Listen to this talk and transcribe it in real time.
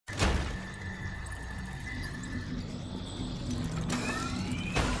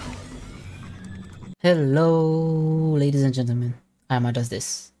Hello ladies and gentlemen, I am Does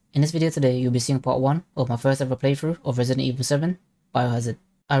This. In this video today, you'll be seeing part 1 of my first ever playthrough of Resident Evil 7 Biohazard.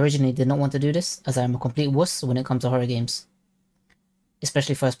 I originally did not want to do this as I am a complete wuss when it comes to horror games,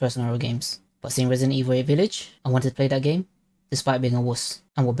 especially first person horror games, but seeing Resident Evil 8 Village, I wanted to play that game despite being a wuss,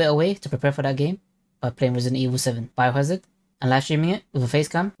 and what better way to prepare for that game by playing Resident Evil 7 Biohazard and live streaming it with a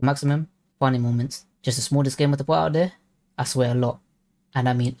facecam for maximum funny moments. Just a small disclaimer to put out there, I swear a lot, and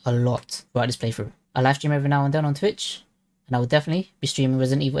I mean a lot throughout this playthrough. I live stream every now and then on Twitch, and I will definitely be streaming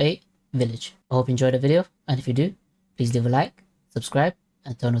Resident Evil 8 Village. I hope you enjoyed the video, and if you do, please leave a like, subscribe,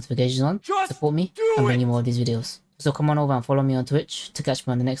 and turn notifications on to support me and bring you more of these videos. So come on over and follow me on Twitch to catch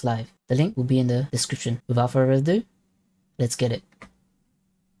me on the next live. The link will be in the description. Without further ado, let's get it.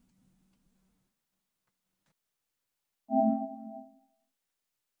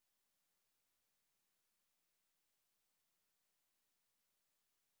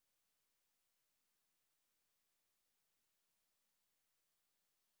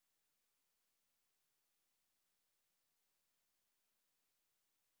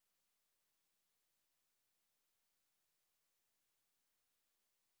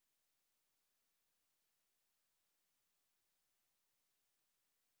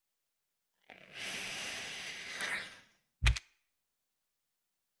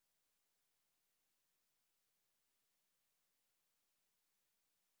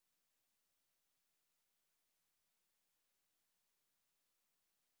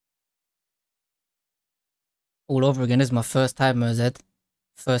 All over again. This is my first time, Merzed.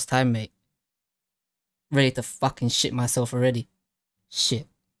 First time, mate. Ready to fucking shit myself already. Shit.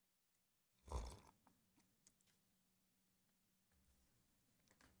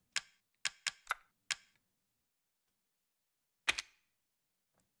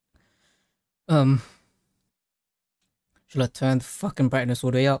 Should I turn the fucking brightness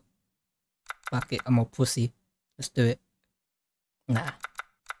all the way up? Fuck it, I'm a pussy. Let's do it. Nah.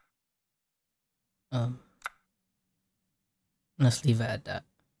 Let's leave it at that.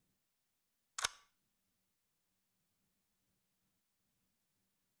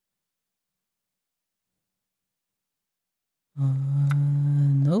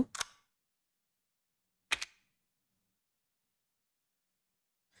 Nope.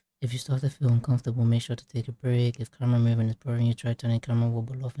 If you start to feel uncomfortable, make sure to take a break. If camera movement is boring you, try turning camera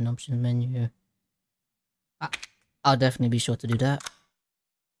wobble off in options menu. I'll definitely be sure to do that.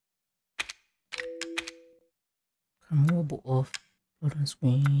 Camera wobble off. Put on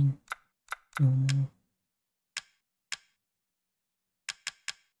screen. Normal.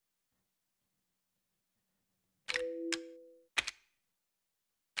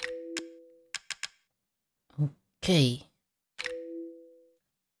 Okay.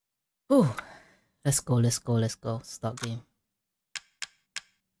 Whew. Let's go. Start game.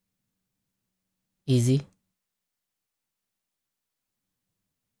 Easy.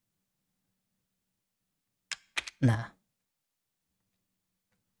 Nah.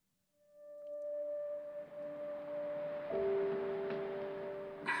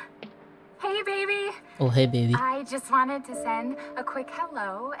 Hey, baby. Oh, hey, baby. I just wanted to send a quick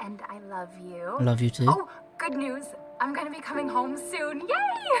hello, and I love you. Love you too. Oh, good news. I'm gonna be coming home soon.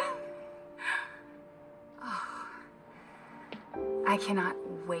 Yay! Oh, I cannot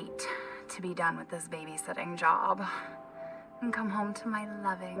wait to be done with this babysitting job and come home to my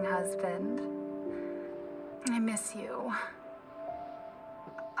loving husband. I miss you.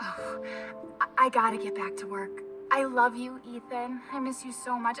 Oh, I gotta get back to work. I love you, Ethan. I miss you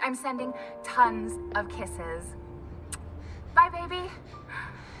so much. I'm sending tons of kisses. Bye, baby.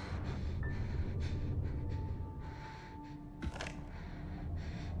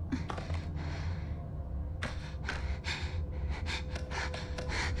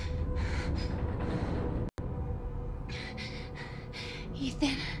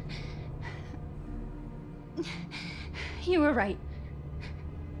 Ethan. You were right.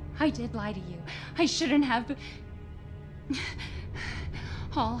 I did lie to you. I shouldn't have.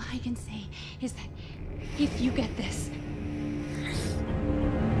 All I can say is that if you get this,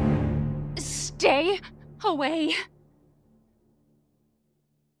 stay away.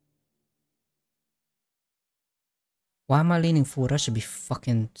 Why am I leaning forward? I should be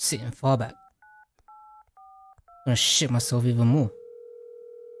fucking sitting far back. I'm gonna shit myself even more.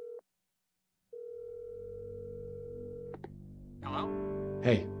 Hello?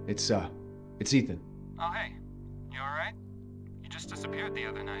 Hey, it's Ethan. Oh, hey. You alright? You just disappeared the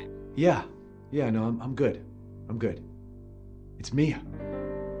other night. Yeah, no, I'm good. I'm good. It's Mia.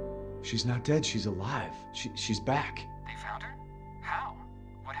 She's not dead, she's alive. She's back. They found her? How?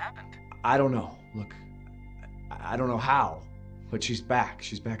 What happened? I don't know. Look, I don't know how, but she's back.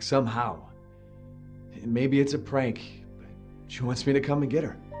 She's back somehow. Maybe it's a prank, but she wants me to come and get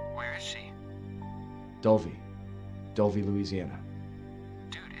her. Where is she? Dulvey, Louisiana.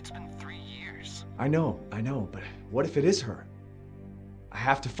 Dude, it's been 3 years. I know, but what if it is her? I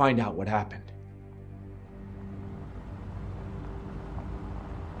have to find out what happened.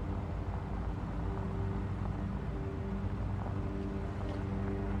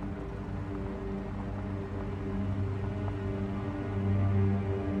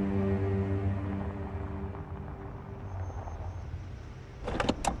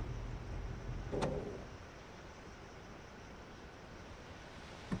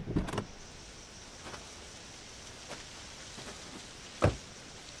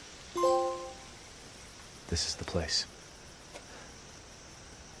 This is the place.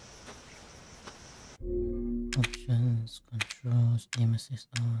 Options, controls, aim assist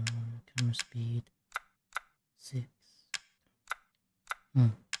on, camera speed, 6.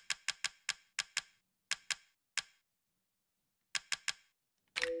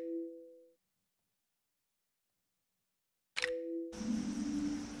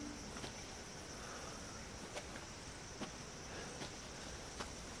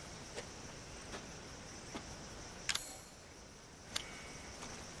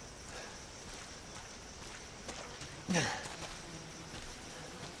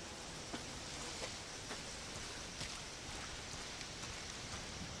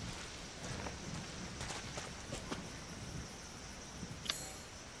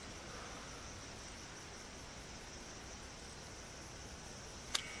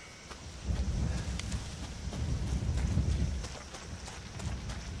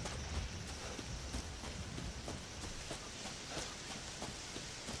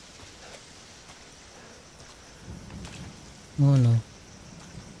 Oh no.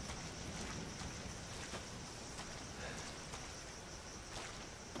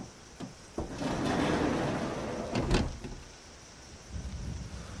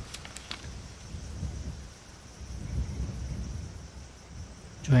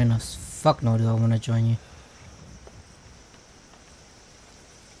 Join us. Fuck no, do I want to join you.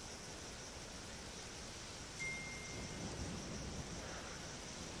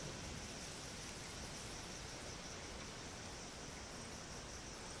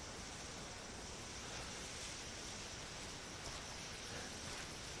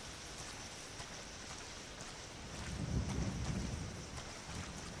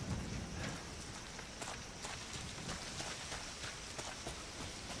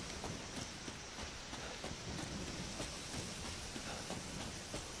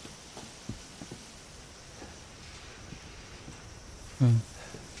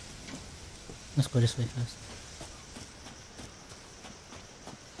 Let's go this way first.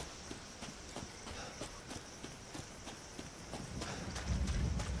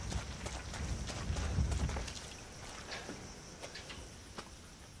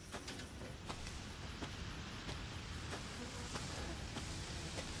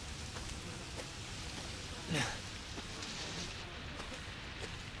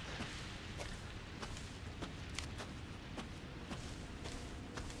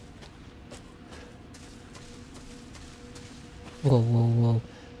 Whoa, whoa, whoa.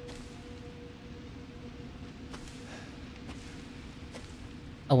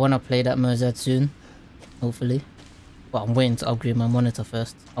 I wanna play that Mozart soon, hopefully. But I'm waiting to upgrade my monitor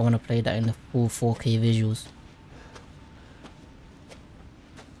first. I wanna play that in the full 4K visuals.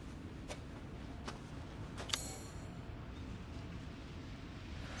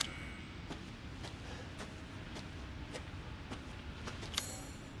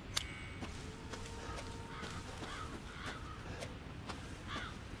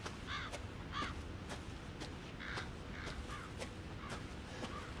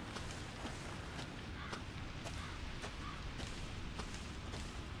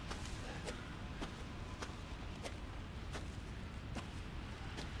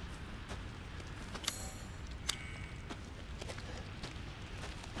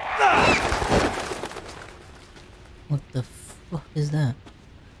 What the fuck is that?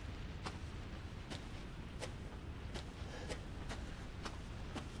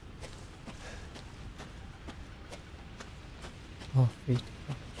 Oh, free to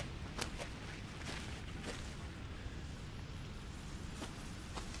fuck.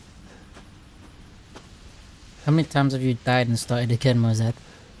 How many times have you died and started again, Mozart?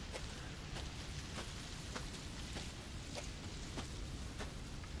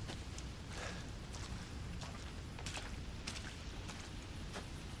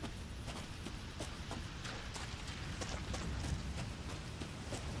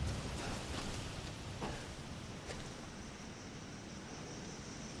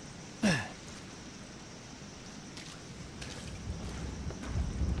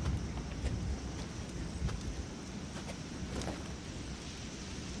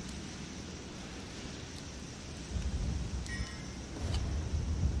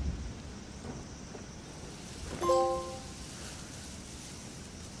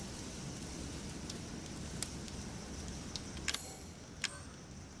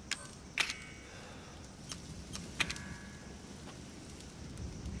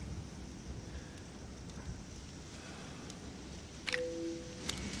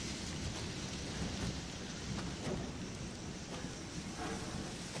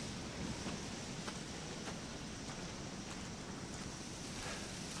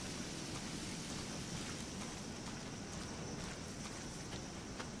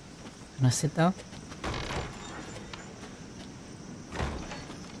 Can I sit down?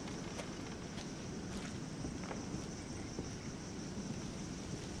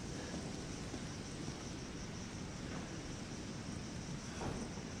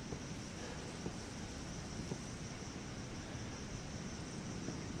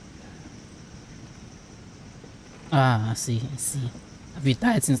 Ah, I see, I see. Have you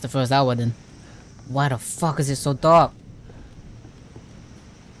died since the first hour then? Why the fuck is it so dark?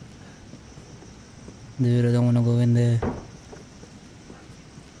 Dude, I don't wanna go in there.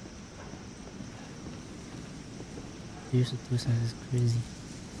 Use of 2 cents is crazy.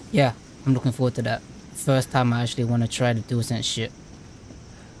 Yeah, I'm looking forward to that. First time I actually wanna try the 2 cent shit.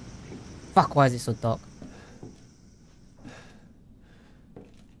 Fuck, why is it so dark?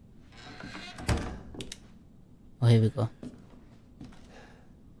 Oh, here we go.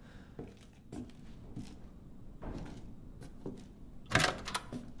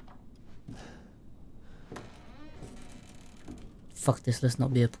 Fuck this, let's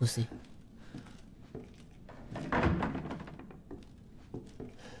not be a pussy. I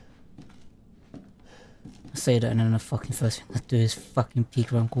say that and then the fucking first thing I do is fucking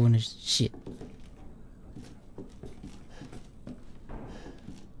peek around corners. Shit.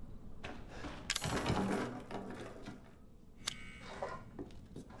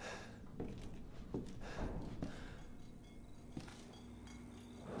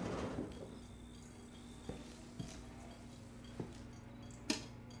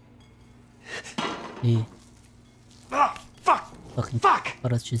 Yeah. Ah, fuck! Fucking Fuck!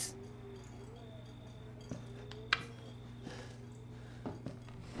 cockroaches.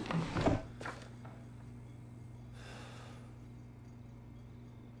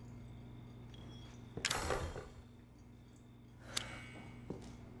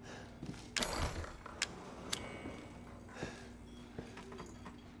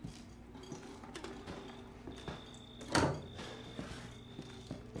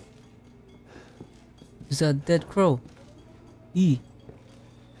 Is that a dead crow? E.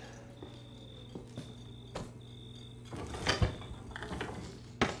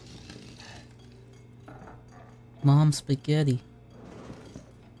 Mom spaghetti.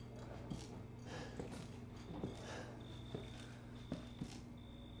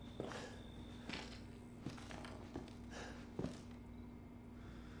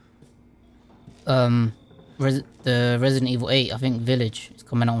 The Resident Evil 8, I think Village is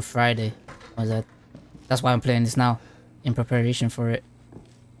coming out on Friday. Was that? That's why I'm playing this now, in preparation for it.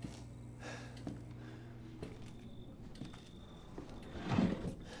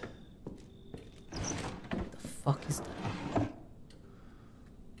 The fuck is that?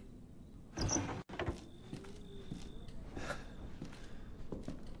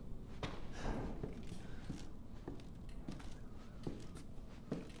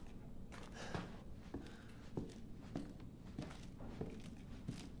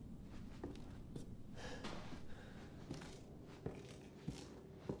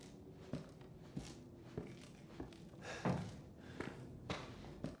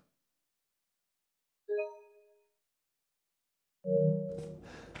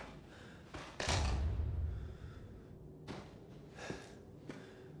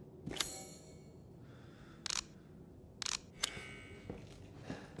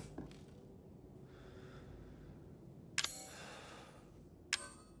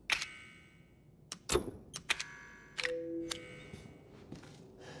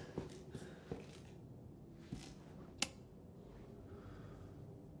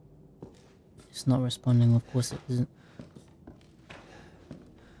 It's not responding, of course it isn't.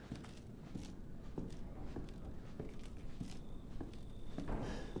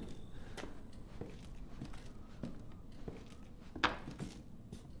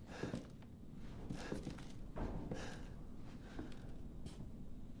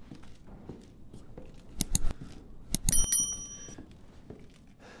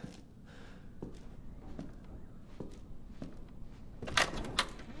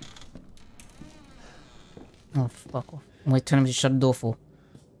 Oh, fuck off. Wait, tell him to shut the door for.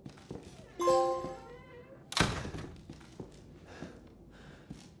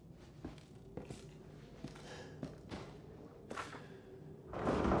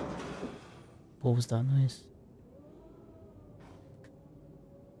 What was that noise?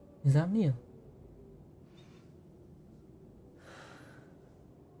 Is that me?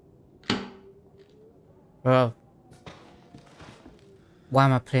 Bro. Why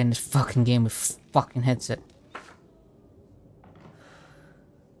am I playing this fucking game with fucking headset?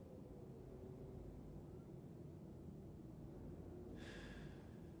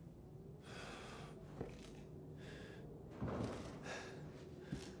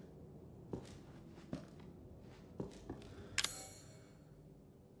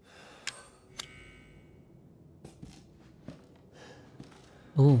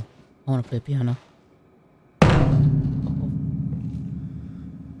 Ooh, I wanna play piano.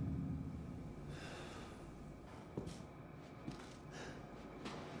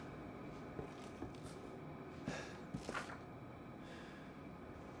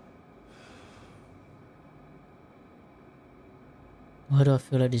 Why do I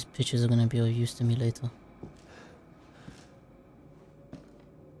feel like these pictures are gonna be of use to me later?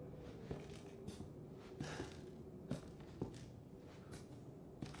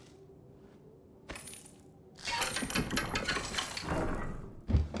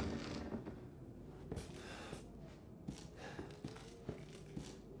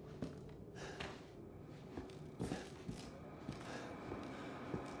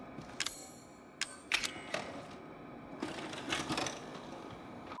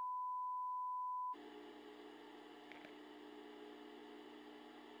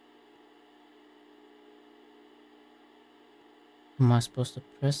 Am I supposed to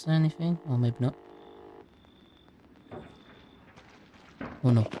press anything? Or maybe not. Oh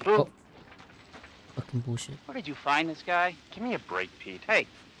no. Oh. Fucking bullshit. Where did you find this guy? Give me a break, Pete. Hey,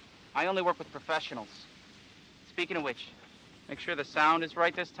 I only work with professionals. Speaking of which, make sure the sound is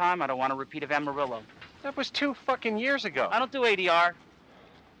right this time. I don't want a repeat of Amarillo. That was 2 fucking years ago. I don't do ADR.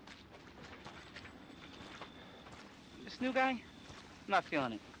 This new guy? I'm not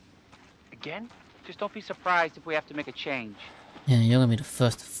feeling it. Again? Just don't be surprised if we have to make a change. Yeah, you're gonna be the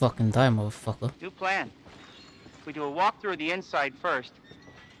first to fucking die, motherfucker. Do plan. We do a walkthrough of the inside first,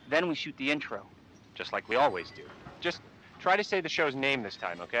 then we shoot the intro. Just like we always do. Just try to say the show's name this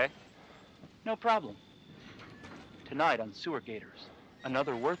time, okay? No problem. Tonight on Sewer Gators,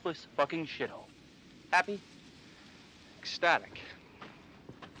 another worthless fucking shithole. Happy? Ecstatic.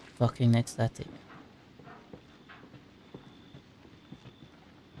 Fucking ecstatic.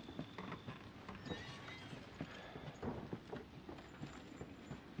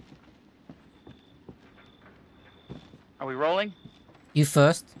 Are we rolling? You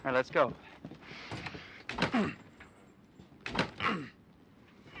first. All right, let's go.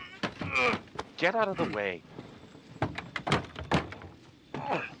 Get out of the way.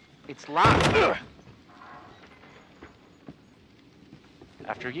 It's locked.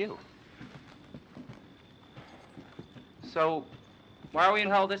 After you. So, why are we in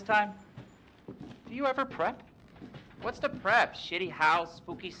hell this time? Do you ever prep? What's the prep? Shitty house,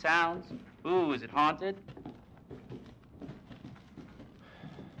 spooky sounds? Ooh, is it haunted?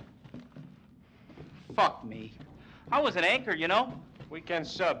 Fuck me. I was an anchor, you know? Weekend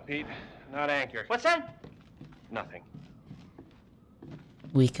sub, Pete. Not anchor. What's that? Nothing.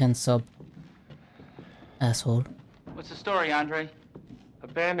 Weekend sub. Asshole. What's the story, Andre?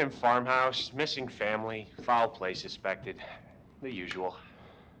 Abandoned farmhouse, missing family, foul play suspected. The usual.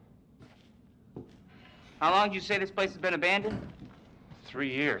 How long did you say this place has been abandoned? 3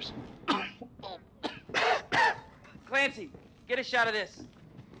 years. Clancy, get a shot of this.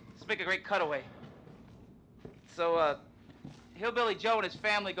 Let's make a great cutaway. So, Hillbilly Joe and his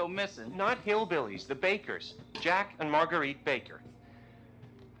family go missing. Not hillbillies, the Bakers. Jack and Marguerite Baker.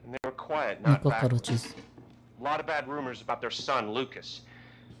 And they were quiet, not backward. Cockroaches. A lot of bad rumors about their son, Lucas.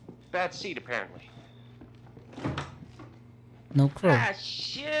 Bad seed, apparently. No crow. Ah,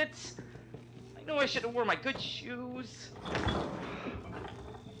 shit! I know I should have worn my good shoes.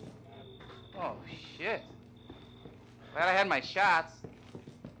 Oh, shit. Glad I had my shots.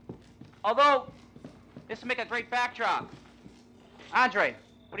 Although, this would make a great backdrop. Andre,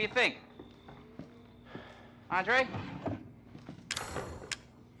 what do you think? Andre?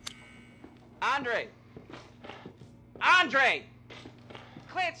 Andre! Andre!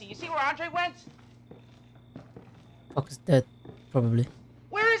 Clancy, you see where Andre went? Fuck is dead. Probably.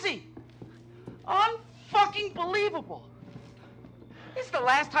 Where is he? Unfucking believable. This is the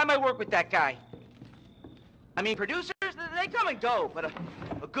last time I work with that guy. I mean, producers, they come and go, but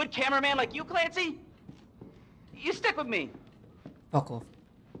a good cameraman like you, Clancy, you stick with me. Fuck off.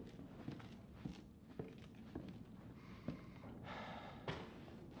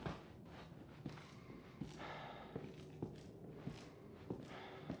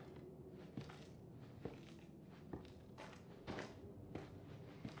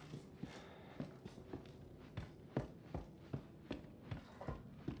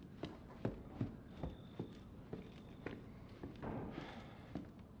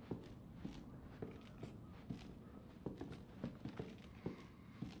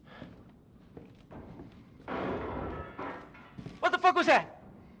 What the fuck was that?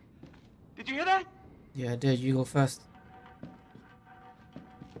 Did you hear that? Yeah, I did. You go first.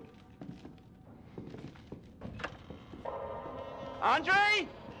 Andre?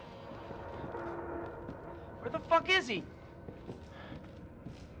 Where the fuck is he?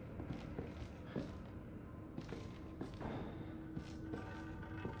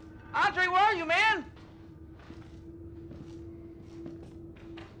 Andre, where are you, man?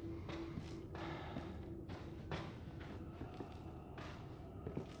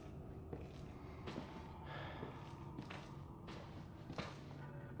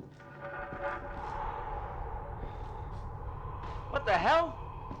 What the hell?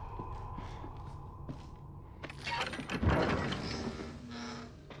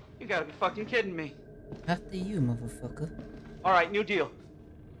 You gotta be fucking kidding me. After you, motherfucker. All right, new deal.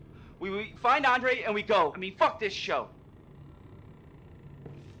 We find Andre and we go. I mean, fuck this show.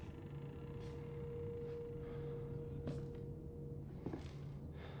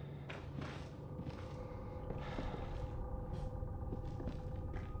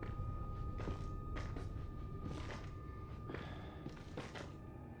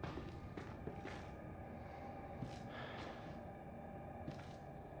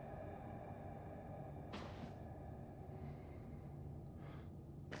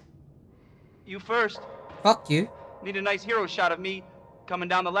 You first. Fuck you. Need a nice hero shot of me coming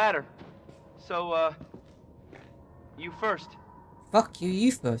down the ladder. So, you first. Fuck you,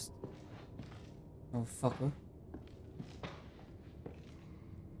 you first. Motherfucker.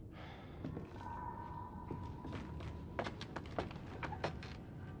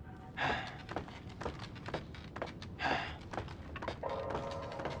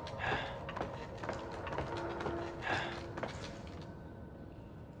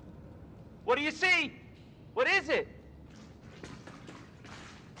 What do you see? What is it?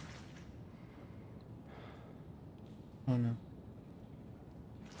 Oh no.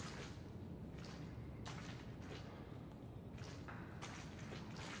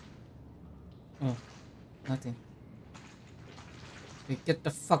 Oh, nothing. Hey, get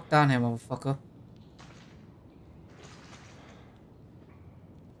the fuck down here, motherfucker.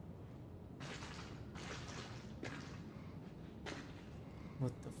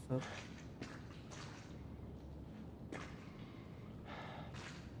 What the fuck?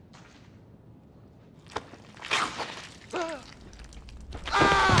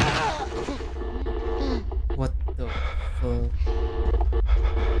 What the fuck?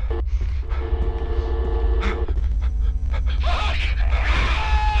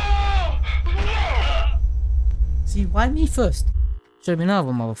 See, why me first? Should be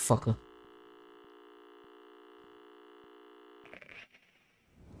another motherfucker.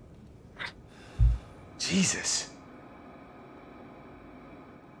 Jesus.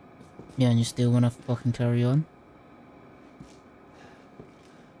 Yeah, and you still wanna fucking carry on?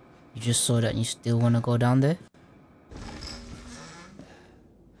 You just saw that and you still wanna go down there?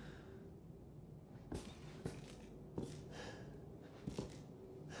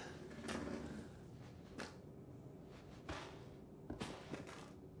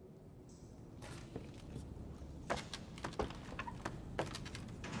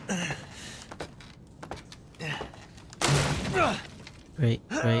 Great.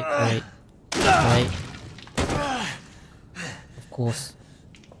 Of course.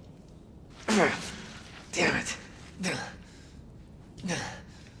 Damn it.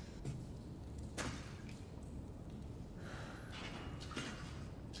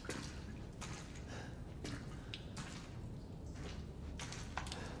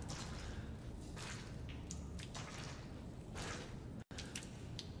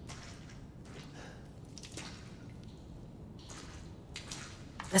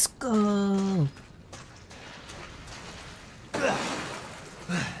 Let's go.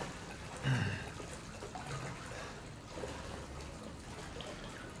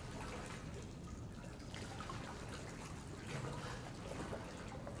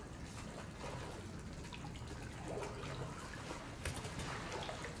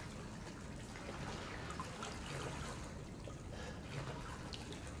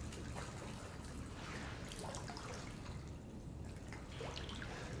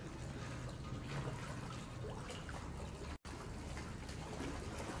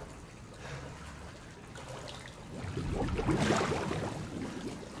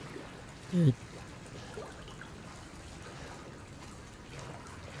 Dude.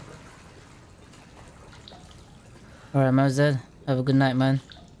 Alright, Mazed. Have a good night, man.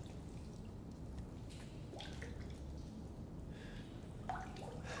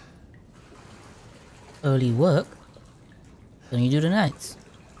 Early work? Don't you do the nights?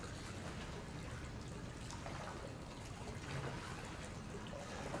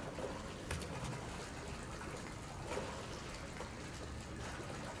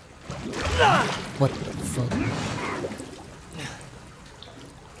 What the fuck?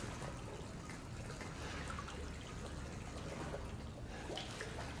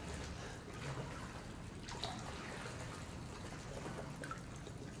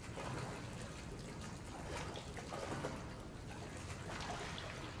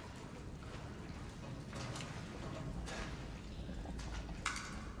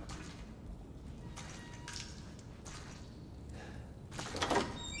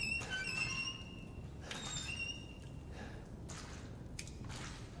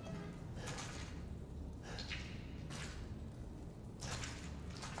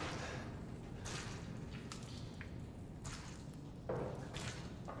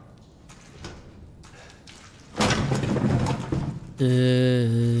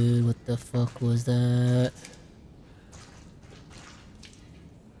 Dude, what the fuck was that?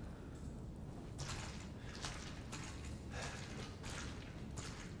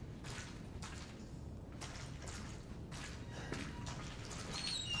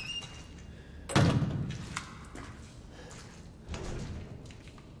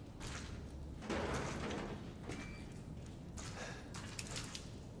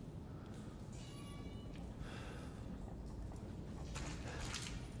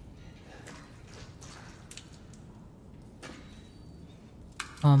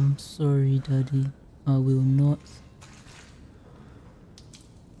 I'm sorry, Daddy. I will not.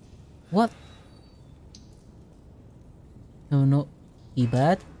 What? I will not be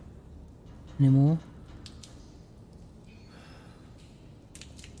bad anymore.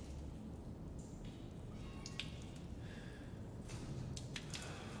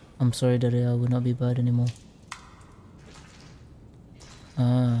 I'm sorry, Daddy. I will not be bad anymore.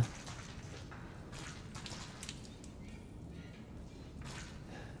 Ah.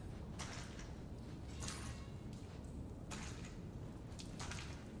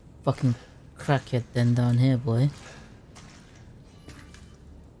 Fucking crackhead then down here, boy.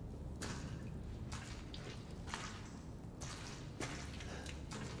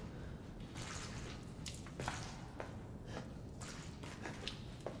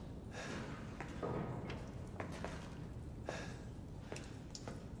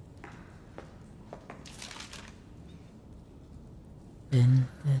 Then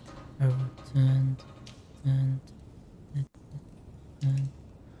that arrow turned and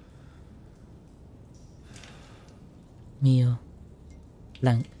Mia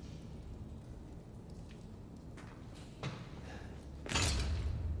blank.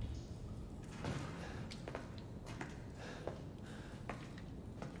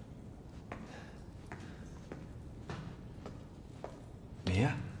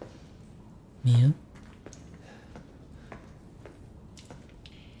 Mia? Mia?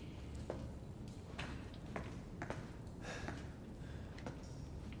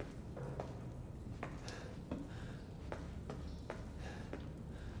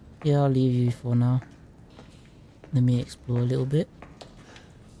 Yeah, I'll leave you for now. Let me explore a little bit.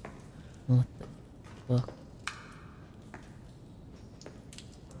 What the fuck?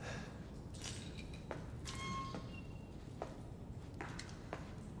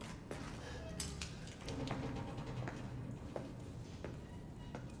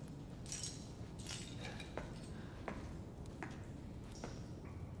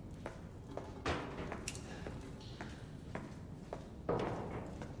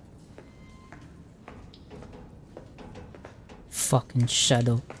 Fucking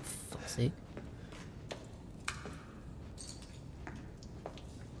shadow, for fuck's sake.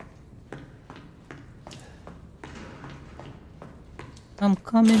 I'm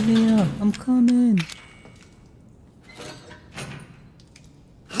coming, Mia. I'm coming.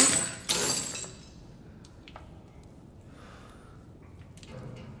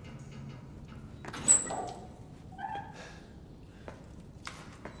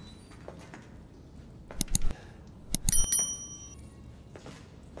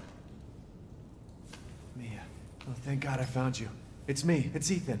 Oh, thank God I found you. It's me.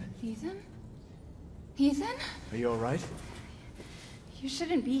 It's Ethan. Ethan? Ethan? Are you alright? You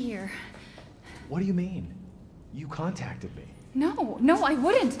shouldn't be here. What do you mean? You contacted me. No, I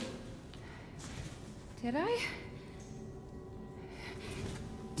wouldn't. Did I?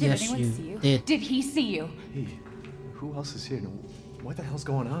 Did Yes, anyone you see you? did. Did he see you? Hey, who else is here? What the hell's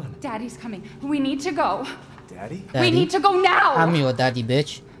going on? Daddy's coming. We need to go. Daddy? Daddy? We need to go now! I'm your daddy,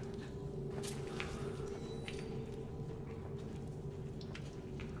 bitch.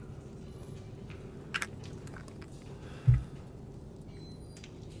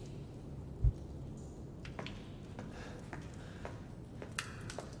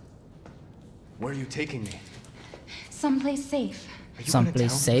 Where are you taking me? Someplace safe. Are you Someplace gonna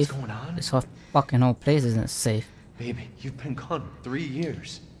tell me safe. what's going on? This whole fucking whole place isn't safe. Baby, you've been gone 3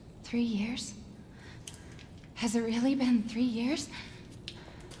 years. 3 years? Has it really been 3 years?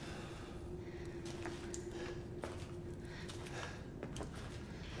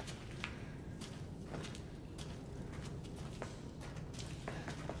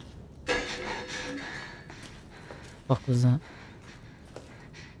 Fuck was that?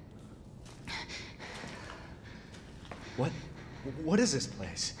 What is this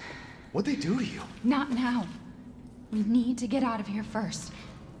place? What'd they do to you? Not now. We need to get out of here first.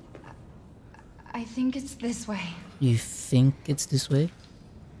 I think it's this way. You think it's this way?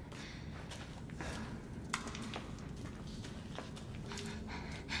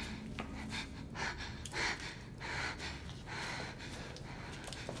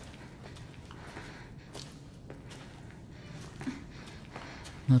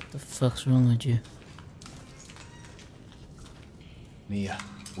 What the fuck's wrong with you? Mia,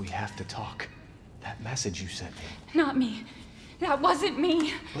 we have to talk. That message you sent me. Not me. That wasn't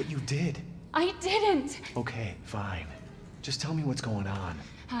me. But you did. I didn't. Okay, fine. Just tell me what's going on.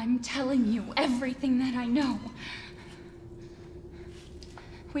 I'm telling you everything that I know.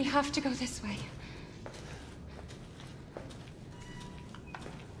 We have to go this way.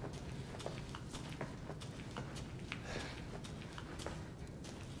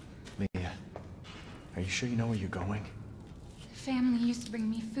 Mia, are you sure you know where you're going? Family used to bring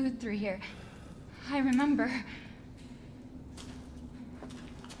me food through here. I remember.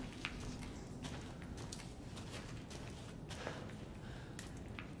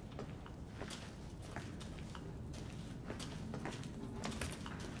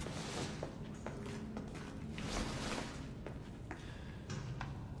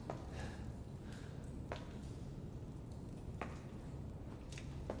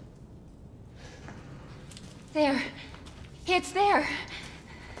 There. It's there.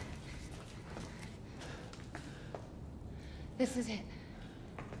 This is it.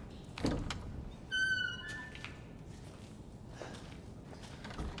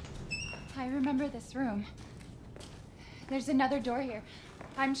 I remember this room. There's another door here.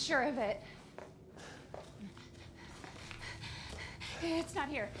 I'm sure of it. It's not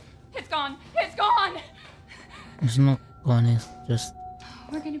here. It's gone. It's gone! It's not gone, it's just...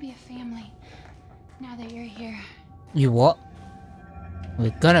 We're gonna be a family. Now that you're here. You what?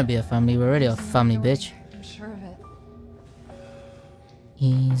 We're gonna be a family, we're already a family, bitch. I'm sure of it.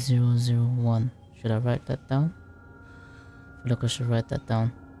 E001. Should I write that down? I feel like I should write that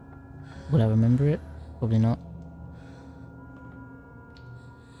down. Would I remember it? Probably not.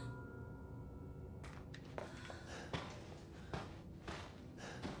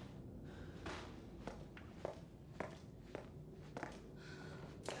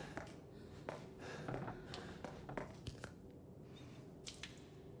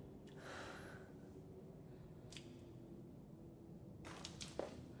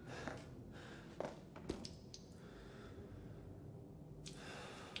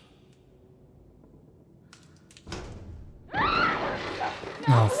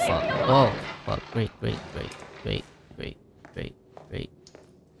 Oh fuck. Oh fuck. Great.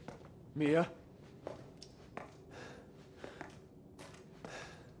 Mia?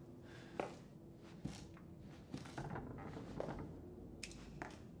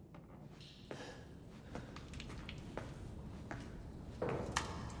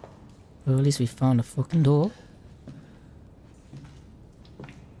 Well, at least we found a fucking door.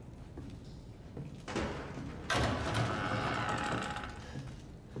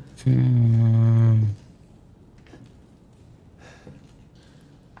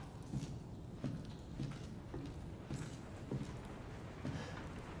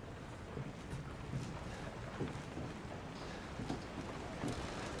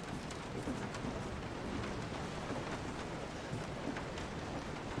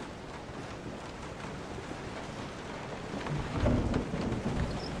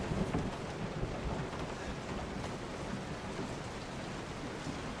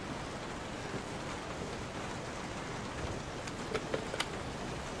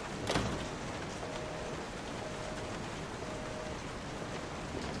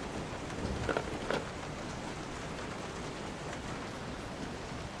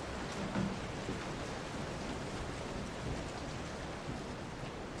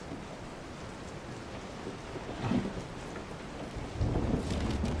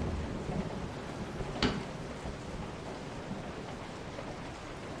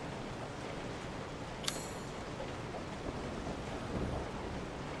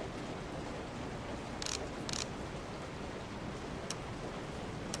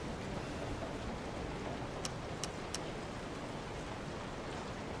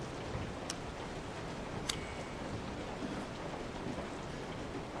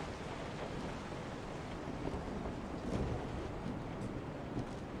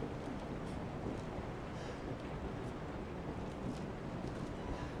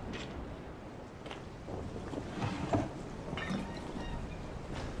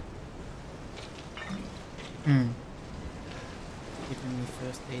 Giving me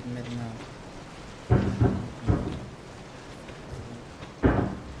first aid med now.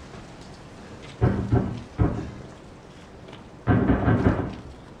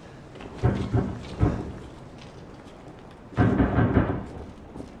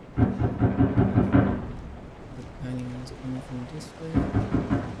 The anyone's coming from this way.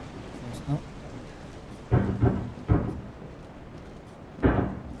 There's not.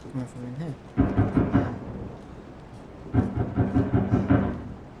 Coming from in here.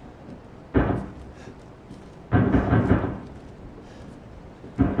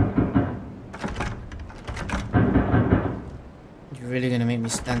 really gonna make me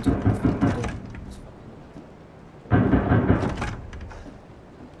stand to open the fucking door.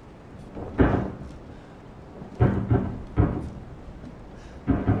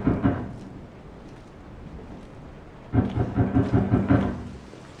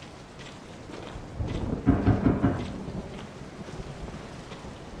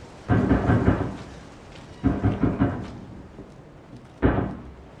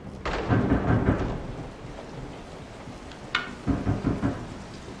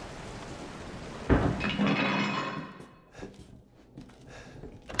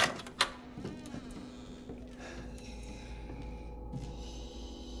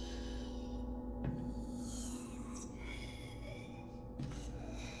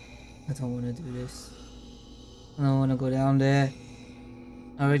 I don't want to do this. I don't want to go down there.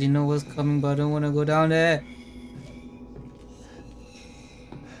 I already know what's coming, but I don't want to go down there.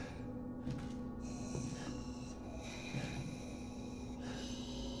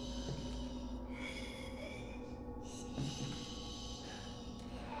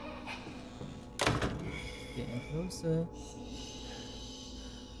 Getting closer.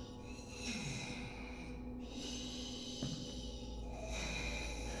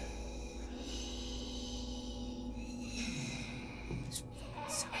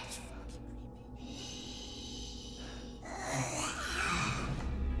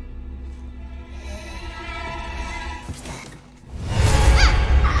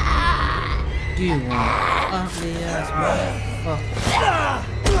 Do you want ugly ass motherfucker?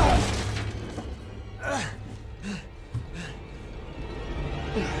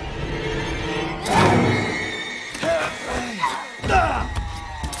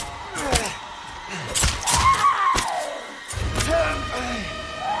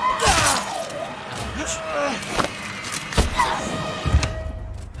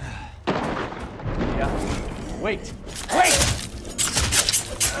 Wait! Wait!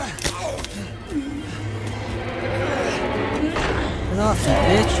 Get off me,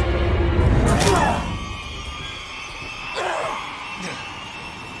 bitch!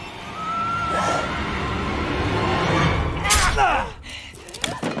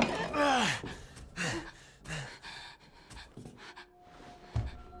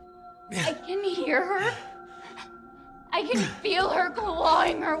 I can hear her. I can feel her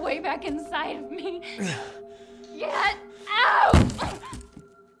clawing her way back inside of me. Get out!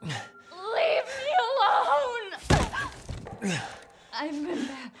 Leave me alone! I've been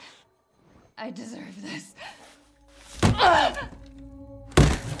bad. I deserve this. What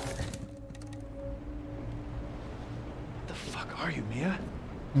the fuck are you, Mia?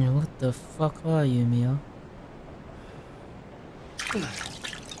 Yeah, what the fuck are you, Mia?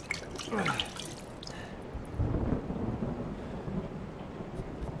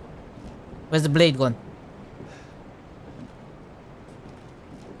 Where's the blade gone?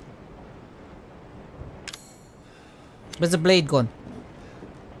 Where's the blade gone?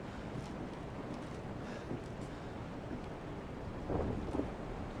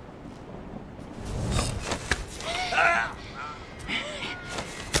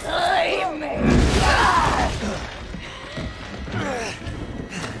 Leave me!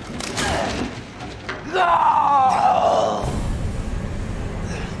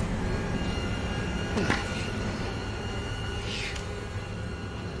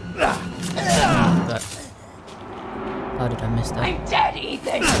 How did I miss that? I'm dead,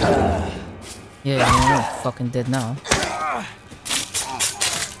 Ethan! Yeah, you're not fucking dead now.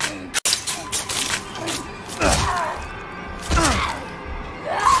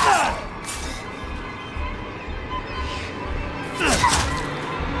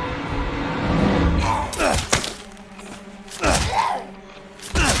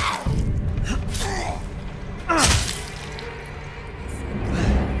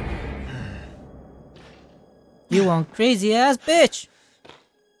 You one crazy ass bitch!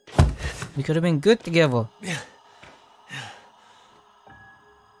 We could have been good together.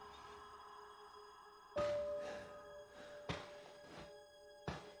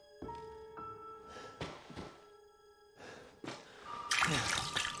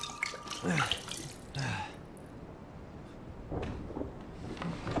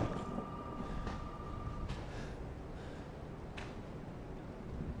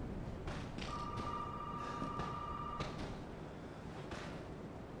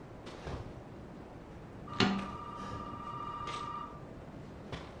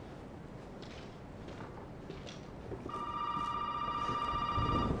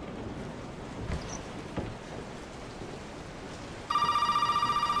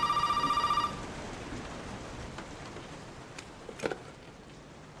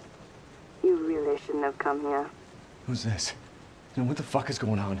 You really shouldn't have come here. Who's this? And what the fuck is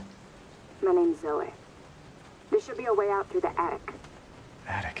going on? My name's Zoe. There should be a way out through the attic.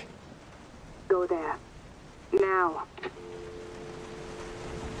 Attic. Go there. Now.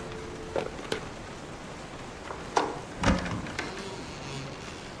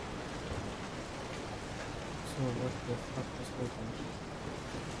 So what the fuck is open?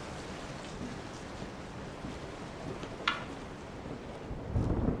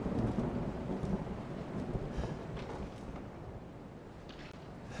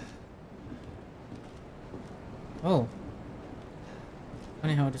 Oh.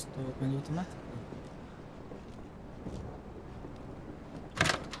 Funny how this door opens automatically.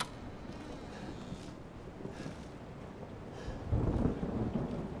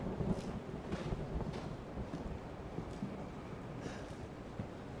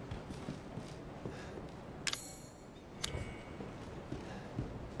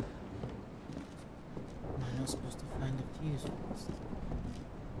 I'm not supposed to find the fuse first.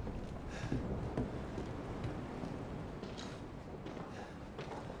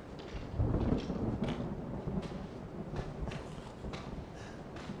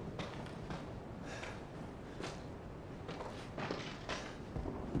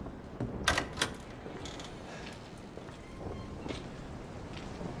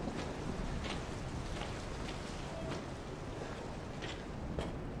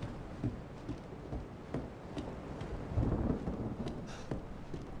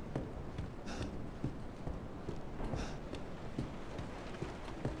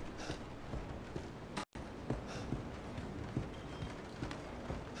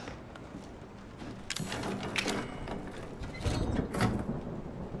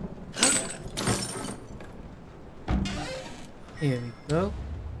 Here we go.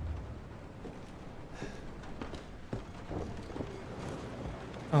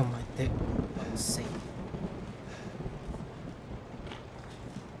 Oh my dick. Let's see.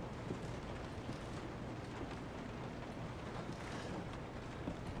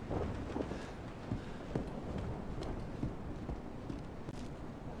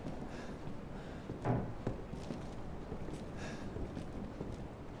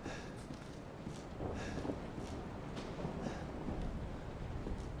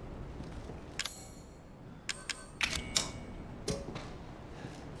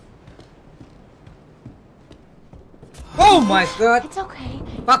 Oh my god! It's okay.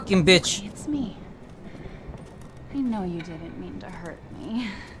 Fucking bitch! It's me. I know you didn't mean to hurt me.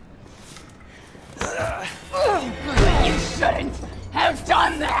 You shouldn't have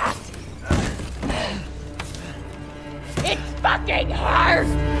done that! It fucking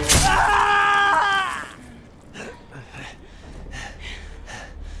hurts!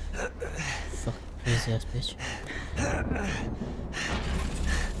 Fuck, crazy ass bitch.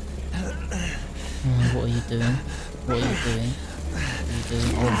 What are you doing? What are you doing? What are you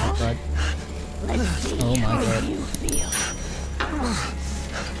doing? Oh my god. Oh my god. You feel.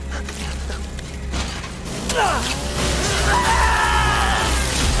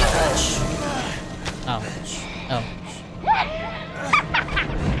 Ouch. Ouch. Ouch.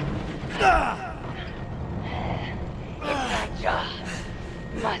 That jaw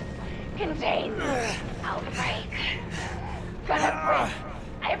must contain this outbreak. Gonna break,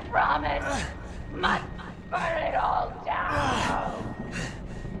 I promise. Must burn it all down.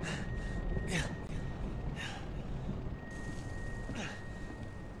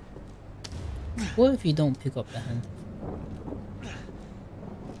 What if you don't pick up the hand?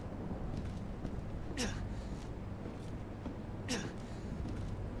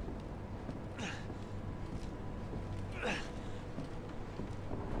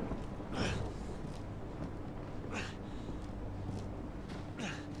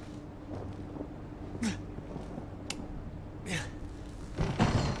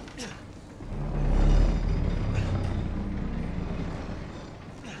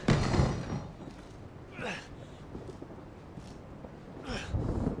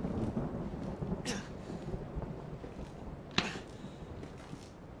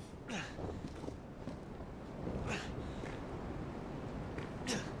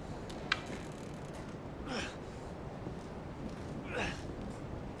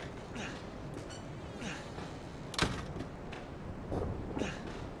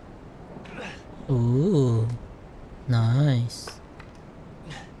 Ooh, nice.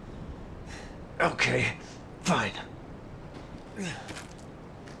 Okay, fine.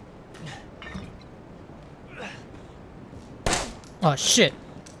 Oh shit.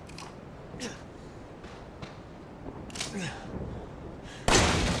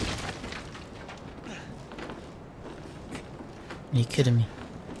 Are you kidding me?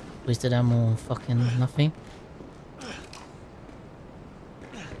 Wasted ammo on fucking nothing.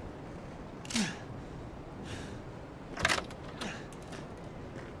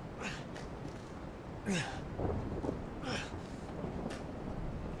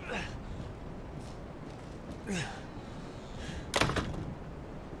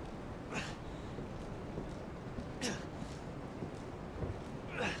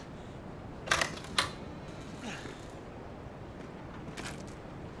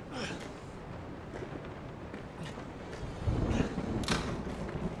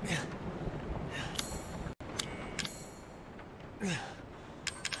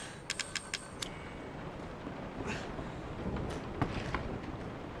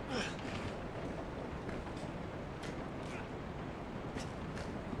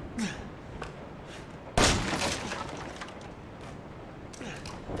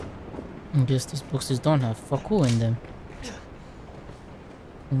 I guess these boxes don't have fuck all in them.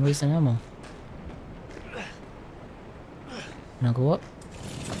 I'm wasting ammo. Can I go up?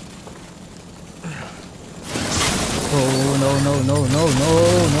 Oh no no no no no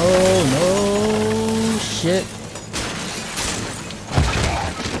no no shit.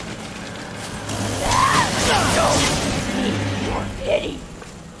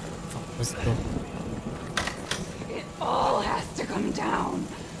 Fuck, let's go. It all has to come down.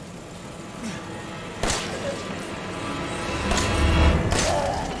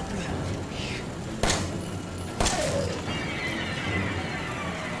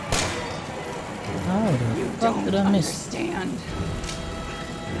 How the fuck did I miss? Understand.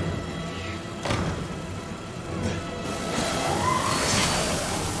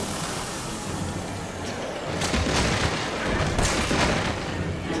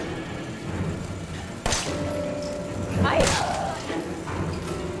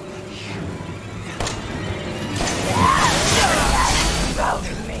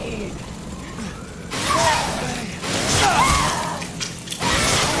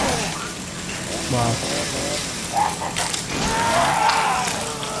 Wow.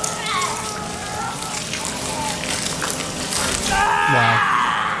 Wow.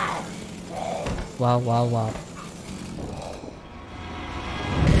 Wow, wow, wow.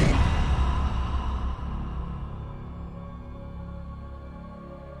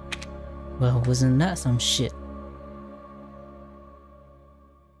 Well, wasn't that some shit?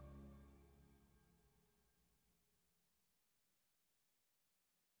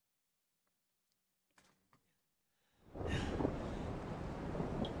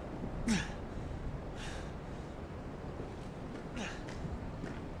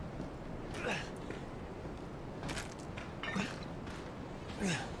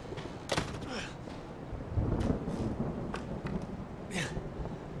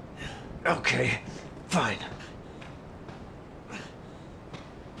 Okay, fine.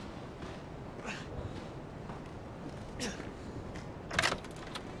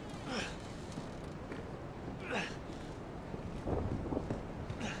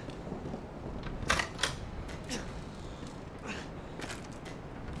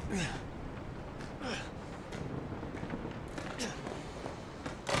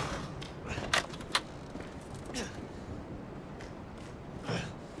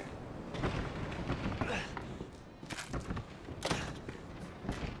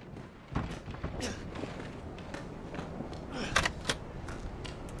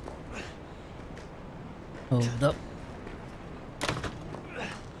 Hold up.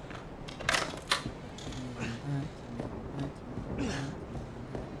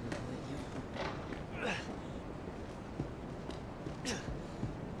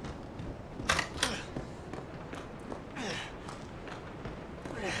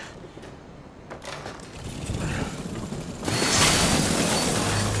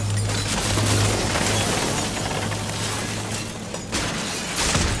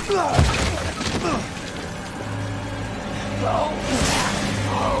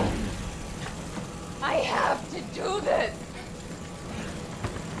 I have to do this.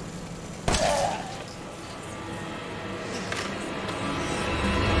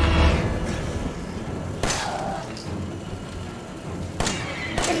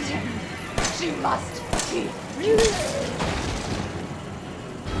 She must be released.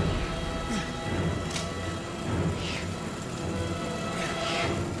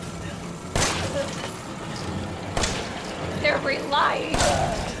 They're relying.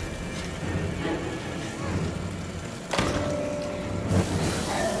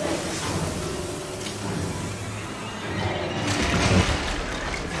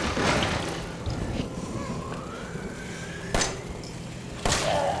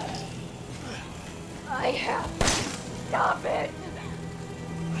 I have to stop it.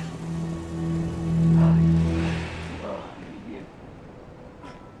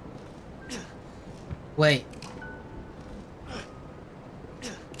 Wait.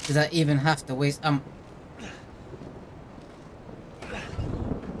 Did I even have to waste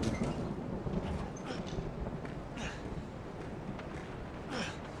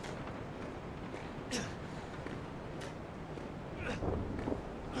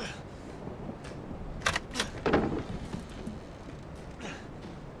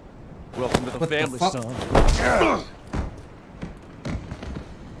Welcome to the What the family, fuck? son.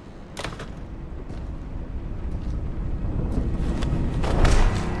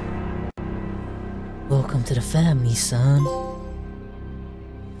 Welcome to the family, son. I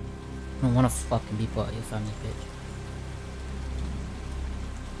don't wanna fucking be part of your family, bitch.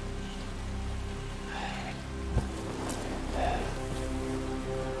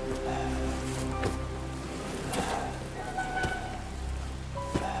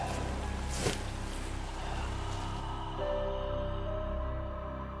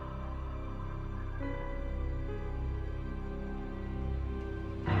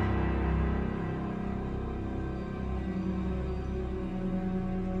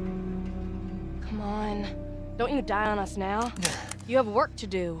 Don't you die on us now. You have work to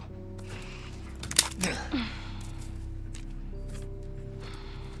do.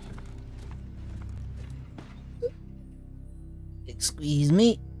 Excuse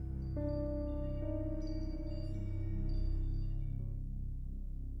me.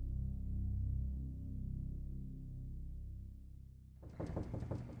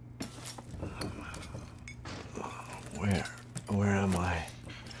 Where am I?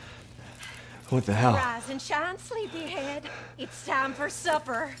 What the hell? Rise and shine, sleepyhead. It's time for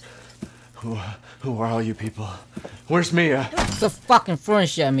supper. Who are all you people? Where's Mia? The fucking throwing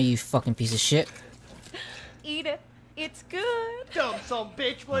shit at me, you fucking piece of shit. Eat it. It's good. Dumb son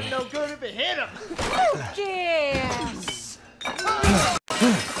bitch wasn't no good if it hit him. Yes.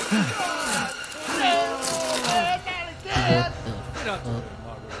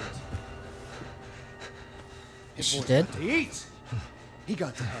 Is she dead? To eat. He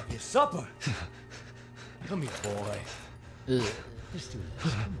got to have his supper. Come here, boy. Ugh. Let's do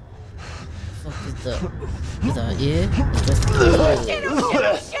this. Come on. Fuck is that ear? Shit,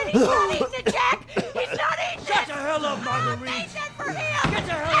 he's not eating it, Jack! He's not eating it! Shut the hell up, Marguerite! I made that for him! Get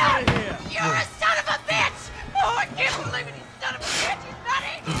the hell out of here! You're a son of a bitch! Oh, I can't believe it, you son of a bitch! He's not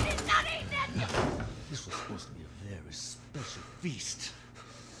eating it! He's not eating it! This was supposed to be a very special feast.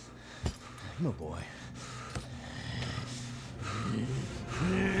 Come on, boy.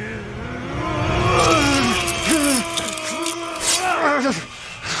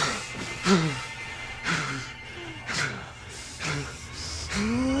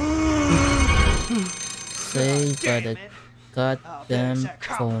 Saved by the goddamn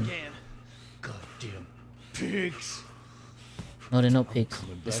phone. Goddamn pigs. No, they're not pigs.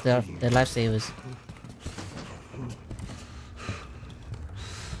 They're lifesavers.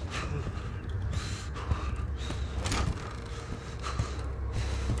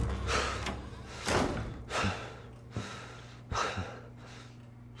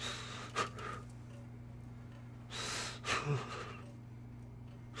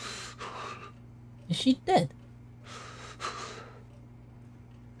 Is she dead?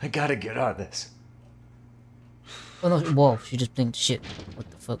 I gotta get out of this. Oh no, whoa, she just blinked. Shit. What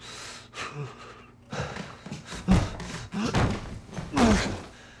the fuck?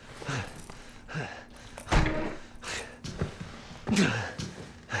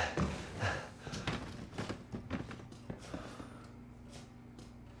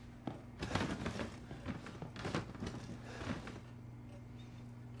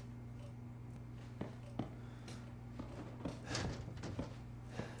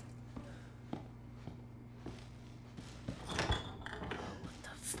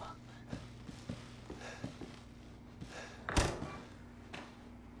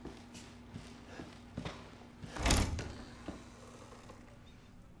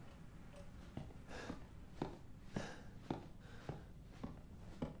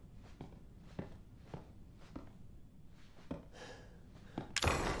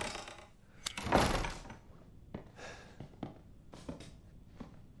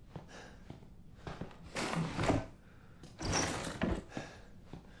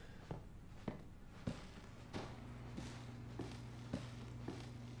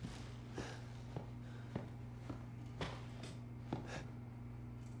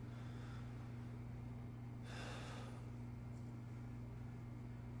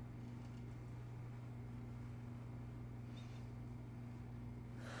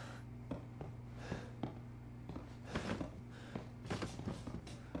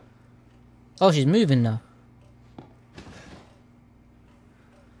 Oh, she's moving now.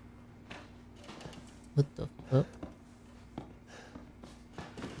 What the fuck?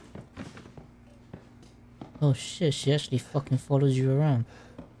 Oh shit, she actually fucking follows you around.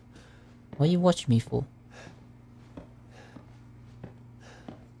 What are you watching me for?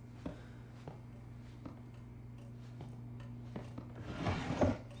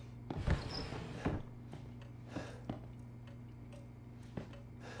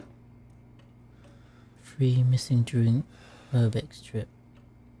 Three missing during Urbex trip.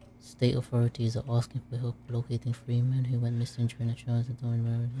 State authorities are asking for help locating three men who went missing during a transit during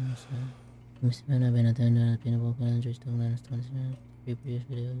the missing men have been attended at Pinnacle Planetary Stoneland Establishment. Three previous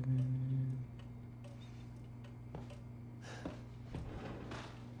videos.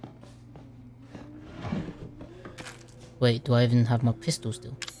 Wait, do I even have my pistol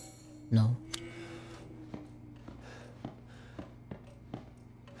still? No.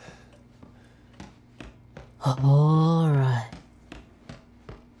 Alright.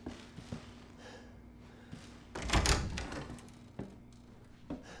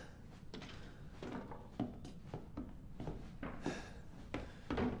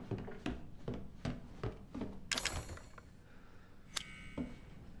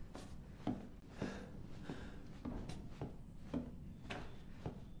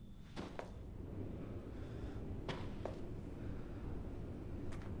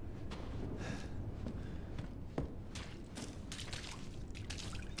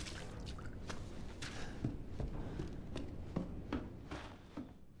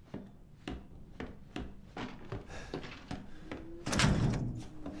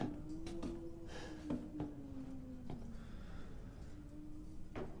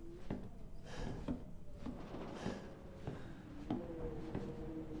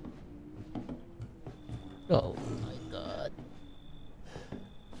 Oh my god.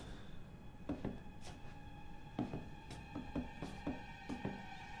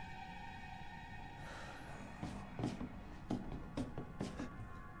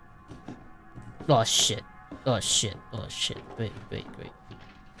 Oh shit. Oh shit. Oh shit. Wait.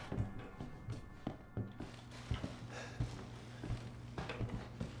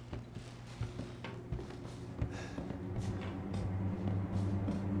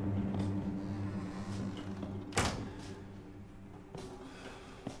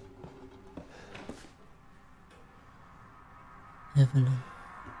 Evelyn.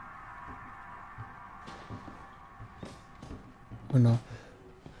 Oh no.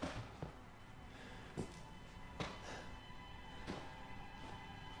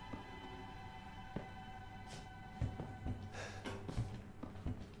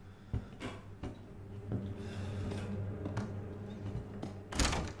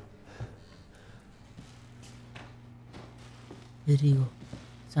 Where did he go?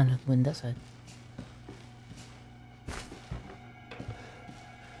 Sound like wind that side.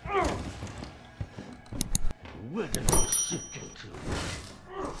 Where did this shit get to?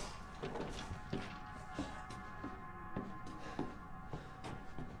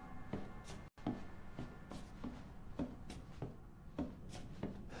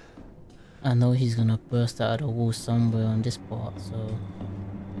 I know he's gonna burst out of the wall somewhere on this part, so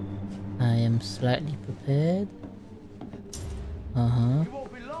I am slightly prepared. You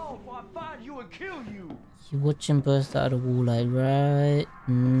won't be long before I find you and kill you. You watch him burst out of the wall like right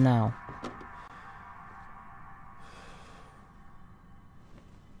now.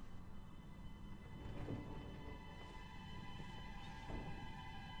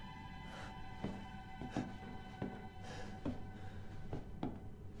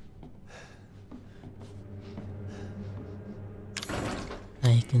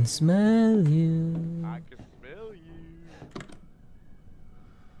 I can smell you. I can smell you.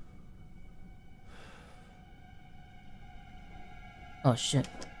 Oh shit.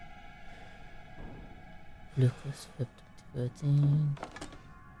 Lucas, Feb 2013.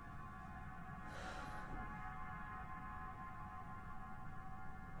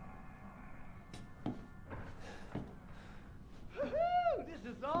 This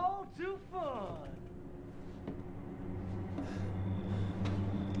is all too fun.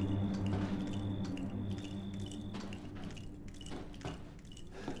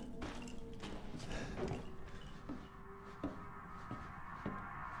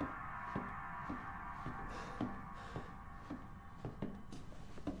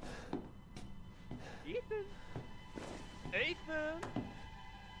 Ethan!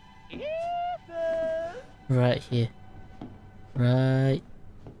 Right here. Right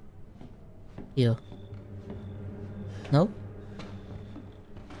here. No?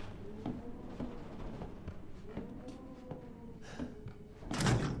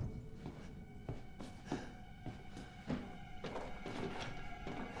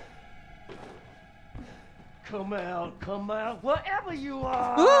 Come out, wherever you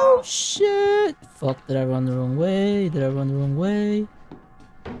are. Oh shit! Fuck, did I run the wrong way? Did I run the wrong way?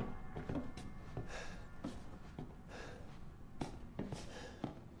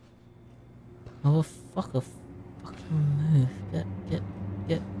 Oh fuck, a fucking move.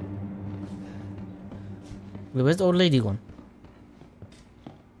 Get. Wait, where's the old lady gone?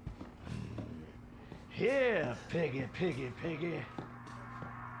 Here, piggy.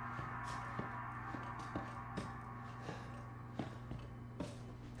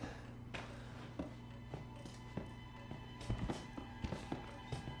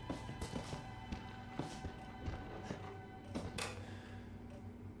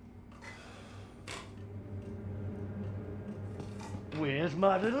 Where's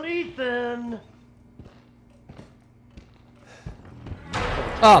my little Ethan?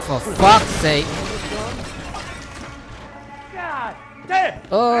 Oh, for fuck's sake! God damn!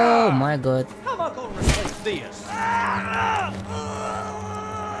 Oh my god. How am I gonna replace this?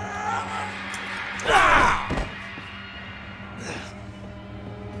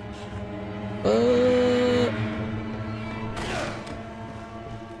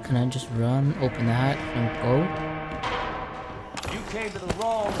 Can I just run, open the hatch, and go? You came to the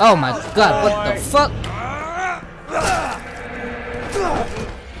wrong Oh my god, what the fuck?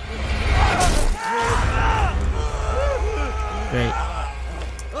 Great.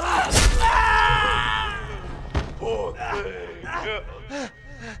 Poor thing.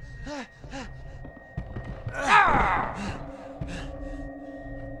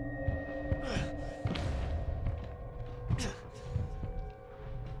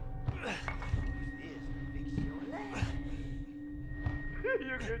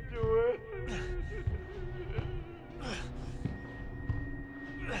 You can do it.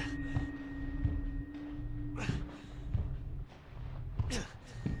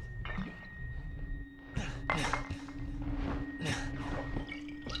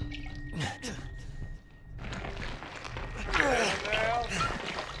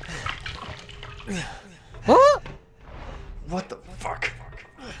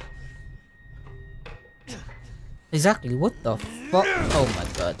 Exactly, what the fuck? Oh my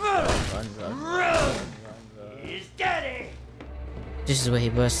god. Run. He's daddy. This is where he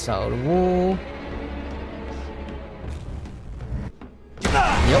bursts out of the wall.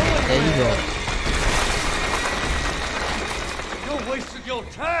 Yep, there you go. You're wasting your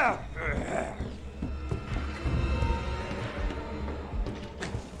time.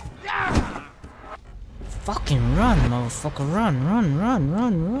 Fucking run, motherfucker,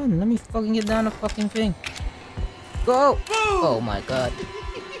 run. Let me fucking get down the fucking thing. Go! Oh my god.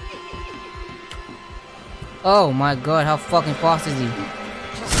 Oh my god, how fucking fast is he?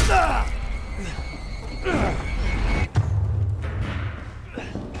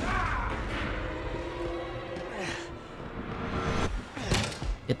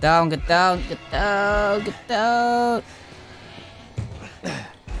 Get down.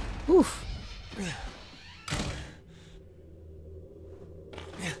 Oof.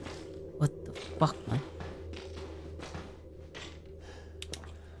 What the fuck, man?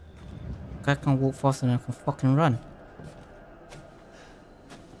 Guy can walk faster than I can fucking run.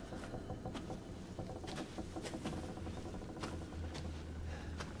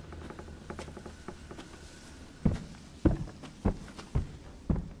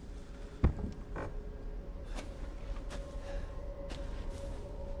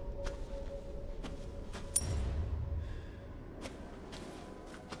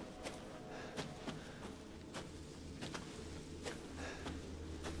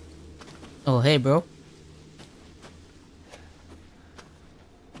 Oh, hey, bro.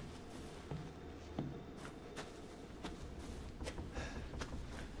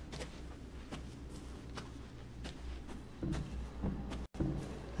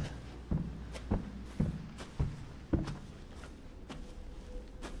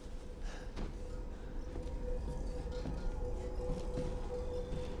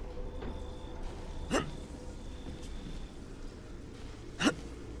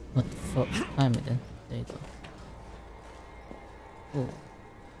 What the fuck? Climb it then. There you go. Oh.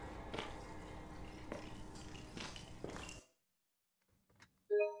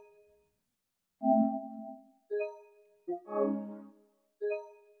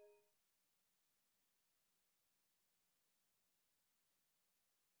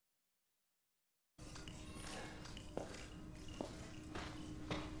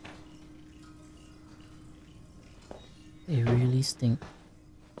 They really stink.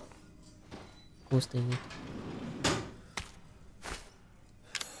 Of course they would.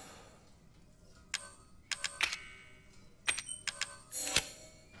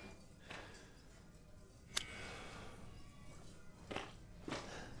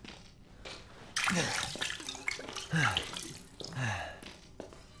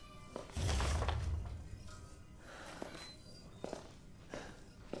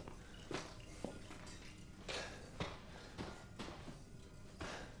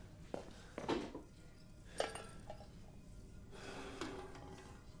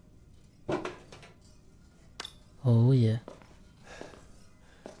 Oh yeah.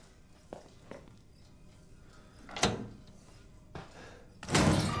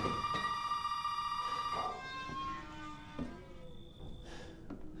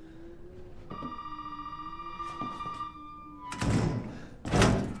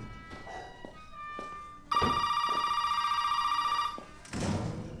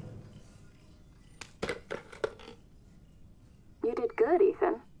 You did good,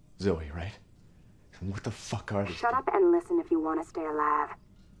 Ethan. Zoe, right? And what the fuck are these? Shut up and listen if you want to stay alive.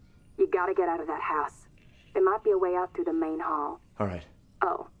 You gotta get out of that house. There might be a way out through the main hall. All right.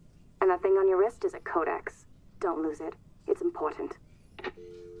 Oh, and that thing on your wrist is a codex. Don't lose it. It's important.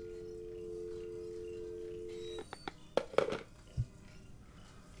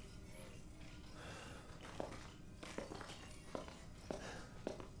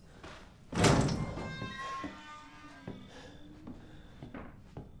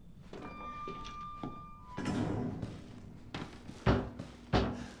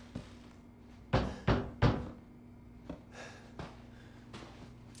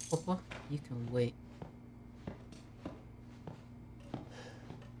 Papa, you can wait.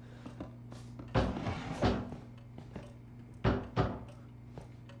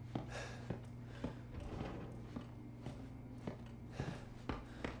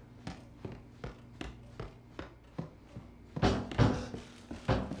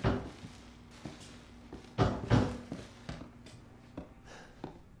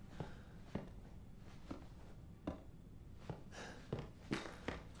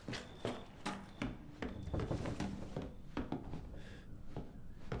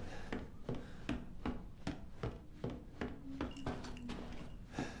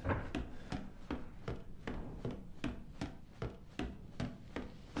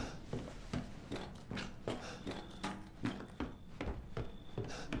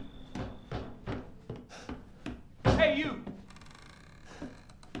 Hey, you!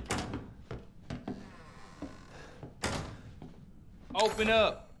 Open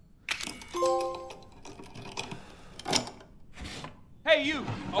up. Hey, you!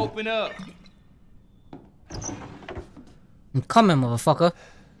 Open up. I'm coming, motherfucker.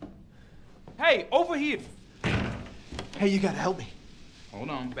 Hey, over here. Hey, you gotta help me. Hold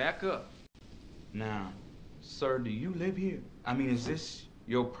on, back up. Now, sir, do you live here? I mean, is this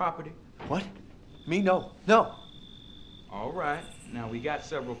your property? What? Me? No. No. All right. Now, we got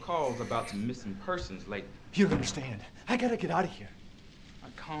several calls about some missing persons lately. You don't understand. I gotta get out of here. Now,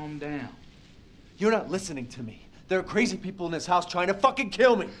 calm down. You're not listening to me. There are crazy people in this house trying to fucking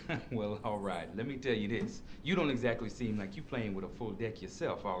kill me. Well, all right. Let me tell you this. You don't exactly seem like you playing with a full deck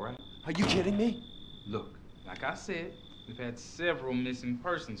yourself, all right? Are you kidding me? Look, like I said, we've had several missing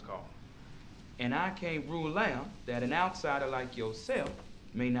persons calls. And I can't rule out that an outsider like yourself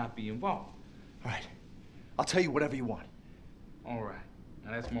may not be involved. All right. I'll tell you whatever you want. All right. Now,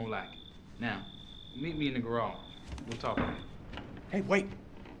 that's more like it. Now, meet me in the garage. We'll talk about it. Hey, wait.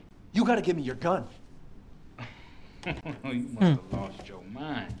 You gotta give me your gun. You must have lost your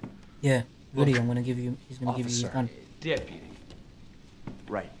mind. Yeah, Woody, I'm gonna give you. He's gonna give you his gun. Deputy.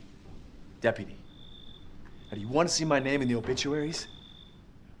 Right. Deputy. Now, do you want to see my name in the obituaries?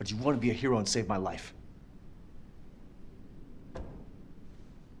 Or do you want to be a hero and save my life?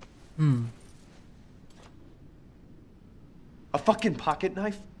 A fucking pocket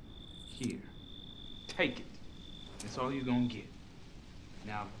knife? Here. Take it. That's all you're gonna get.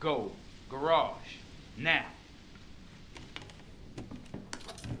 Now go. Garage. Now.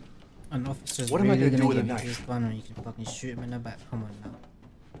 An officer's What am I really gonna do with a give you knife? his gun and you can fucking shoot him in the back. Come on now.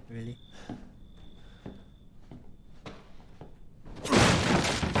 Really?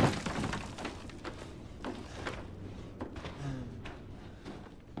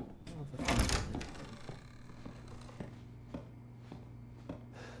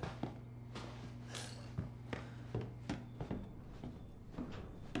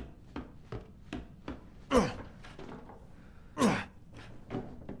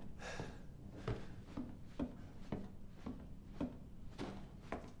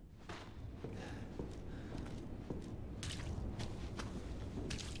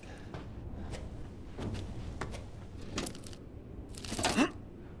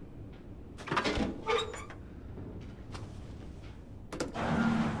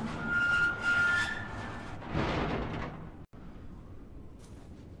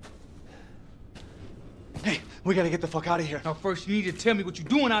 We gotta get the fuck out of here. Now first you need to tell me what you're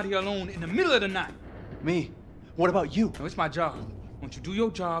doing out here alone in the middle of the night. Me? What about you? No, it's my job. Why don't you do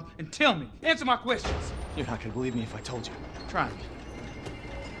your job and tell me? Answer my questions. You're not gonna believe me if I told you. Try me.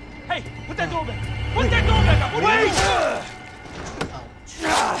 Hey, put that door back. Put that door back up.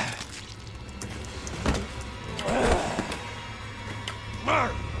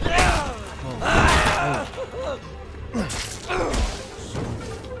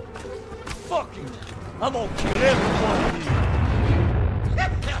 Fucking, I'm gonna kill every one of you.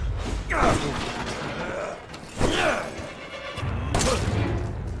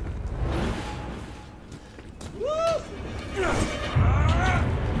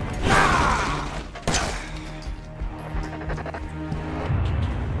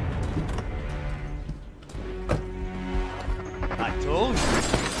 I told you.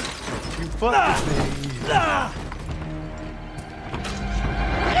 You fucked with me.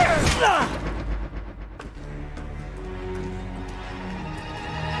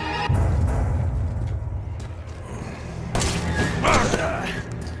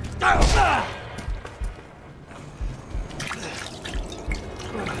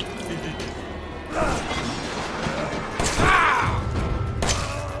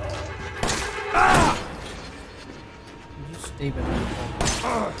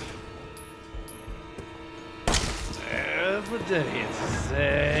 Every day it's the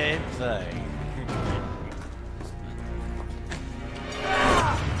same thing.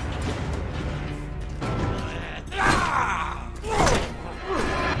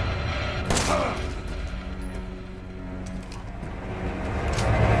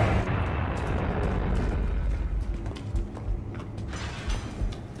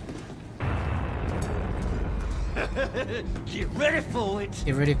 Get ready for it.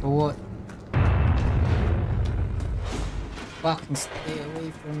 Get ready for what? Fucking stay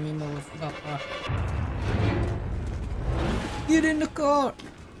away from me, motherfucker. Get in the car!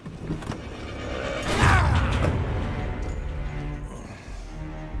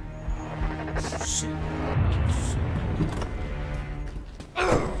 Shit.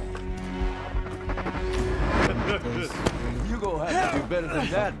 You gonna have to do better than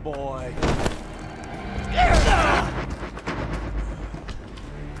that, boy.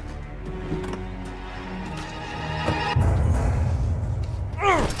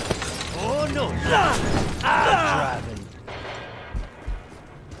 Driving.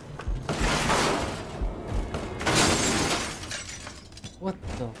 What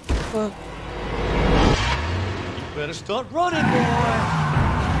the fuck? You better start running, boy.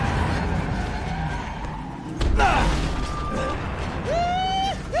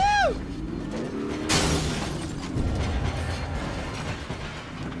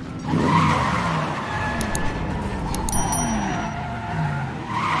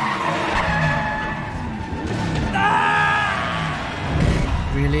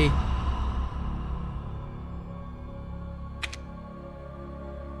 Really?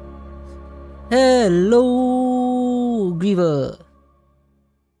 Hello, Griever.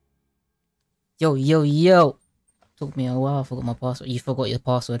 Yo, yo, yo. Took me a while. I forgot my password. You forgot your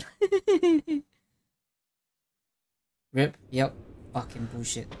password. Rip. Yep. Fucking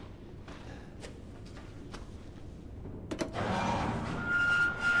bullshit.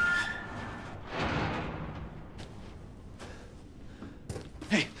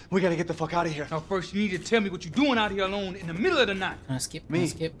 Hey, we gotta get the fuck out of here. Now, first, you need to tell me what you're doing out here alone in the middle of the night. Can I skip? Me? Can I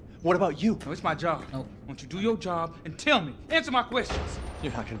skip? What about you? No, it's my job. No. Why don't you do your job and tell me? Answer my questions.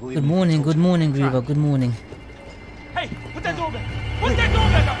 You're not gonna believe Good me. morning, good morning, Griever. Good morning. Hey, put that door back. Put that door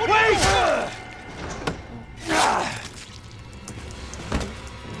back up. Wait!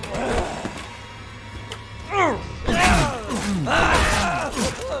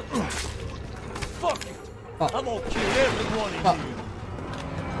 Fuck it. Fuck. I'm gonna kill every one of Fuck. you.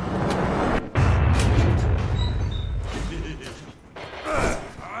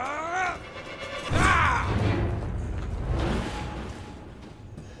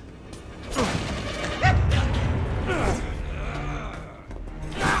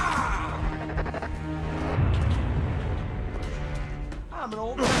 I'm an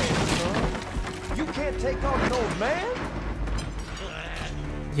old man, son. You can't take on an old man?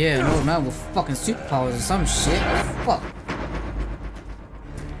 Yeah, no man with fucking superpowers or some shit. Fuck.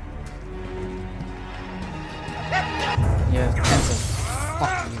 Yeah, cancel.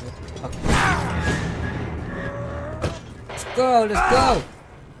 Fuck you. Fuck. Let's go, let's go.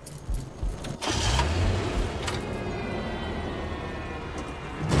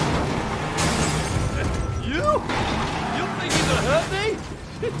 You? You think you gonna hurt me?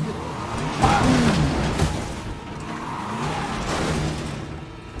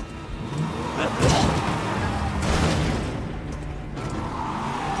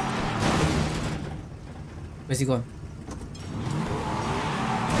 Where's he going?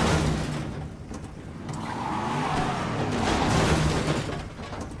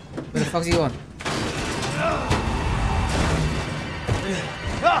 Where the fuck's he going?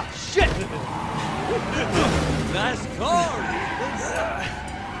 Ah, shit! Nice car!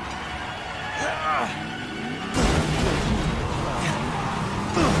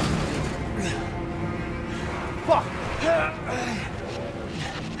 Fuck!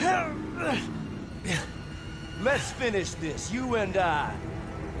 Let's finish this, you and I.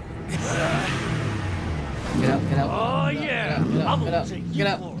 Get out, get out. Oh yeah! Get out, I'm get gonna out, take you get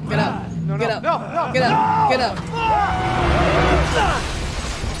out, for a get out, ride. get out, get out, get out.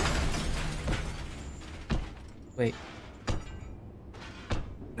 Wait.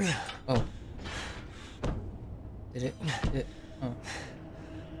 Oh. Did it? Oh.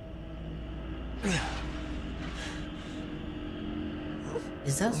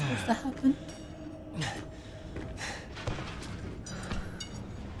 Is that supposed to happen?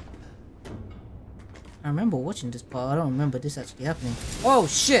 I remember watching this part. I don't remember this actually happening. Oh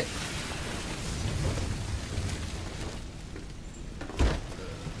shit!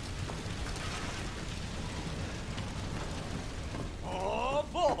 Oh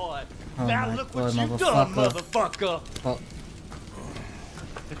boy! Oh now my look God, what you've done, motherfucker. motherfucker! Oh.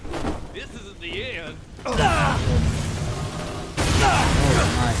 This isn't the end. Oh my.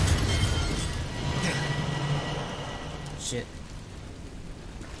 Shit.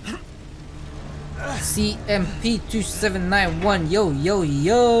 CMP2791, yo, yo,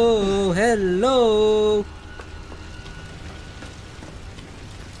 yo, hello.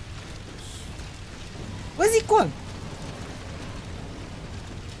 Where's he going?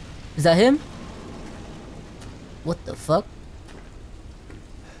 Is that him? What the fuck?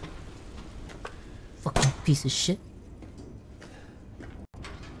 Fucking piece of shit.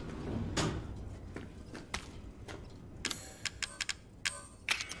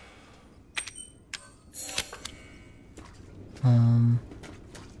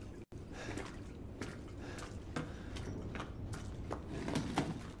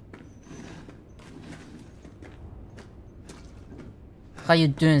 How you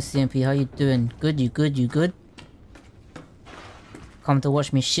doing, CMP? How you doing? Good? You good? You good? Come to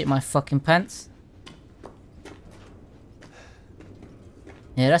watch me shit my fucking pants?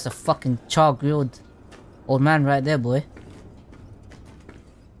 Yeah, that's a fucking char-grilled old man right there, boy.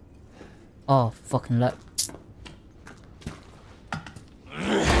 Oh, fucking luck. Oh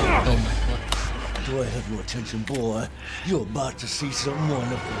my god. Do I have your attention, boy? You're about to see some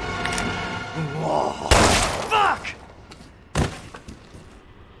wonderful. Oh, fuck!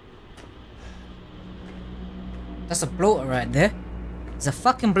 That's a bloater right there. It's a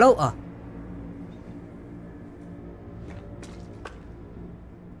fucking bloater.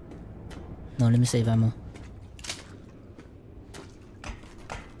 No, let me save ammo.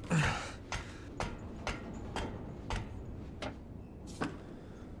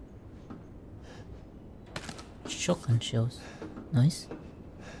 Shotgun shells. Nice.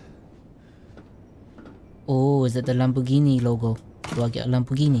 Oh, is it the Lamborghini logo? Do I get a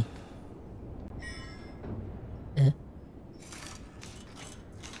Lamborghini?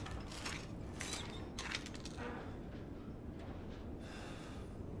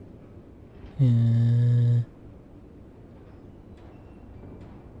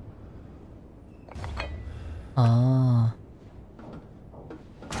 Ah.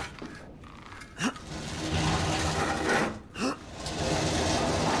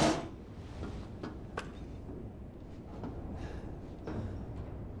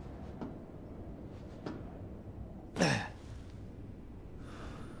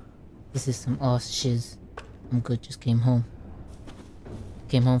 This is some ass shiz. I'm good, just came home.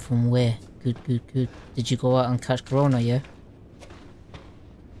 Came home from where? Good, good, good. Did you go out and catch corona, yeah?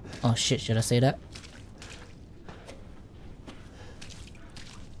 Oh shit, should I say that?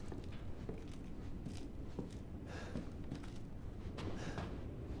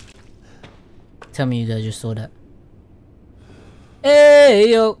 Tell me you guys just saw that.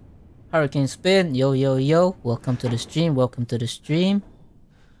 Hey yo! Hurricane Spin, yo yo yo. Welcome to the stream, welcome to the stream.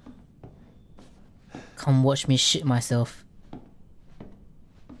 Come watch me shit myself.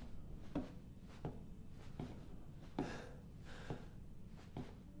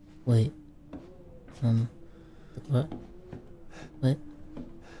 Wait. What? What?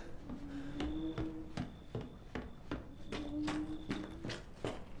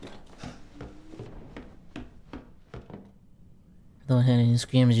 Don't hear any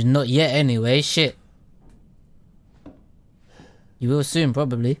screams. Not yet anyway, shit. You will soon,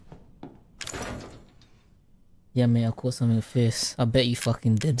 probably. Yeah, mate, I caught something fierce. I bet you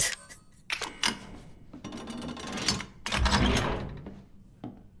fucking did.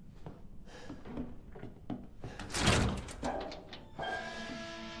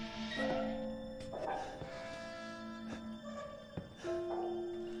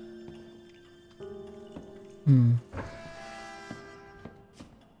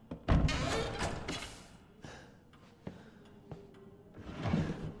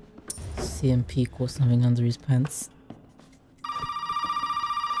 CMP caught something under his pants.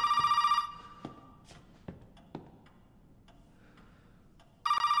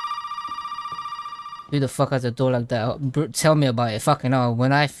 Who the fuck has a door like that? Tell me about it. Fucking hell.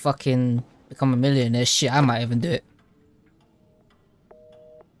 When I fucking become a millionaire, shit, I might even do it.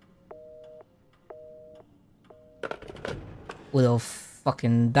 With a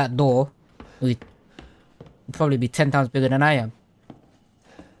fucking that door, would probably be 10 times bigger than I am.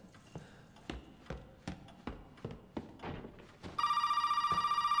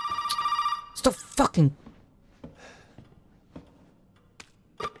 Stop fucking.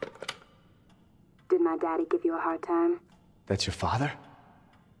 Did my daddy give you a hard time? That's your father?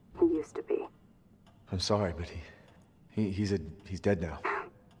 He used to be. I'm sorry, but he's dead now.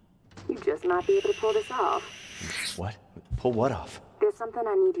 You just might be able to pull this off. What? Pull what off? There's something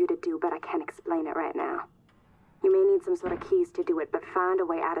I need you to do, but I can't explain it right now. You may need some sort of keys to do it, but find a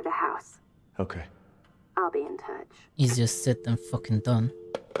way out of the house. Okay. I'll be in touch. Easier said than fucking done.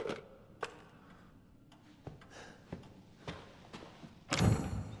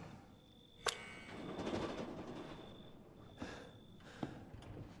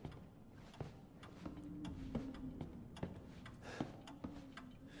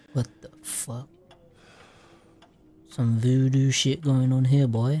 What the fuck? Some voodoo shit going on here,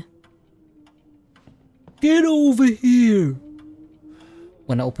 boy. Get over here!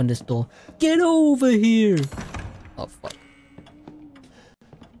 When I open this door, get over here! Oh fuck.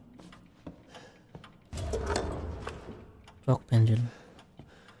 Rock pendulum.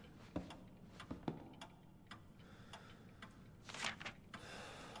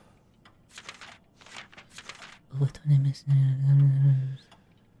 Oh, what name is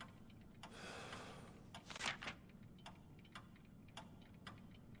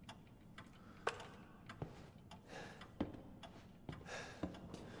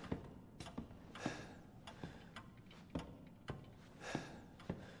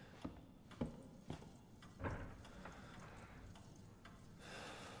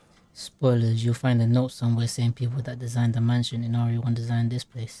Spoilers, you'll find a note somewhere saying people that designed the mansion in RE1 designed this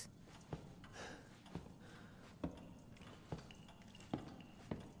place.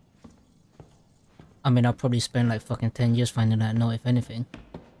 I mean, I'll probably spend like fucking 10 years finding that note, if anything.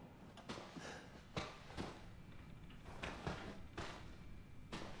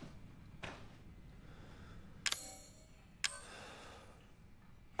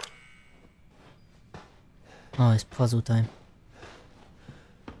 Oh, it's puzzle time.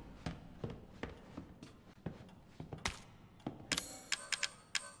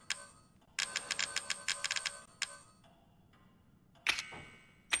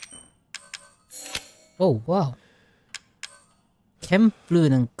 Oh, wow. Chem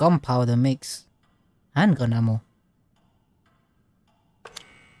fluid and gunpowder makes handgun ammo.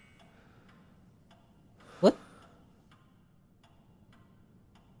 What?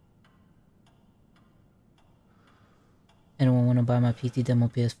 Anyone want to buy my PT demo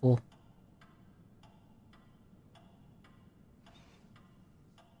PS4?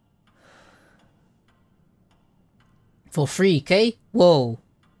 For free, K? Whoa.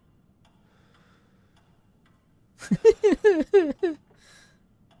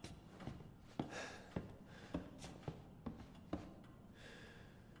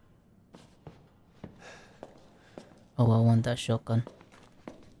 Oh, I want that shotgun.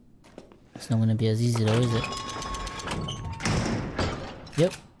 It's not gonna be as easy though, is it?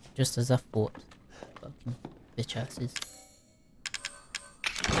 Yep, just as I thought. Fucking bitch asses.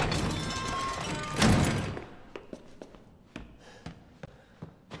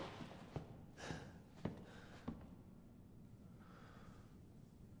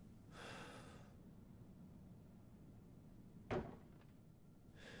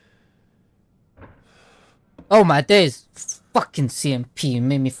 Oh my days! Fucking CMP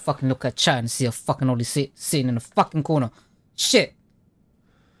made me fucking look at chat and see a fucking only sitting in the fucking corner. Shit!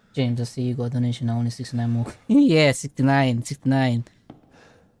 James, I see you got a donation now, only 69 more. Yeah, 69.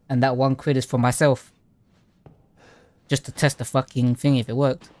 And that £1 is for myself. Just to test the fucking thing if it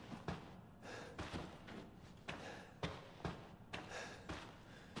worked.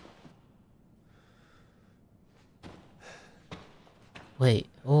 Wait,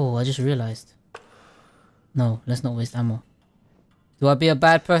 oh, I just realized. No, let's not waste ammo. Do I be a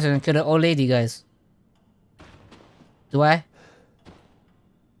bad person and kill an old lady, guys? Do I?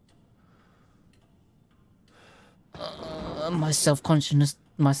 My self-consciousness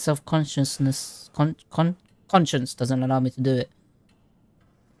conscience doesn't allow me to do it.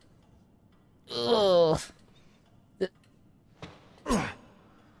 Ugh.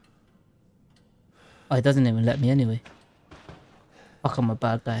 Oh, it doesn't even let me anyway. Fuck, I'm a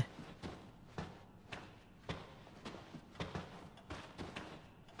bad guy.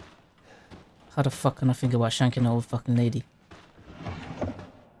 How the fuck can I think about shanking an old fucking lady?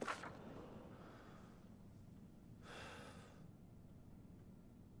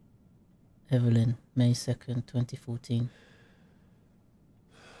 Evelyn, May 2nd, 2014.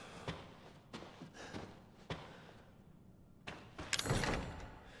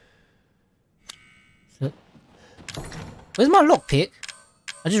 So, where's my lockpick?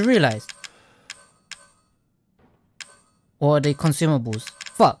 I just realized. Or are they consumables?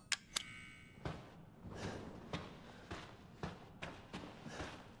 Fuck.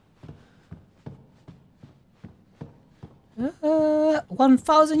 Uh,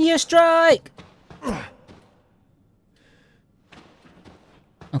 1,000-year strike!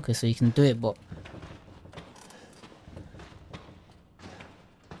 Okay, so you can do it, but...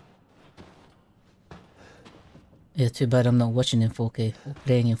 Yeah, too bad I'm not watching in 4K, or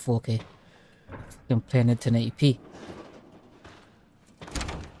playing in 4K. I'm playing in 1080p.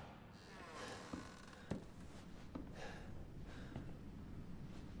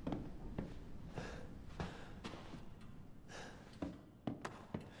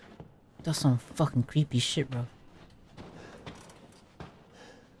 That's some fucking creepy shit, bro.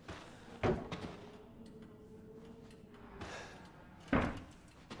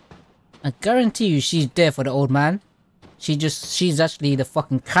 I guarantee you she's there for the old man. She's actually the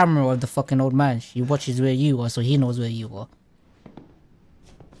fucking camera of the fucking old man. She watches where you are, so he knows where you are.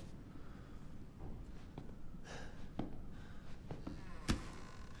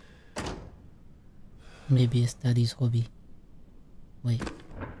 Maybe it's daddy's hobby. Wait.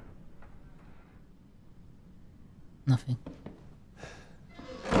 Nothing.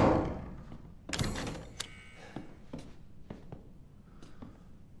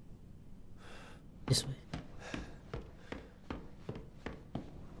 This way.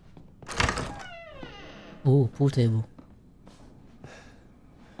 Oh, pool table.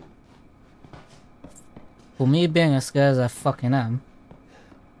 For me being as scared as I fucking am,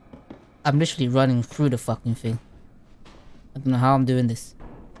 I'm literally running through the fucking thing. I don't know how I'm doing this.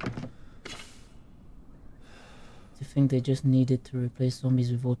 Do you think they just needed to replace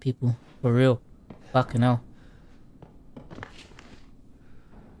zombies with old people? For real? Fucking hell.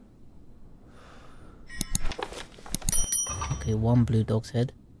 Okay, one blue dog's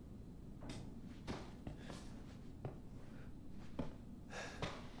head.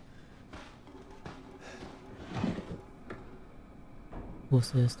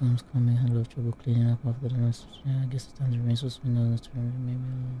 Also, storms coming, had a lot of trouble cleaning up after the rest. Yeah, I guess it's time to rain, so we know that's maybe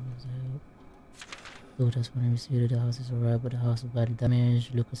help. Though that's when I received the house is alright, but the house is badly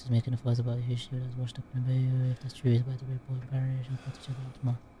damaged. Lucas is making a fuss about his shit that's washed up in the bay. If that's true, he's about to report parish and put each other out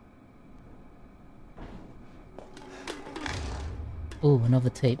tomorrow. Oh, another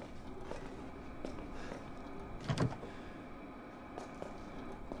tape.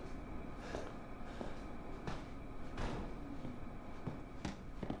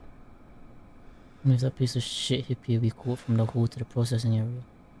 Who's that piece of shit hippie we caught from the hall to the processing area?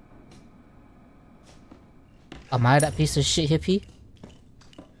 Am I that piece of shit hippie?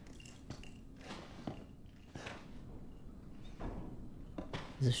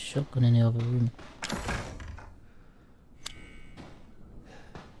 There's a shotgun in the other room.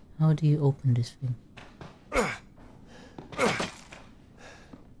 How do you open this thing?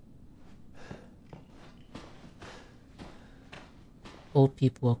 Old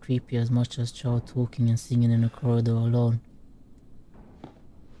people are creepy as much as child talking and singing in the corridor alone.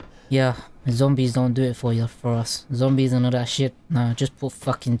 Yeah, zombies don't do it for us. Zombies and all that shit. Nah, just put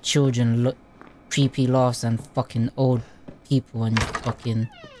fucking children, creepy laughs and fucking old people and fucking...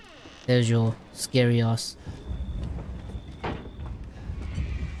 There's your scary ass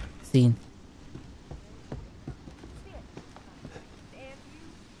scene.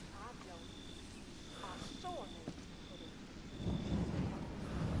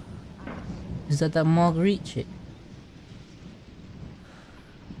 Is that Marguerite chick?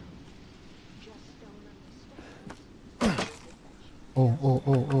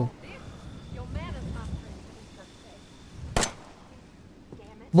 Oh.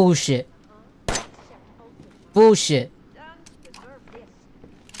 Bullshit. Bullshit.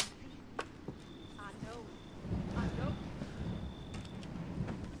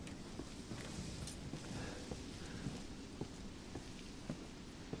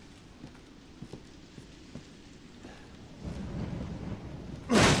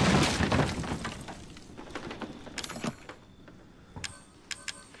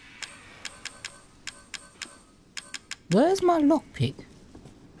 Where's my lockpick?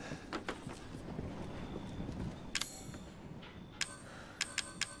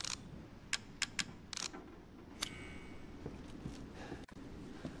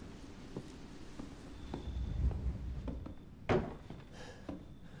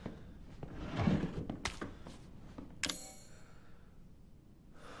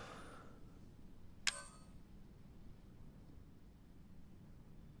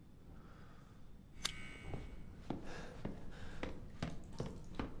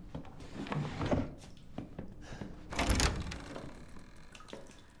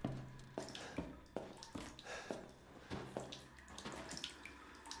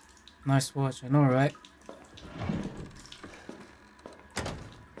 Nice watch, I know, right?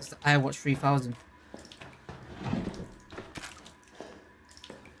 It's the iWatch 3000.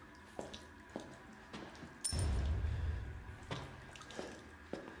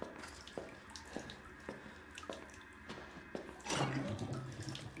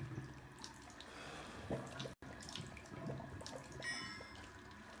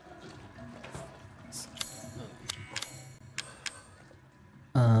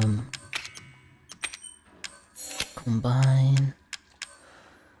 Combine.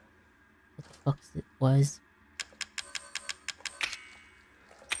 What the fuck is it? Why is...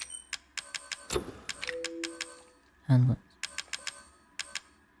 Handguns.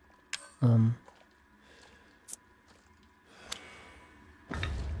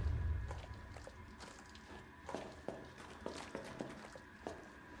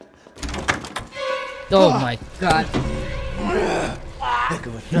 Oh my god. Heck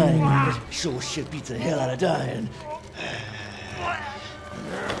of a thing. Sure shit beats the hell out of dying.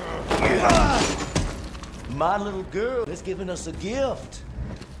 My little girl is giving us a gift.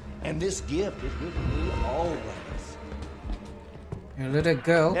 And this gift is with me always. Your little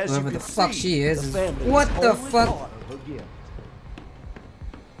girl, As whoever you the can fuck see, she is, the family what is the only fuck? part of her gift.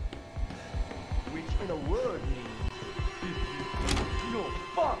 Which in a word means you're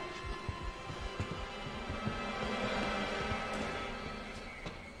fucked.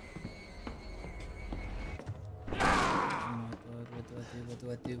 What do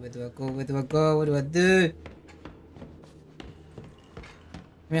I do? Where do I go? Where do I go? What do I do?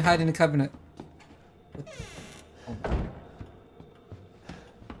 Let me hide in the cabinet. What the? Oh.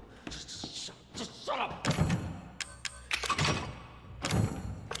 Just shut up!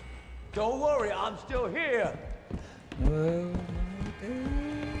 Don't worry, I'm still here.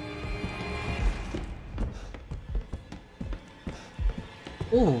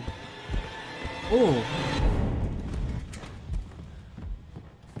 Oh. Oh.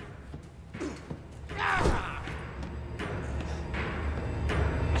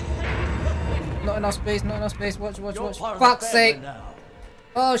 Not enough space, not enough space. Watch, watch, watch. Fuck's sake.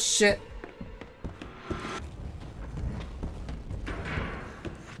 Oh shit.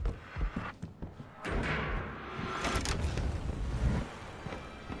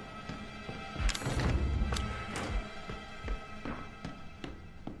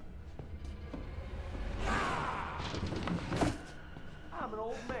 I'm an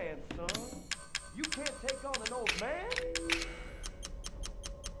old man, son. You can't take on an old man?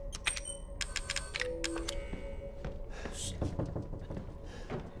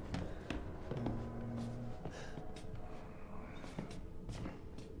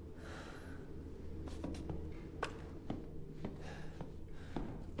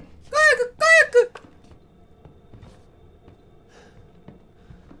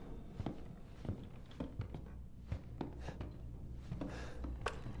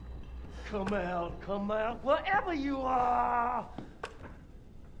 Come out, wherever you are!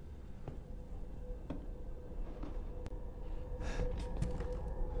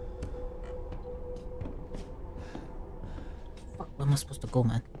 Fuck, where am I supposed to go,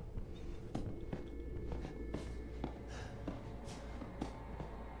 man?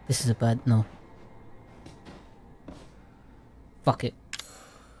 This is a bad... no. Fuck it.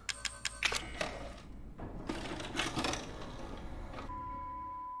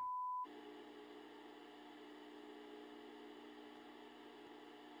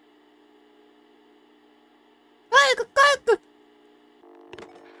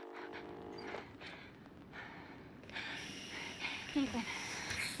 Ethan,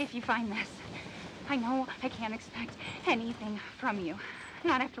 if you find this, I know I can't expect anything from you.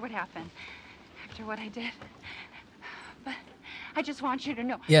 Not after what happened. After what I did. But I just want you to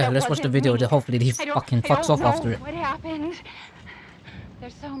know. Yeah, let's watch the video. Hopefully he fucking fucks off after it. What happened?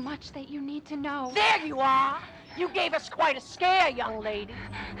 There's so much that you need to know. There you are! You gave us quite a scare, young lady.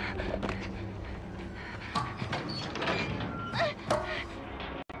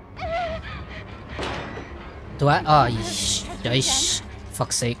 Do I? Ah, yeesh. Yeesh.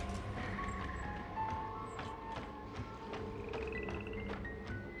 Fuck's sake.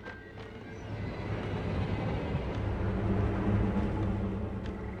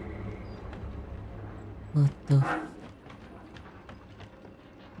 What the?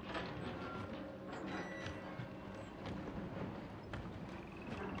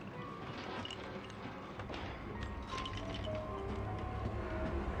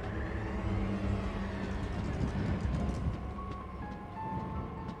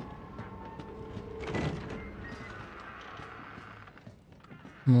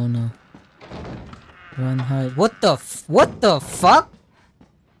 Oh no. Run hide. What the fuck?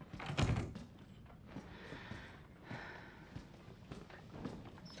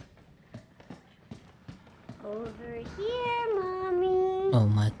 Over here, Mommy. Oh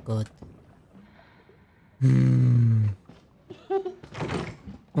my god.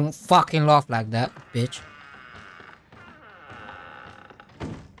 Don't fucking laugh like that, bitch.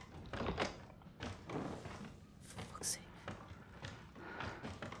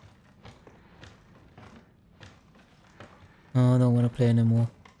 Oh, I don't want to play anymore.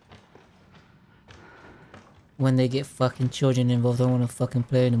 When they get fucking children involved, I don't want to fucking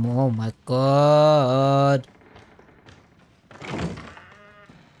play anymore. Oh my god.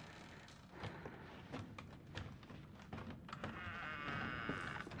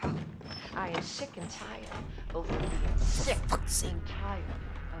 I am sick and tired of being sick and tired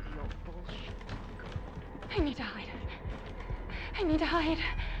of your bullshit. I need to hide. I need to hide.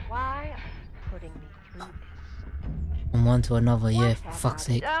 Why are you putting me through this? From one to another, yeah, for fuck's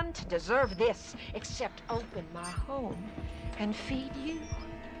sake. What have I done to deserve this except open my home and feed you?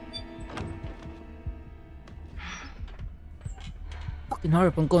 Fucking hurry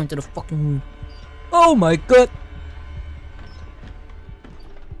up, I'm going to the fucking room. Oh my god!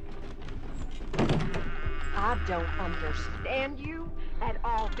 I don't understand you at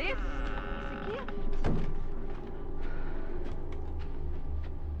all. This is a gift.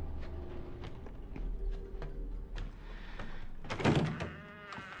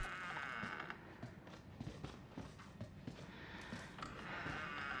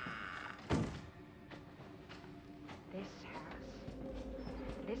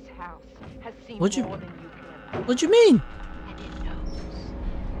 house has seen What'd you- more than you can. What you mean? And it knows.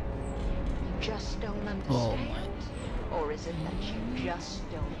 You just don't understand. Oh my. Or is it that you just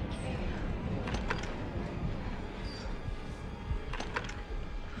don't care?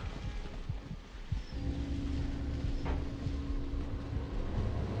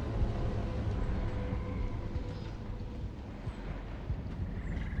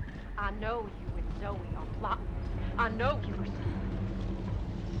 I know you and Zoe are plotting. I know you were scheming.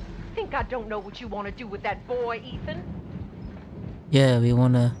 Think I don't know what you want to do with that boy, Ethan? Yeah, we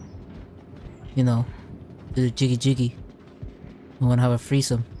wanna, you know, do the jiggy jiggy. We wanna have a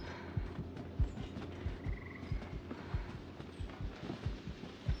threesome.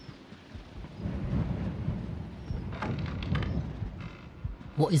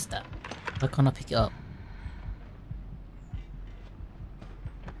 What is that? Why can't I pick it up?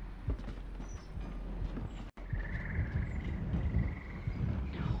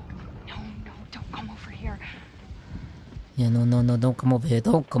 Don't come over here. Yeah, no, no, no, don't come over here.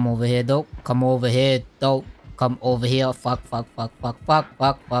 Don't come over here. Don't come over here. Don't come over here. Fuck, fuck, fuck, fuck, fuck,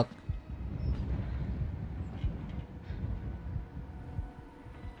 fuck, fuck.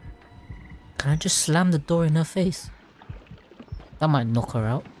 Can I just slam the door in her face? That might knock her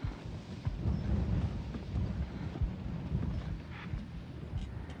out.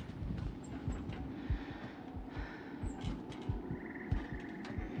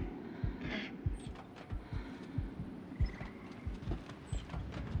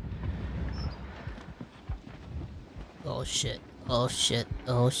 Oh shit. Oh shit.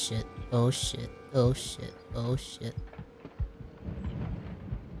 Oh shit. Oh shit. Oh shit. Oh shit.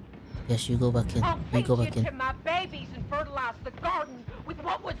 Yes, you go back in. You go back in. To my babies and fertilize the garden with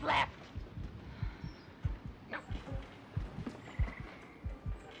what was left.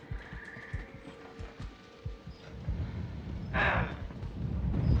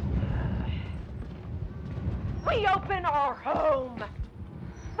 We open our home.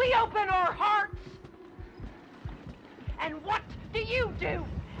 We open our hearts. And what do you do?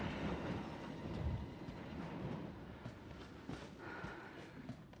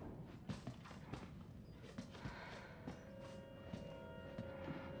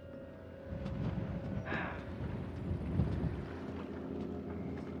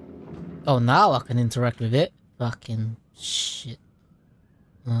 Oh, now I can interact with it. Fucking shit.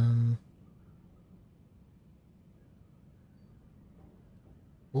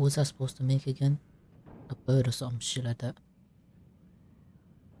 What was I supposed to make again? A bird or some shit like that.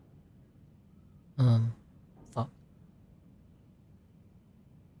 Fuck.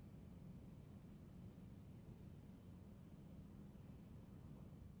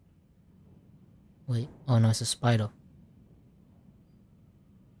 Wait, oh no, it's a spider.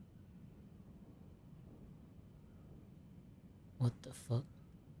 What the fuck?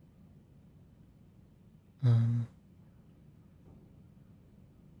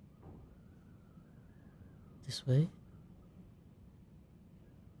 This way?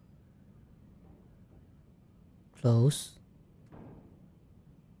 Close.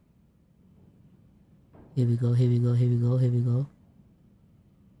 Here we go, here we go, here we go, here we go.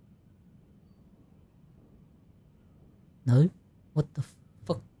 No? What the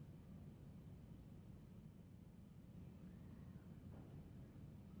fuck?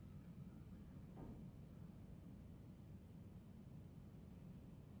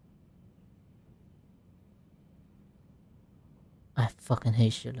 I fucking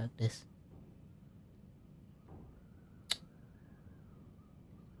hate shit like this.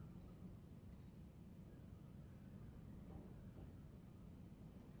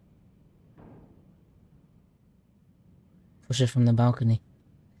 Push it from the balcony.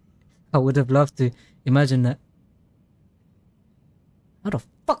 I would have loved to. Imagine that. How the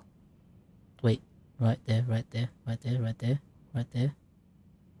fuck? Wait. Right there, right there, right there, right there, right there.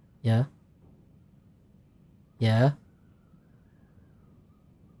 Yeah. Yeah.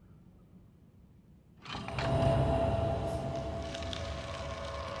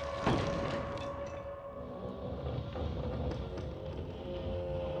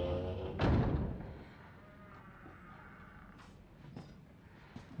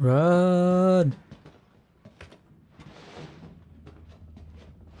 Run!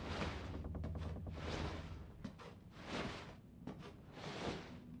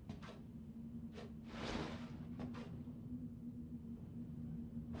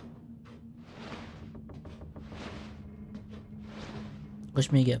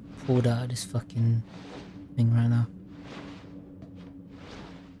 Watch me get pulled out of this fucking thing right now.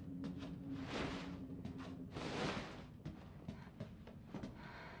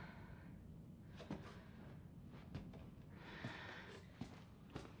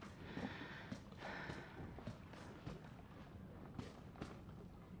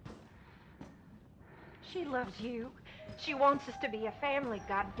 She loves you. She wants us to be a family,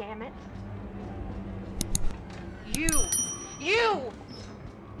 goddammit. You!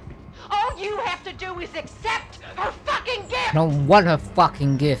 All you have to do is accept her fucking gift! I don't want her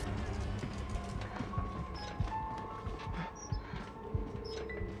fucking gift.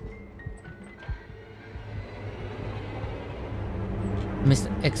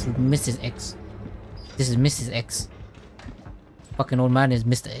 Mr. X, Mrs. X. This is Mrs. X. Fucking old man is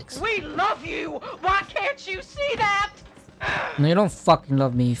Mr. X. We love you! Why can't you see that? No, you don't fucking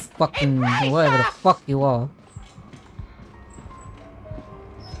love me, you fucking whatever the fuck you are.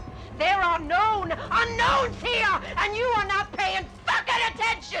 There are known unknowns here, and you are not paying fucking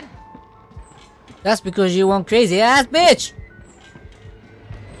attention! That's because you one crazy ass bitch!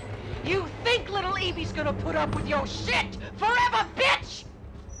 You think little Evie's gonna put up with your shit forever, bitch?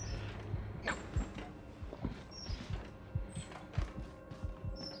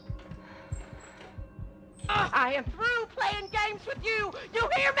 I am through playing games with you! You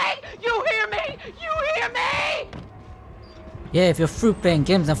hear me? You hear me? You hear me? Yeah, if you're through playing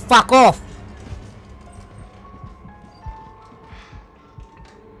games, then fuck off!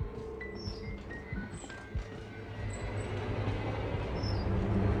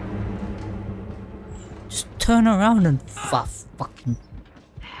 Just turn around and fucking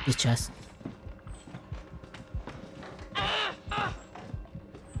bitch ass.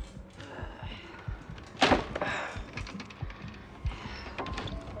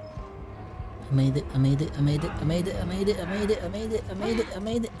 I made it, I made it, I made it, I made it, I made it, I made it, I made it, I made it, I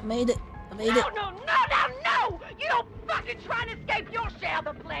made it, I made it, I made it. No! You don't fucking try to escape your share of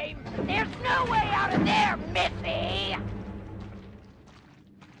the blame! There's no way out of there, Missy!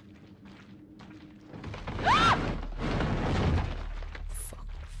 Fuck.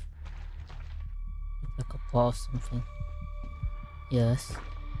 Look like a paw or something. Yes.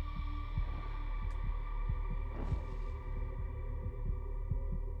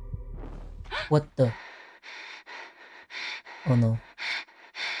 What the? Oh no.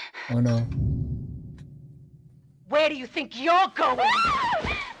 Oh no. Where do you think you're going?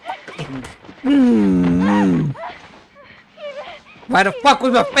 Why the fuck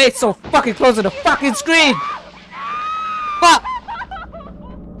was my face so fucking close to the fucking screen? Fuck!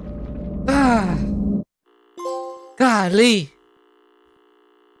 Golly!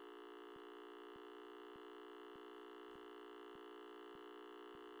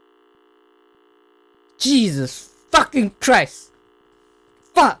 Jesus fucking Christ!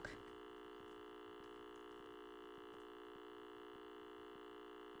 Fuck!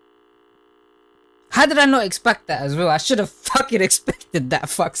 How did I not expect that as well? I should have fucking expected that,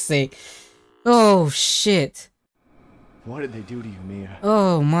 fuck's sake. Oh shit. What did they do to you, Mia?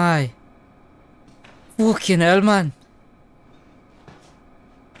 Oh my. Fucking hell, man.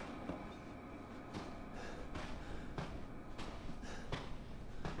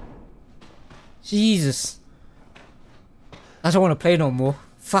 Jesus. I don't want to play no more.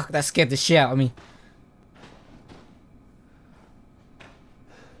 Fuck, that scared the shit out of me.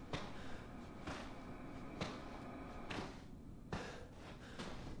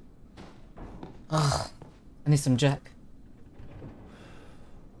 Ugh. I need some Jack.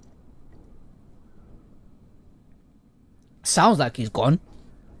 Sounds like he's gone.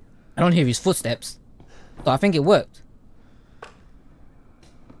 I don't hear his footsteps. So I think it worked.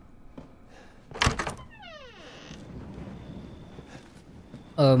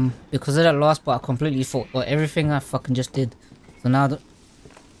 Because of that last part, I completely forgot everything I fucking just did. So now the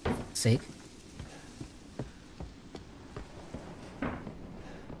sake.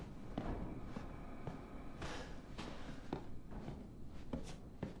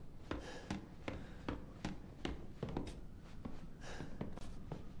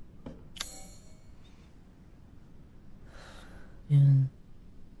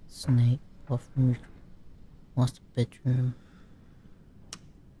 Snake off master bedroom.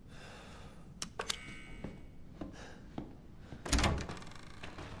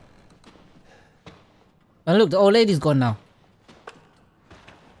 And look, the old lady's gone now.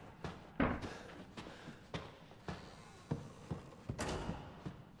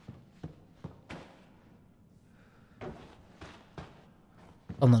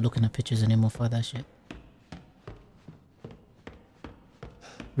 I'm not looking at pictures anymore for that shit.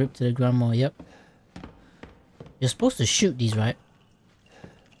 Rip to the grandma, yep. You're supposed to shoot these, right?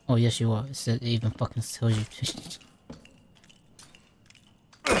 Oh, yes you are. It even fucking tells you.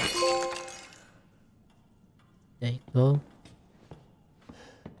 There you go.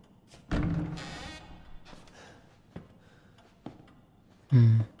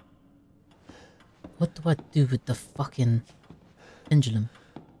 What do I do with the fucking pendulum?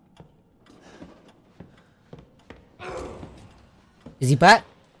 Is he back?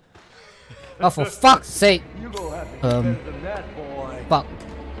 Oh, for fuck's sake! You gonna have to get better than that, boy. Fuck.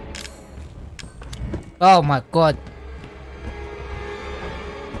 Oh my god.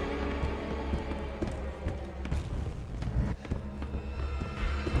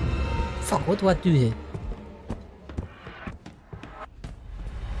 Fuck, what do I do here?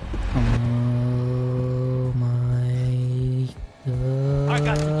 Oh my god. I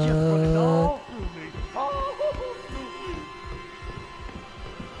got the chip running all through me. All through me.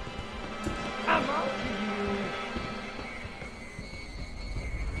 I'm out to you.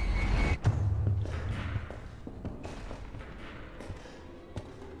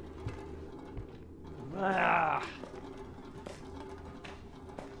 Ah.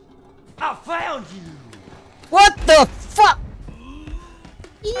 I found you. What the fuck?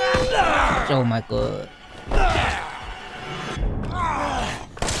 Oh my god.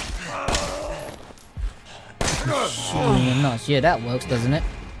 I'm not sure that works, doesn't it?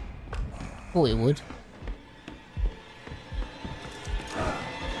 Thought it would.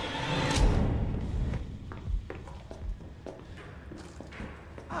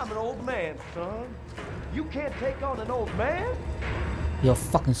 I'm an old man, son. You can't take on an old man? You're a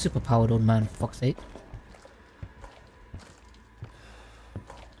fucking superpowered old man, for fuck's sake.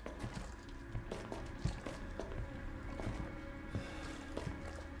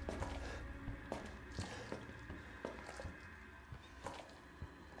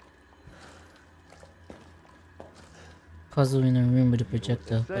 Puzzle in a room with a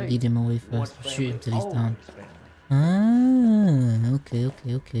projector, but lead him away first. Shoot him till he's down. Ah, okay.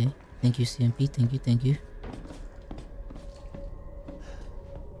 Thank you, CMP. Thank you.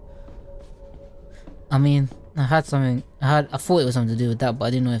 I mean, I thought it was something to do with that, but I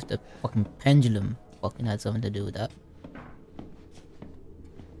didn't know if the fucking pendulum fucking had something to do with that.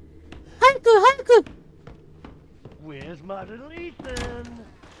 Hanku! Where's my little Ethan?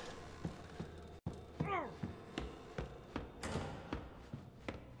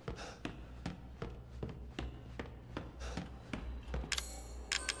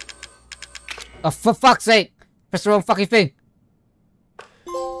 Oh, for fuck's sake! Press the wrong fucking thing!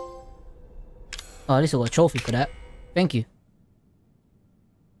 Oh, at least I got a trophy for that. Thank you.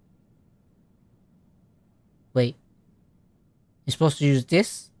 Wait. You're supposed to use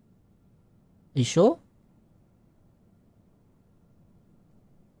this? Are you sure?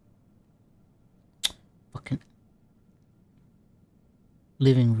 Fucking...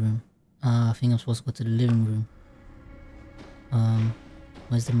 living room. I think I'm supposed to go to the living room.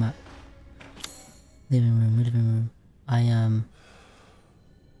 Where's the map? Living room. I am...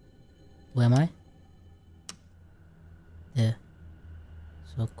 where am I? There.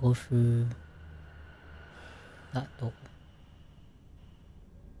 So go through that door.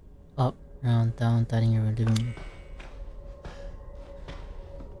 Up, round, down, dining area, living room.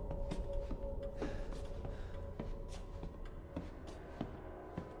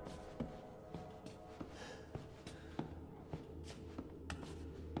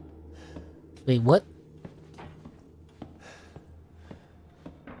 Wait, what?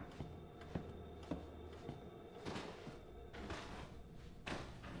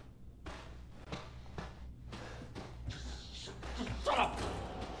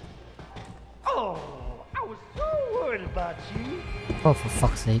 Oh, for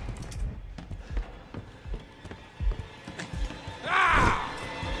fuck's sake.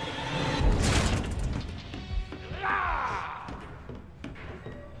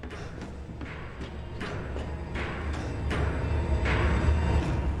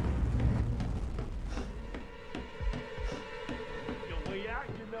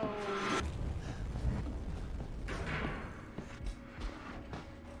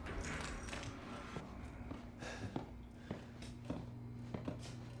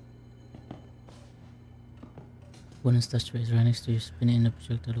 Wooden touch trays right next to you, spinning in the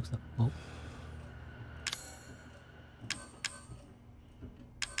projector looks like a boat.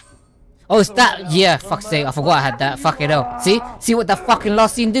 Oh, it's that? Yeah, fuck's sake, I forgot I had that. Fucking hell. See what that fucking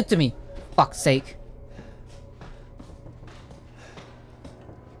last scene did to me? Fuck's sake.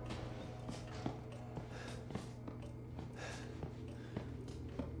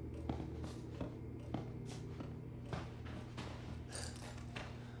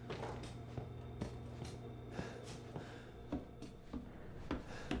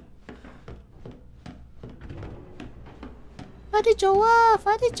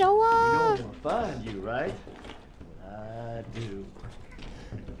 Find You know I'm gonna find you, right? I do.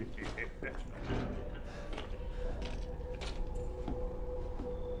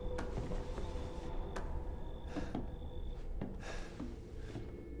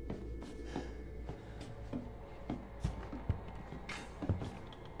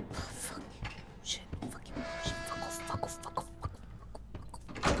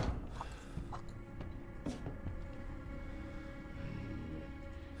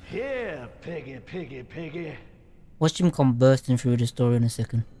 Here, piggy, piggy, piggy. Watch him come bursting through the story in a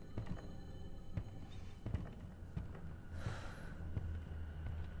second.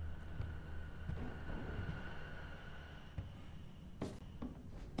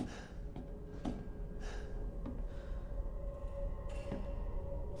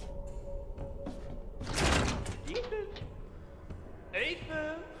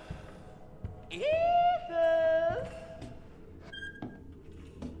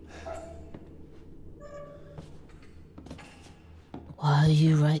 Why are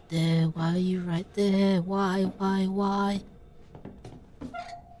you right there? Why are you right there? Why?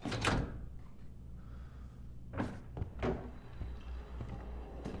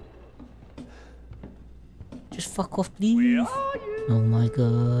 Just fuck off, please. Oh my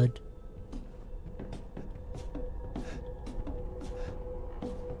god.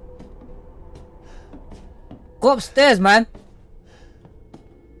 Go upstairs, man.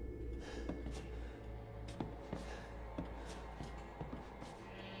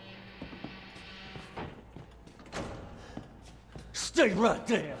 Stay right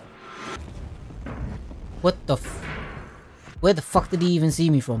there. What the Where the fuck did he even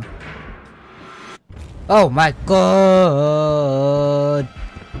see me from? Oh my god.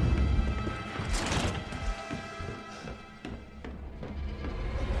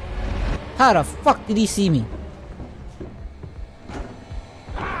 How the fuck did he see me?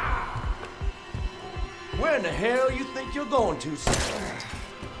 Where in the hell you think you're going to, sir?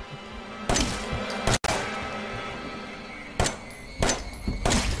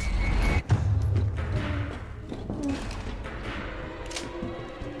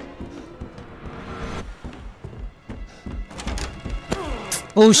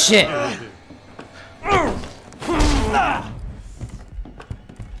 Oh shit.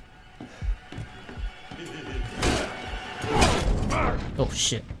 Oh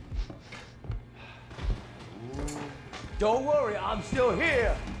shit. Don't worry, I'm still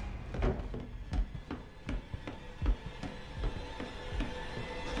here.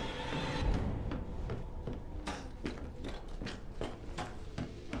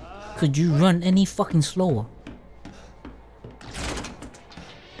 Could you run any fucking slower?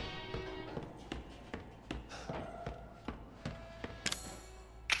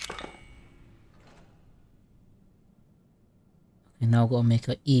 Okay, now I've got to make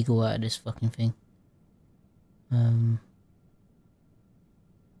an ego out of this fucking thing.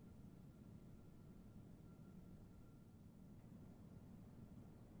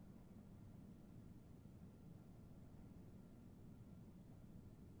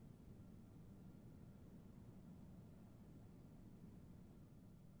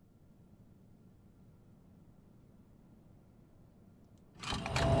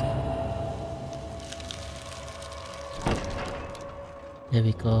 There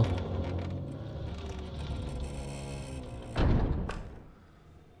we go.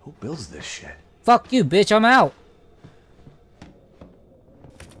 Who builds this shit? Fuck you, bitch, I'm out.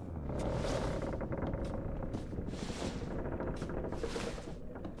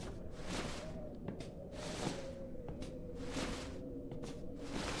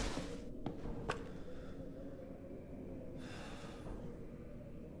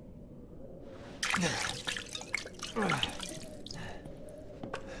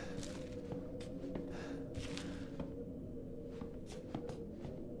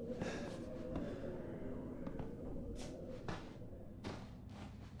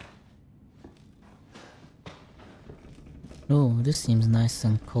 Oh, this seems nice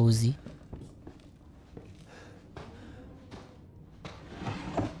and cozy.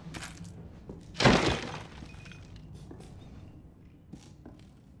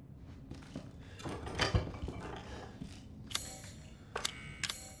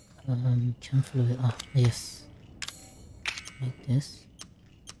 Chem fluid. Ah, yes. Like this.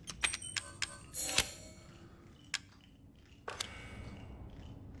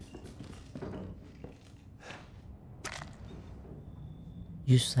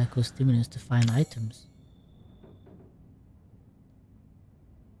 Use psychostimulants to find items.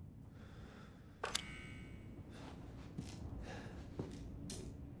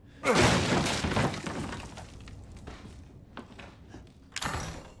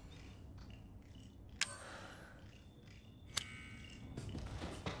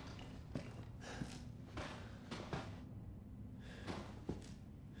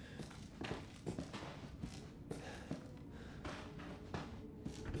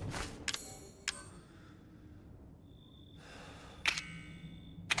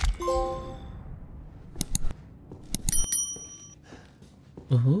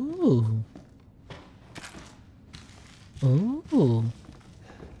 Ooh. Ooh.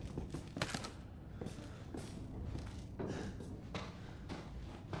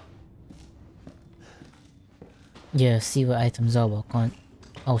 Yeah, see what items are, but I can't.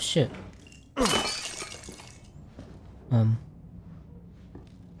 Oh shit.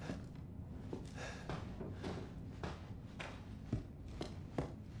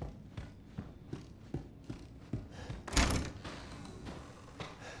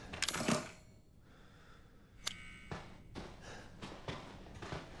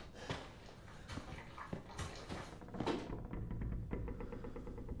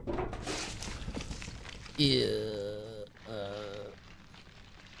 Yeah. You're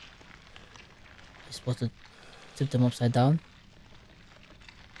supposed to tip them upside down.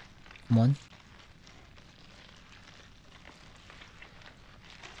 Come on.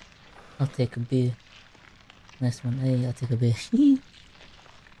 I'll take a beer. Nice one. Hey, I'll take a beer.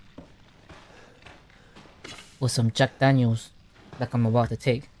 Or some Jack Daniels, like I'm about to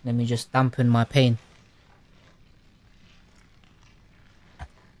take. Let me just dampen my pain.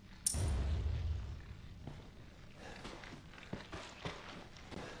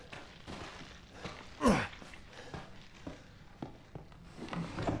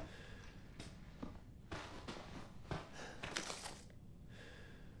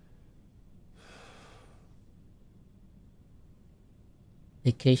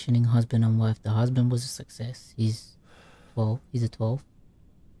 Vacationing husband and wife. The husband was a success. He's 12. He's a 12.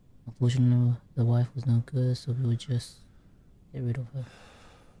 Unfortunately, the wife was no good, so we would just get rid of her.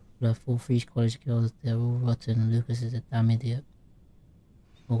 We have 4 free college girls. They're all rotten. Lucas is a damn idiot.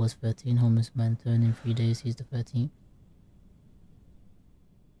 August 13. Homeless man turned in 3 days. He's the 13th.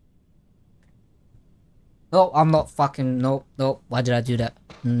 No, I'm not fucking. Nope. Why did I do that?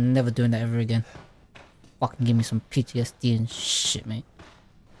 Never doing that ever again. Fucking give me some PTSD and shit, mate.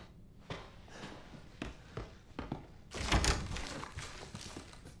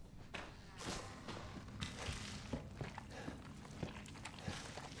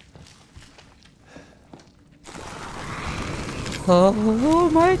 Oh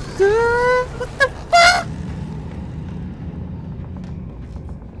my god! What the fuck?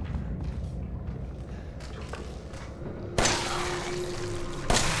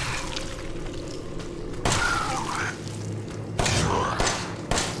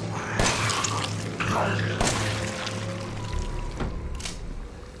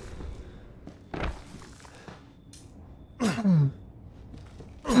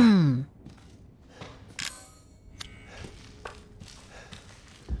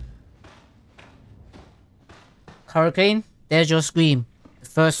 Hurricane, there's your scream. The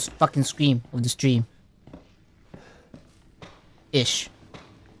first fucking scream of the stream. Ish.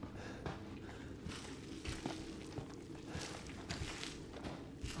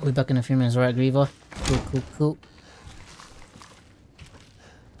 I'll be back in a few minutes, right, Griever? Cool.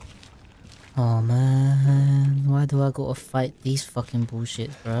 Oh man, why do I gotta fight these fucking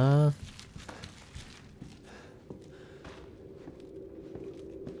bullshits, bruv?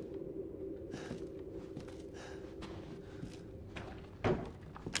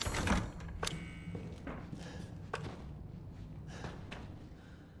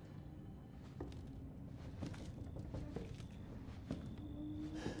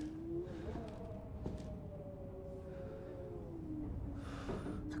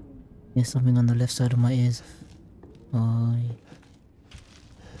 There's something on the left side of my ears. Oh.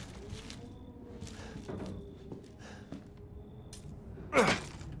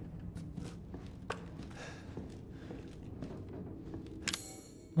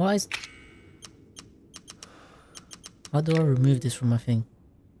 Why is... How do I remove this from my thing?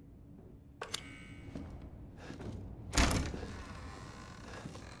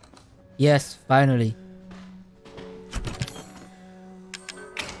 Yes, finally.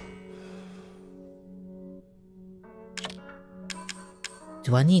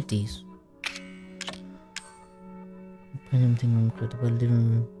 Do I need these? Anything incredible living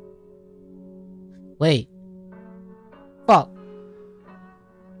room. Wait. Fuck.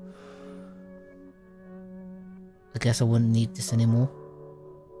 I guess I wouldn't need this anymore.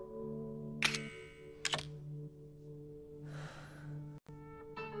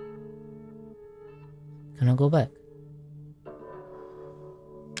 Can I go back?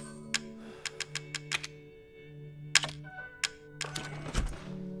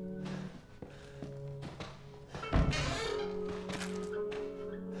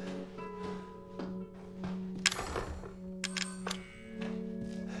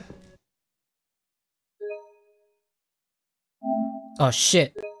 Oh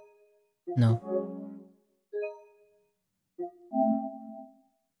shit. No.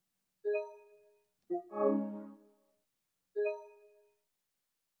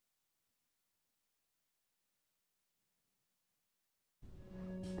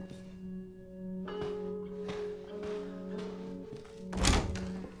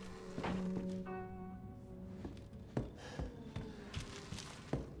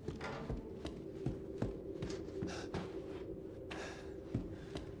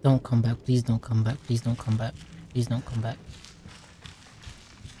 Don't come back. Please don't come back. Please don't come back. Please don't come back.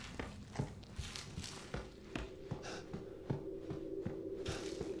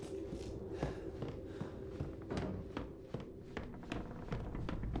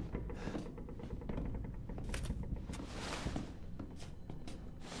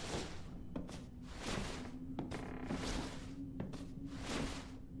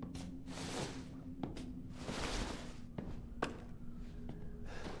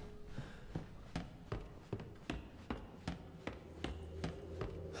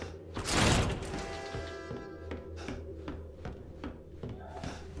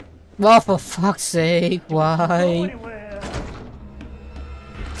 Oh, for fuck's sake, why?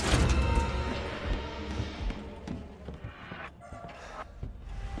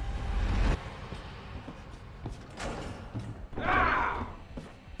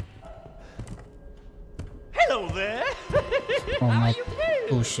 Hello there. Oh my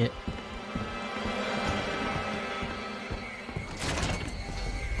bullshit.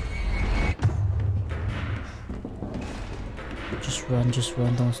 Just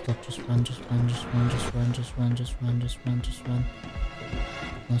run, don't stop, just run, just run, just run, just run, just run, just run, just run, just run.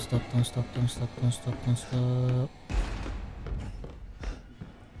 Don't stop, don't stop, don't stop, don't stop, don't stop.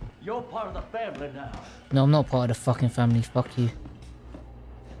 You're part of the family now. No, I'm not part of the fucking family, fuck you.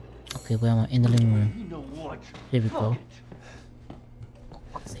 Okay, where am I? In the living room. You know what? Here we go.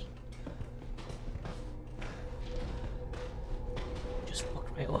 Just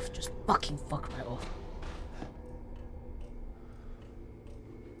fuck right off, just fucking fuck right off.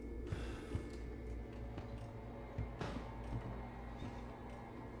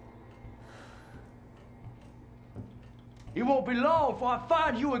 It won't be long before I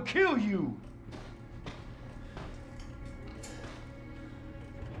find you and kill you.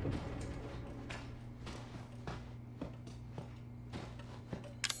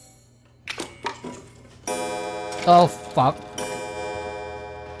 Oh fuck.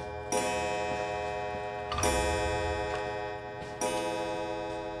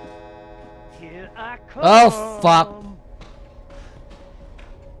 Here I come. Oh fuck.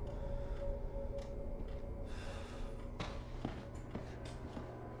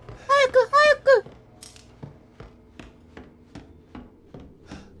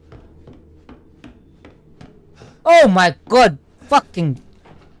 Oh my god, fucking.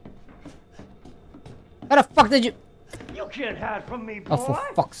 How the fuck did you? You can't hide from me, boy. Oh, for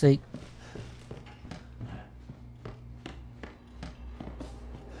fuck's sake.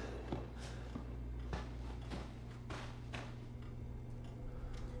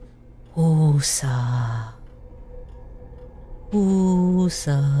 Oosa.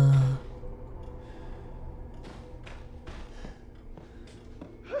 Oosa.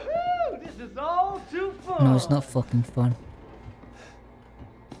 This is all too fun. No, it's not fucking fun.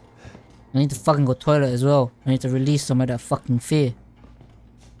 I need to fucking go toilet as well. I need to release some of that fucking fear.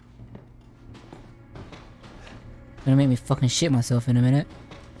 Gonna make me fucking shit myself in a minute.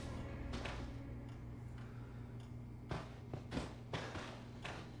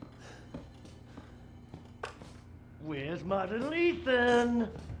 Where's my little Ethan?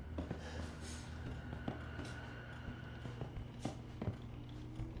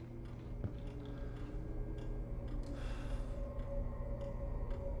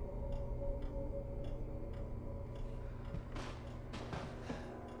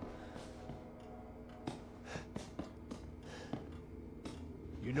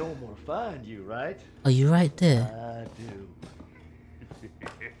 You know I'm gonna find you, right? Oh, you're right there. I do.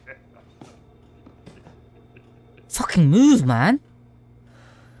 Fucking move, man.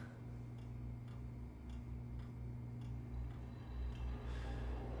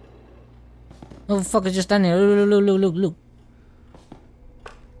 Motherfucker just standing there. Look, look, look, look.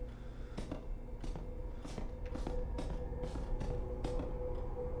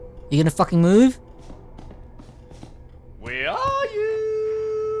 You gonna fucking move? Where are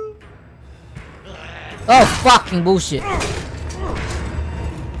you? Oh, fucking bullshit.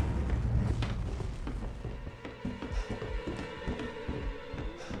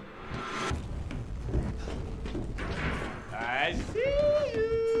 I see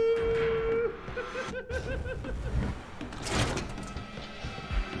you.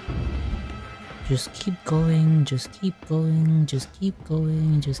 Just keep going, just keep going, just keep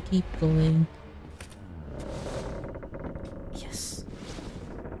going, just keep going. Yes.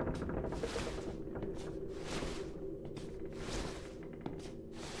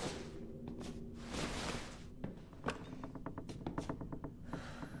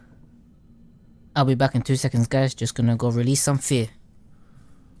 I'll be back in 2 seconds, guys. Just gonna go release some fear.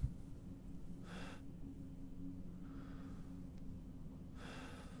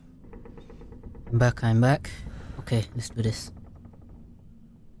 I'm back. Okay, let's do this.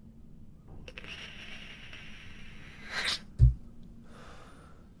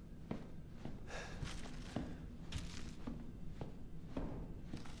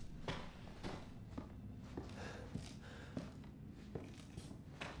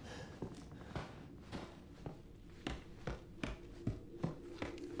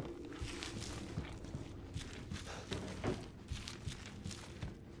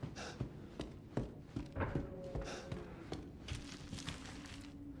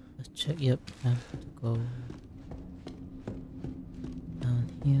 Check, yep, time to go down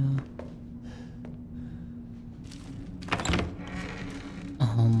here.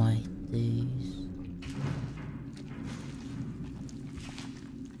 Oh my days.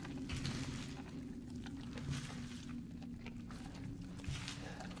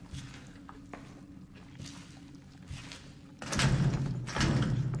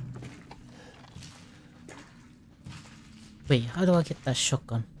 Wait, how do I get that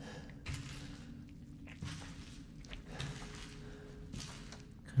shotgun?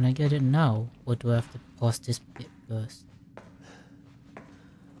 Can I get it now, or do I have to pass this bit first?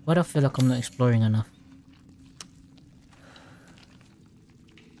 Why do I feel like I'm not exploring enough?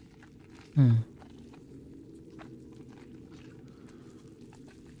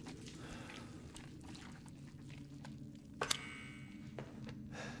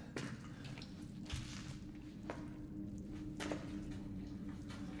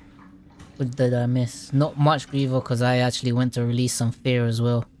 What did I miss? Not much, Griever, because I actually went to release some fear as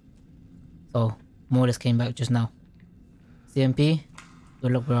well. So, more just came back just now. CMP,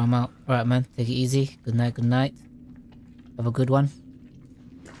 good luck where I'm out. Alright man, take it easy. Good night, good night. Have a good one.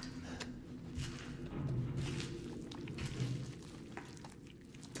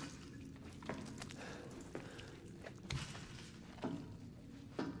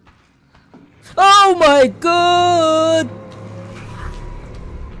 Oh my god!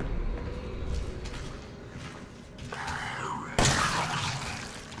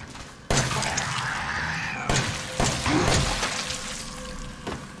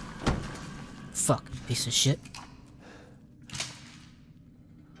 Fucking piece of shit.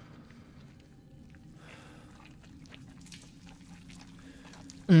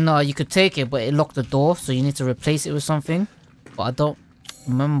 No, you could take it, but it locked the door, so you need to replace it with something. But I don't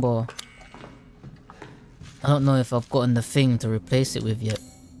remember. I don't know if I've gotten the thing to replace it with yet.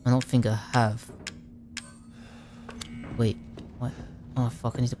 I don't think I have. Wait, what? Oh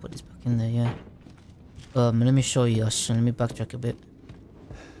fuck, I need to put this back in there, yeah. Let me show you, let me backtrack a bit.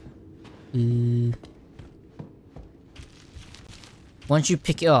 Once you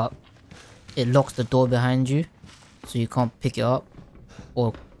pick it up, it locks the door behind you, so you can't pick it up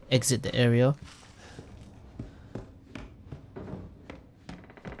or exit the area.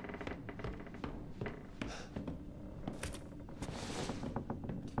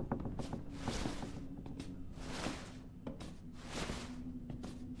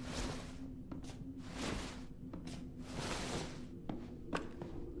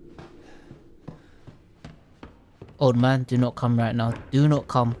 Old man, do not come right now. Do not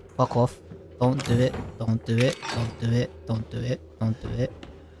come. Fuck off. Don't do it. Don't do it. Don't do it. Don't do it. Don't do it.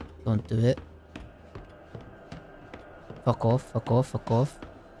 Don't do it. Fuck off. Fuck off. Fuck off.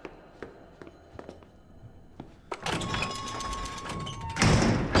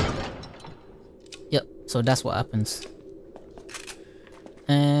 Yep. So that's what happens.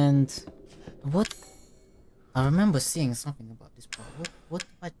 And what? I remember seeing something about this part. What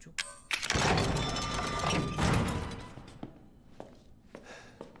did I do?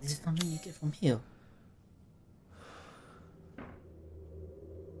 Is it something you get from here?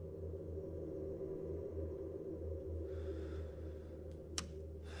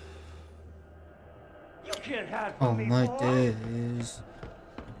 You can't hide Oh from me, my boy. days.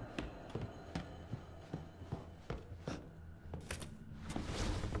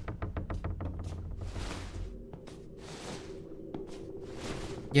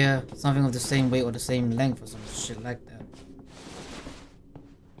 Yeah, something of the same weight or the same length or some shit like that.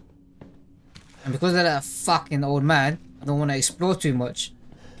 And because of that fucking old man, I don't want to explore too much.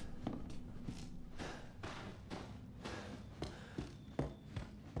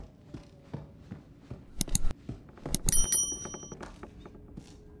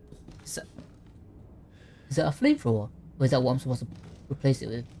 Is that a flamethrower? Or is that what I'm supposed to replace it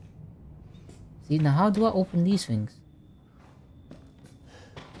with? See, now how do I open these things?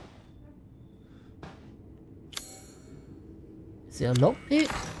 Is it a lockpick?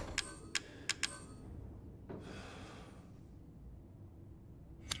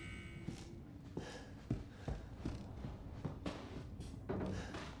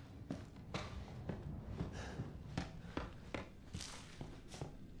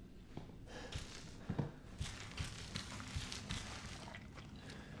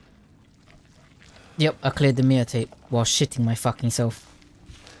 Yep, I cleared the mirror tape while shitting my fucking self.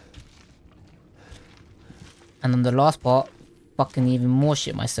 And on the last part, fucking even more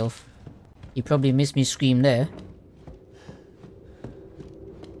shit myself. You probably missed me scream there.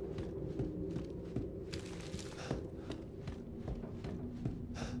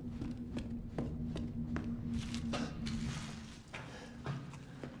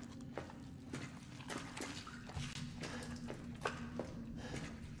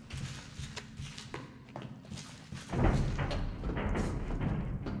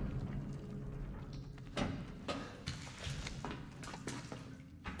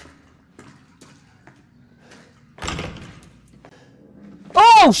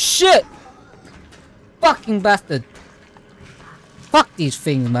 Oh shit! Fucking bastard! Fuck these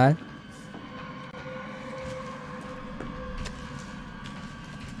things, man.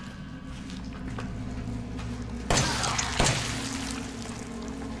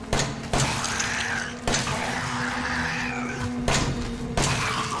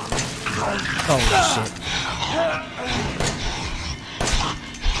 Oh shit.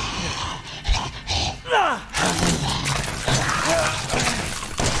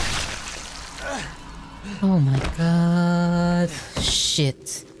 Oh my god.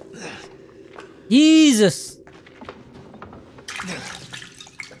 Shit. Jesus.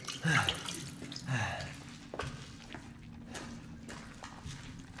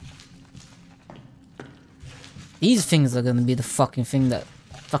 These things are gonna be the fucking thing that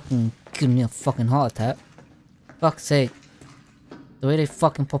fucking give me a fucking heart attack. Fuck's sake. The way they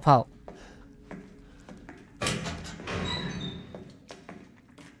fucking pop out.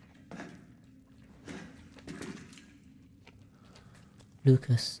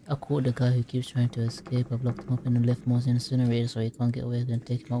 Lucas, I caught the guy who keeps trying to escape. I've locked him up in the leftmost incinerator so he can't get away. I'm gonna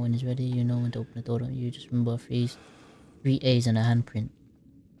take him out when he's ready. You know when to open the door, don't you? Just remember three A's and a handprint.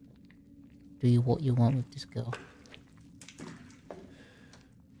 Do you what you want with this girl?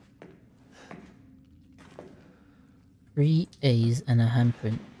 Three A's and a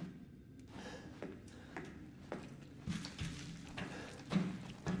handprint.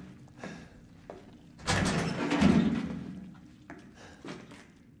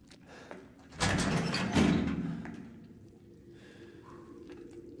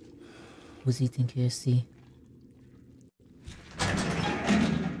 Was eating KFC.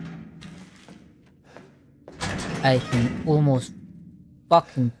 I can almost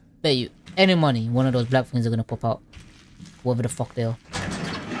fucking bet you any money one of those black things are gonna pop out. Whatever the fuck they are.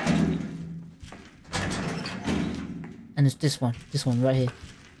 And it's this one right here.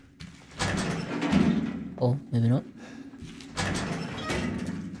 Oh, maybe not.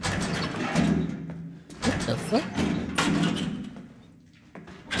 What the fuck?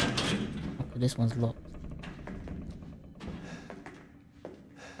 Okay, this one's locked.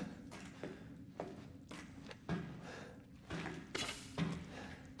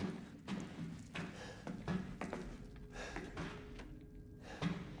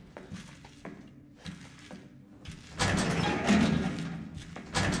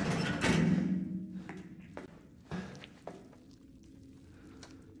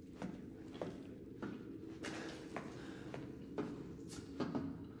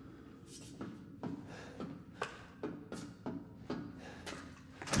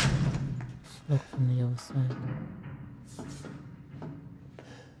 Look from the other side.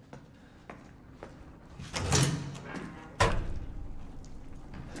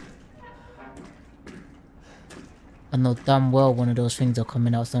 I know damn well one of those things are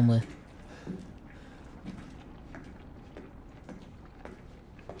coming out somewhere.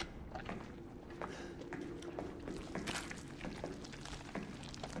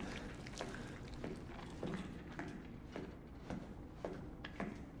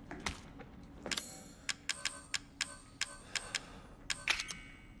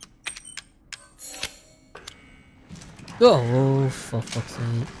 Oh, for fuck's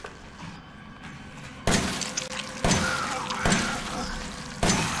sake.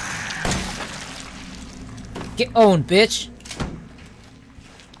 Get owned, bitch!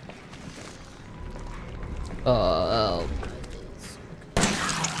 Oh,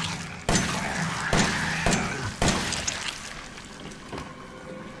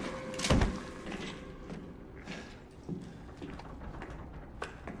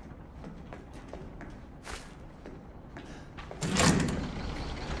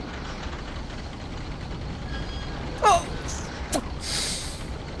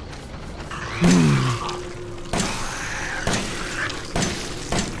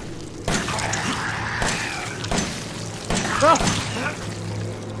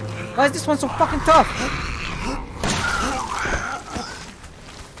 why is this one so fucking tough?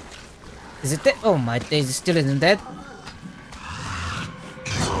 Is it dead? Oh my days, it still isn't dead.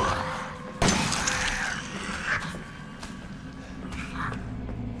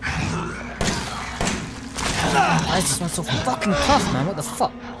 Why is this one so fucking tough, man? What the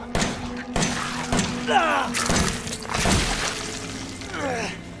fuck?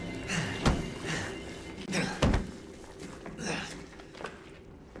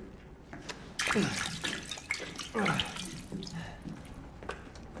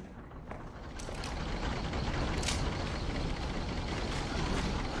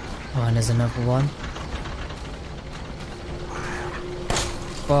 Oh, and there's another one.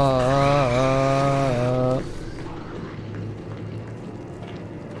 Fuck.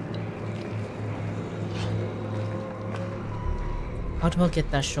 How do I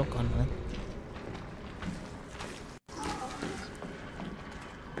get that shotgun, man?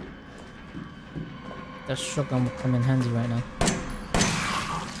 That shotgun will come in handy right now.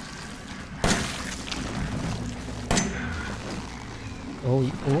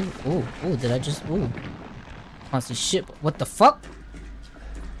 Oh, did I just, can't see shit, but what the fuck?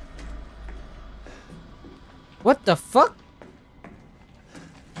 What the fuck?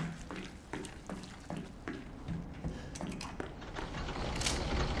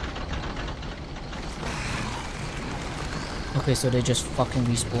 Okay, so they just fucking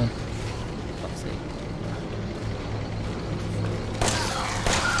respawn. Fuck's sake.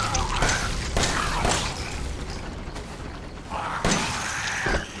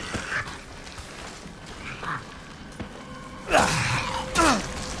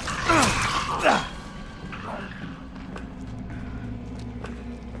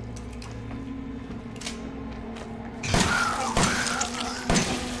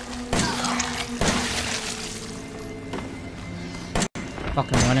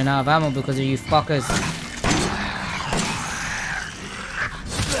 Fucking running out of ammo because of you fuckers.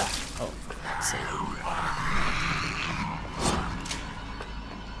 Oh, fuck's sake.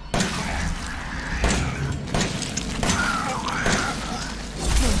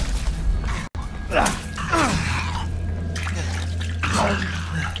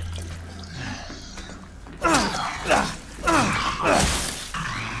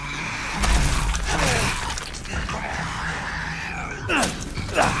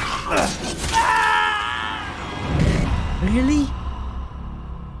 Really?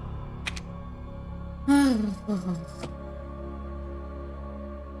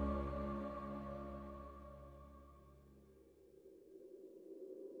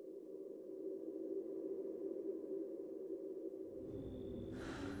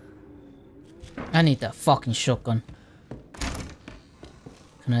 I need that fucking shotgun.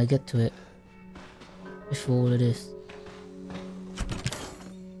 Can I get to it before all of this?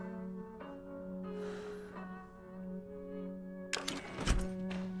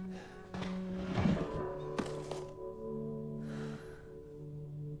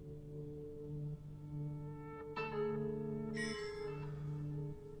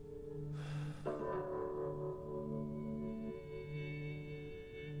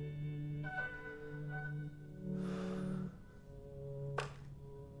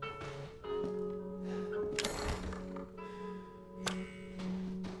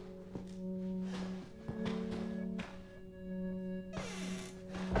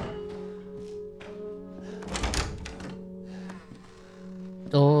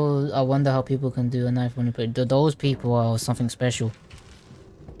 Those, I wonder how people can do a knife when you play. Those people are something special.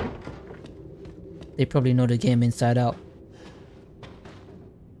 They probably know the game inside out.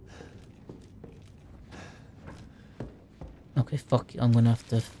 Okay, fuck it. I'm gonna have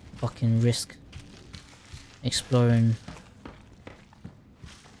to fucking risk exploring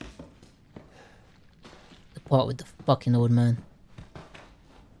the part with the fucking old man.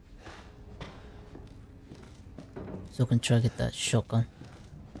 So I can try to get that shotgun.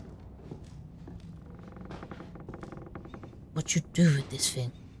 What you do with this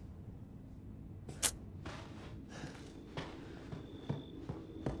thing?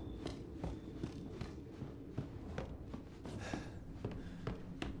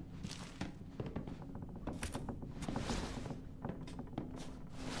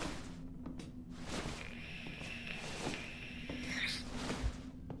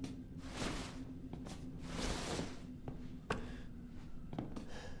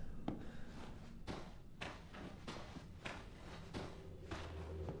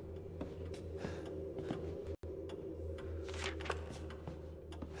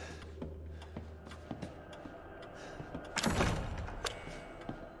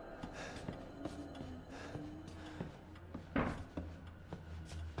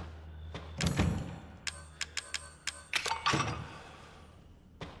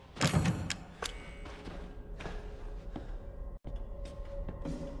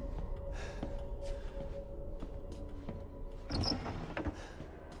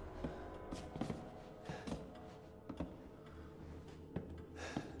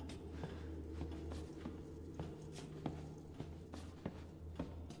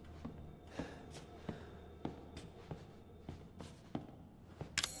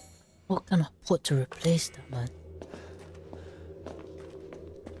 What can I put to replace that, man?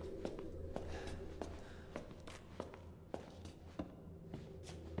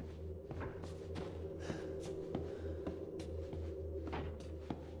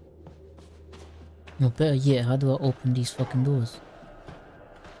 No, better yet, how do I open these fucking doors?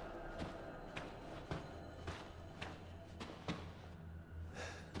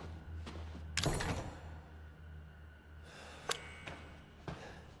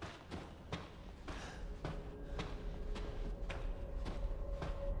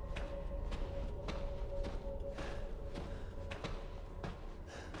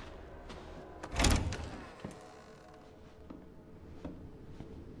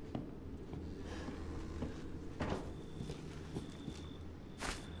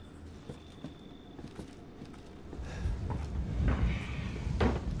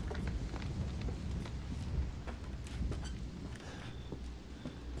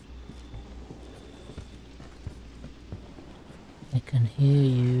 I can hear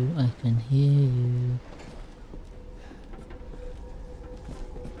you, I can hear you.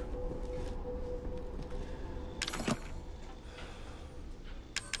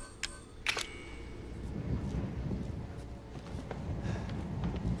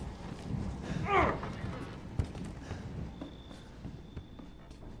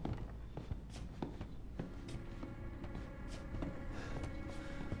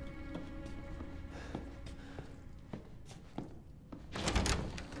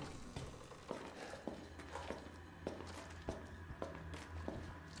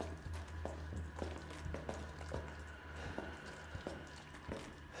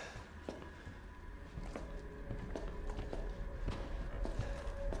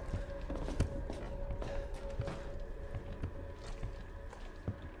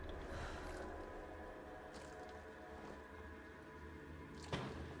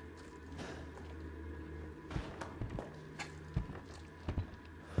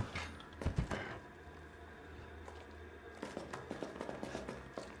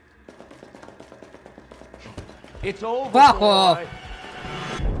 It's over. Fuck off.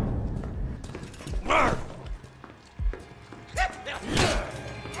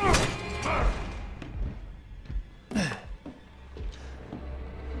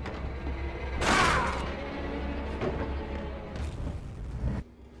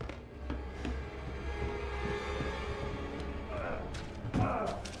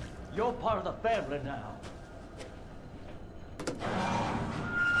 You're part of the family now.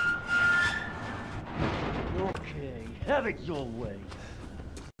 Okay, have it your way.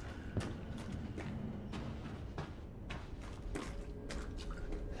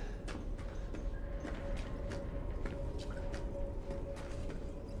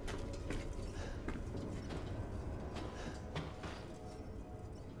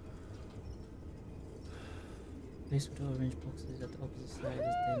 Place with the orange boxes at the opposite side. Is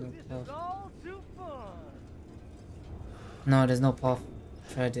there no path? No, there's no path.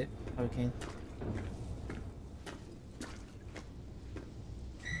 Tried it. Hurricane.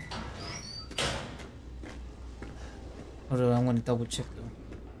 Although I'm gonna double check though.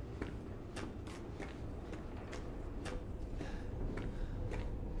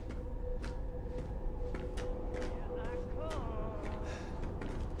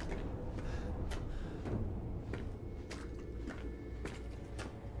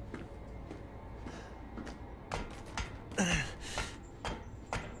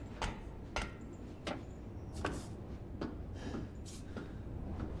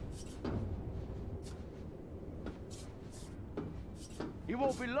 It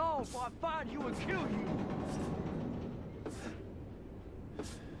won't be long before I find you and kill you.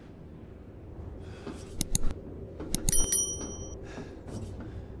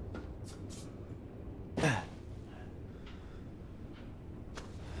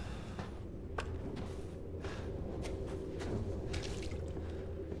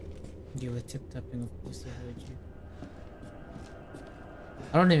 You were tip-tapping, of course I heard you.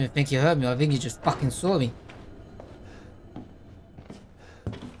 I don't even think you heard me, I think you just fucking saw me.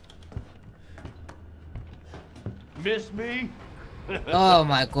 Miss me? Oh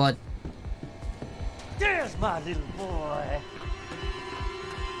my god. There's my little boy.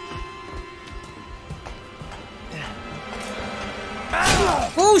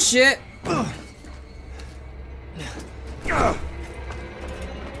 Bullshit!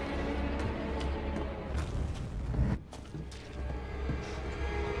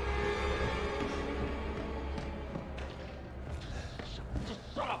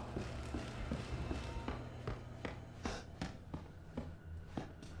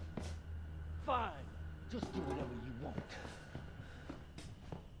 Fine. Just do whatever you want.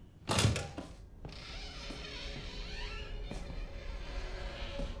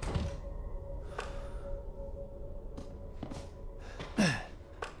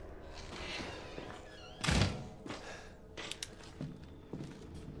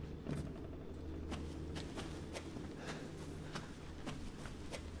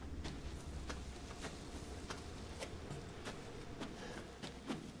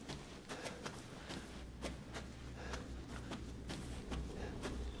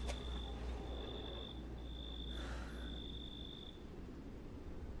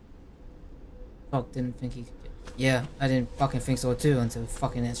 Fuck, didn't think he could. Yeah, I didn't fucking think so too until it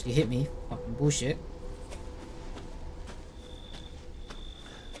fucking actually hit me. Fucking bullshit.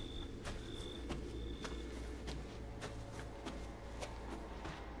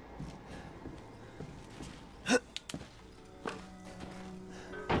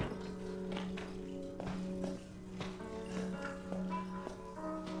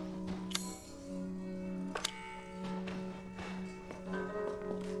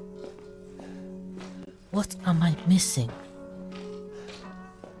 What am I missing?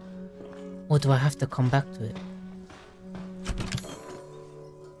 Or do I have to come back to it?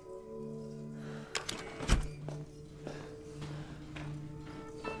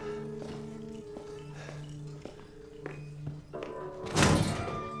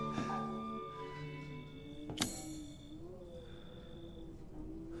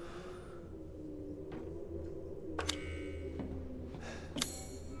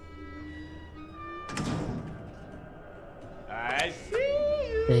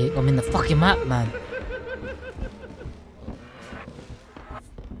 I'm in the fucking map, man.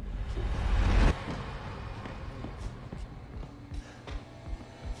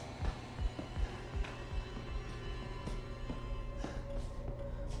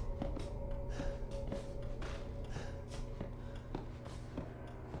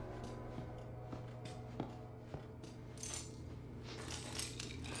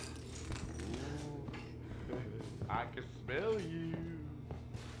 I can smell you.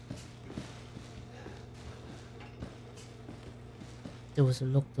 There was a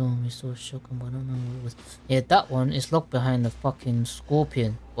lockdown, we saw shotgun, but I don't know what it was. Yeah, that one is locked behind the fucking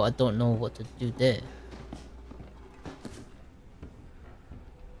scorpion, but I don't know what to do there.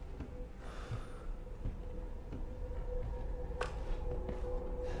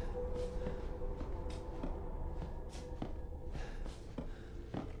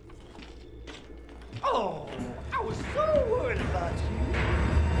 Oh, I was so worried about you.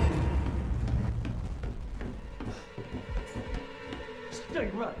 Stay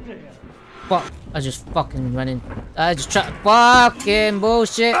right there. Fuck, I just fucking ran in. I just tried fucking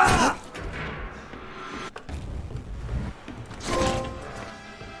bullshit.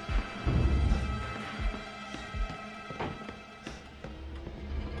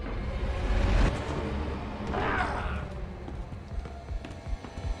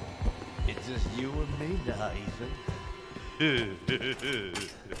 It's just you and me now, Ethan.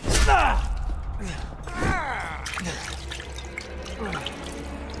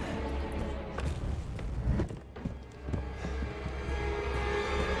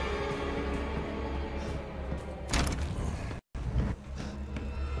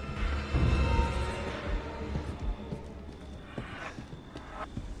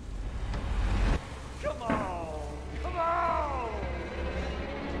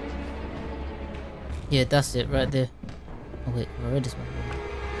 Yeah, that's it right there. Oh wait, I read this one.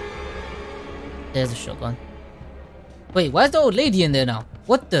 There's a shotgun. Wait, why is the old lady in there now?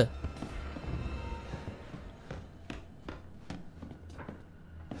 What the?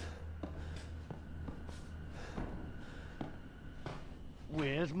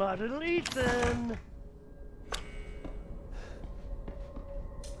 Where's my little Ethan?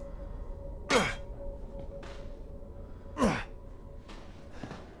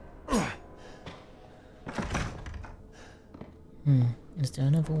 Is there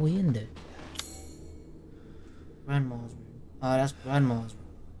another way in there? Grandma's room. Oh, that's Grandma's room.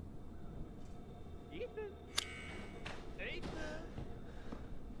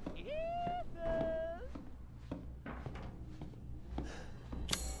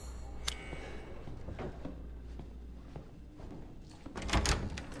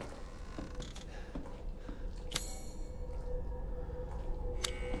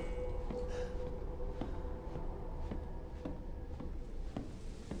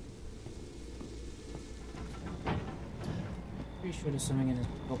 Pretty sure there's something in this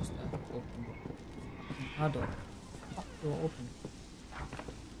box that I have to open. How do I open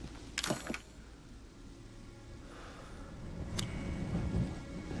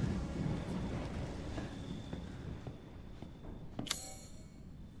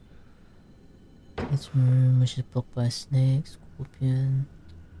it? This room, which is blocked by a snake, scorpion.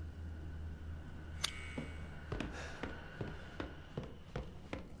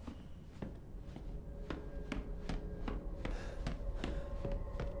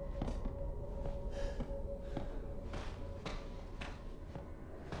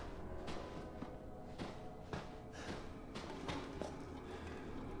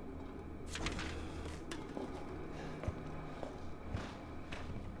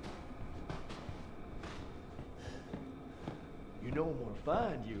 You know I'm gonna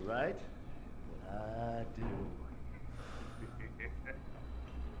find you, right? When do.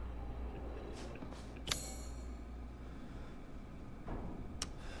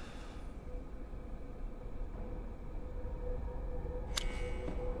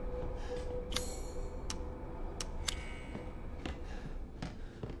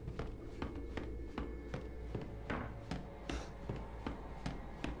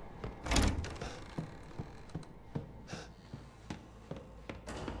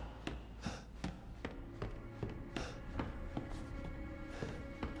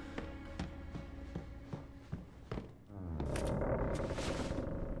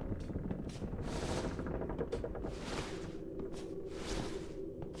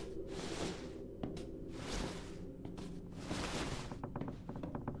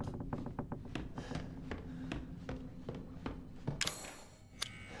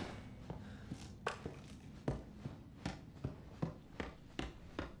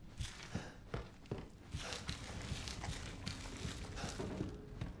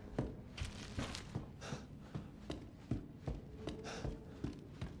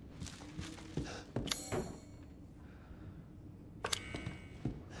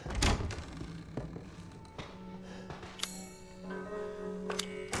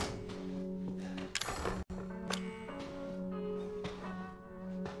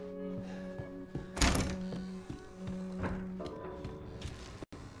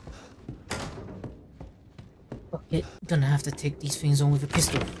 Okay, gonna have to take these things on with a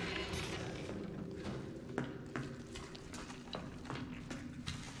pistol.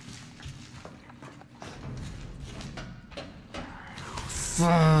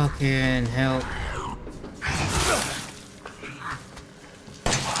 Fucking hell.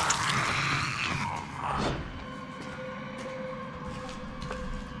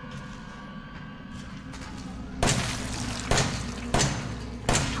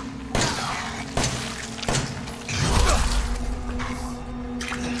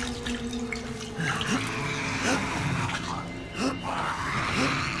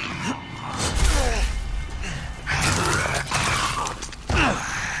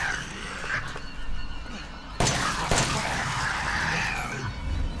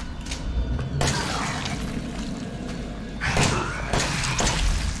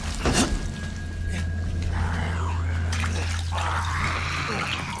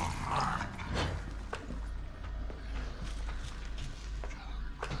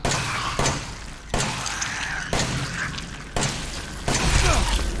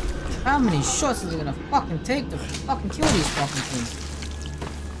 How many shots is it gonna fucking take to fucking kill these fucking things?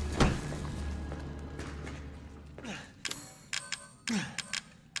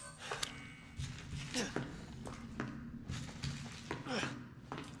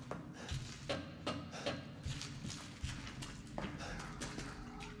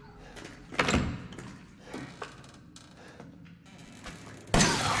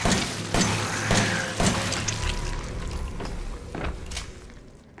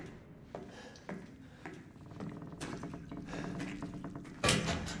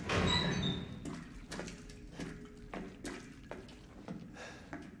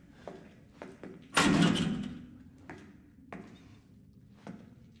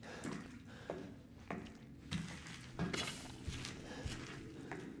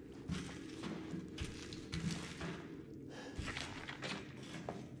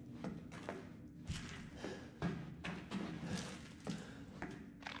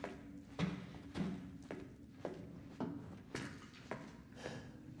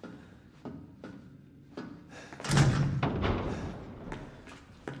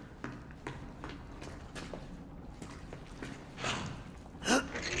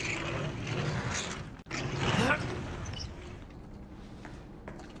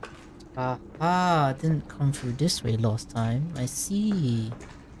 Ah, it didn't come through this way last time. I see.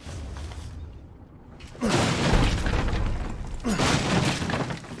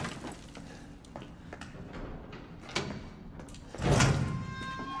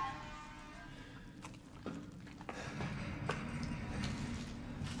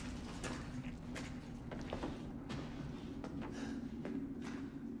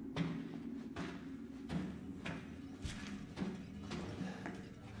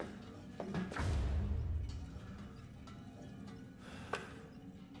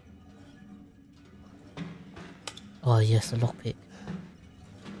 Oh yes, a lockpick.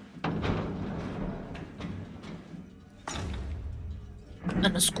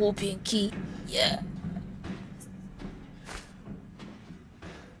 And a scorpion key. Yeah.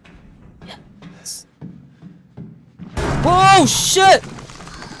 Yes. Oh shit!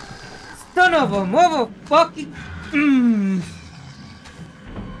 Son of a motherfucking.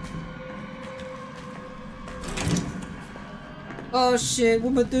 Oh shit, what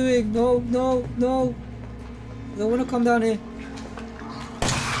am I doing? No, no, no. I don't want to come down here.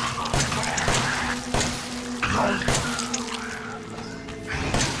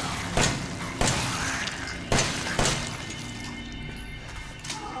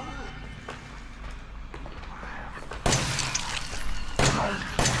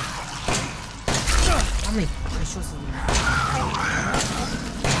 How many fucking shots is there?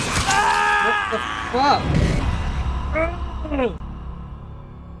 What the fuck?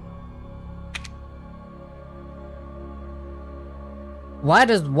 Why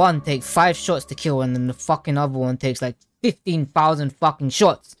does one take 5 shots to kill and then the fucking other one takes like 15,000 fucking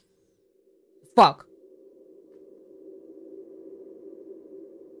shots? Fuck.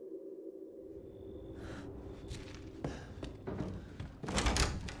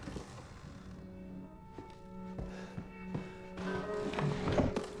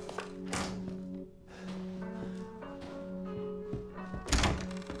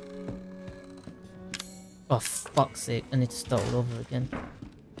 Oh fuck's sake, I need to start all over again.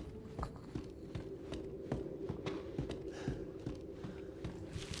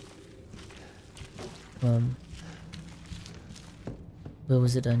 Where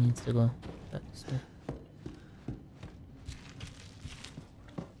was it I need to go? Back this way.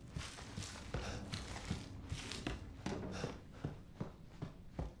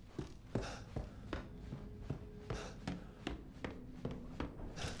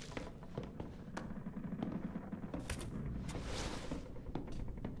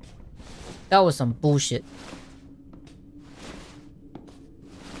 That was some bullshit.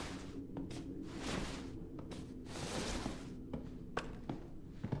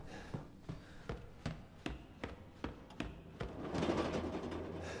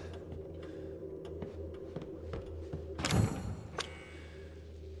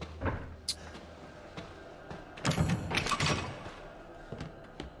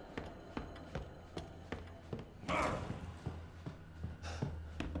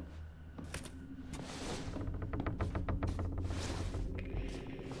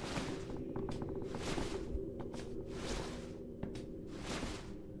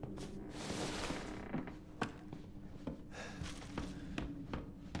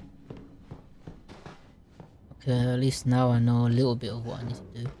 Okay, at least now I know a little bit of what I need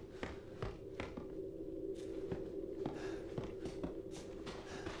to do.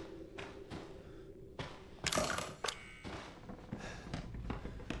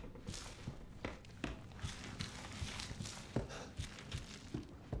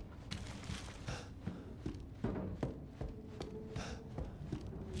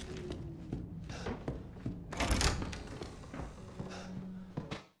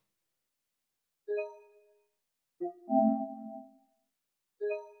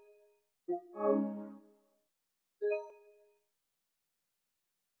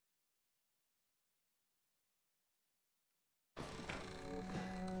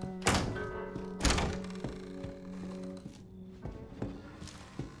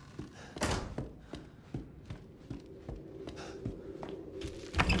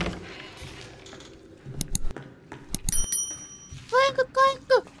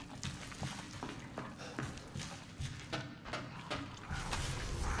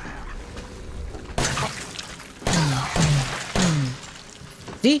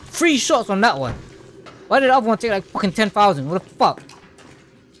 See? 3 shots on that one. Why did the other one take like fucking 10,000? What the fuck?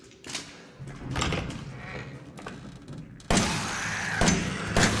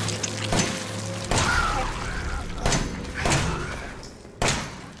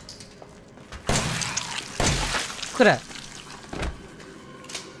 Look at that.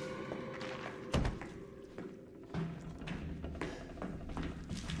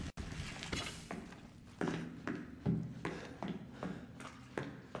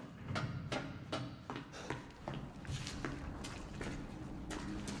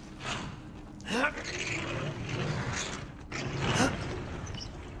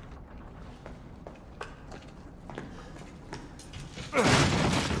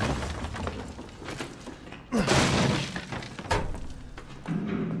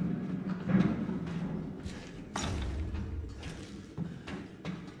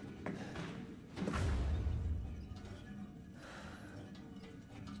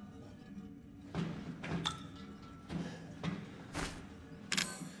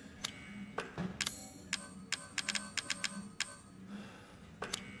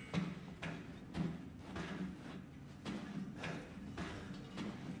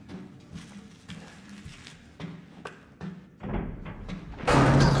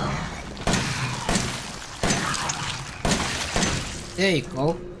 There you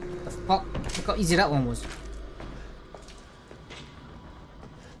go. The fuck? Look how easy that one was.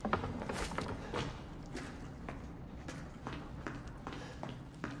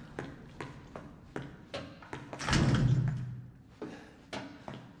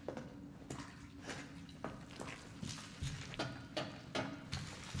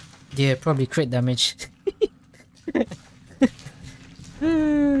 Yeah, probably crit damage.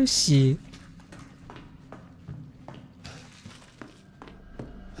 Oh, shit.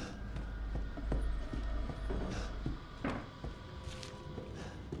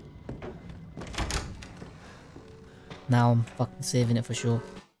 Now I'm fucking saving it for sure.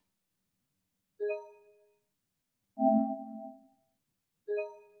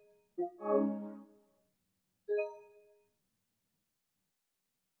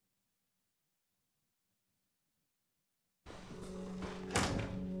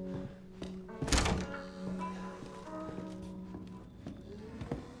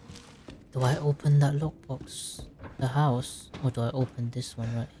 Do I open that lockbox? The house? Or do I open this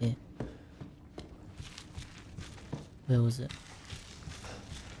one right here? Where was it?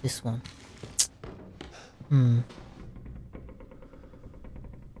 This one.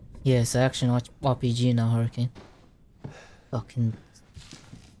 Yeah, it's an action RPG now, Hurricane. Fucking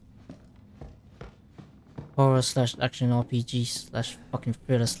horror slash action RPG slash fucking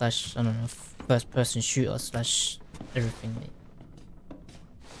thriller slash, I don't know, first person shooter slash everything, mate.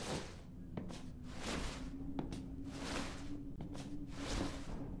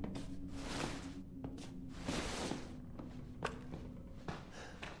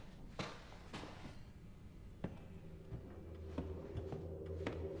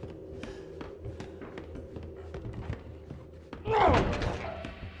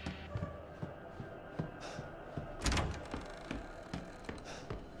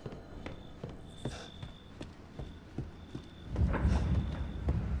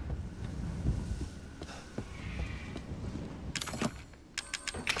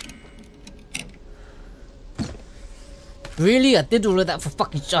 Really? I did all of that for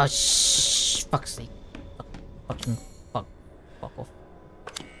fucking fuck's sake. Fuck off.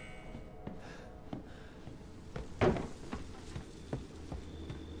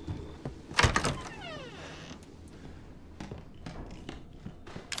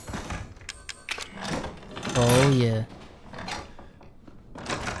 Oh yeah.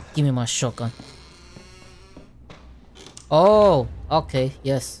 Give me my shotgun. Oh, okay,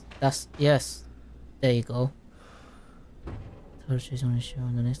 yes. Yes. There you go. Chase on the show,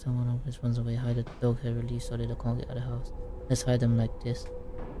 and the next time one of us runs away, hide the dog hair release so they can't get out of the house. Let's hide them like this.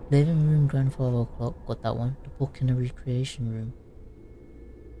 Living room, grandfather clock, got that one. The book in the recreation room.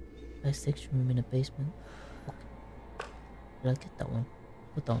 Dissection room in the basement. Okay. Did I get that one?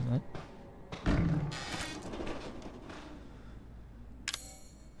 Got that one, right?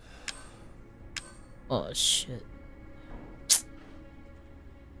 Oh shit.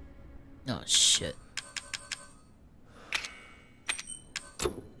 Oh shit.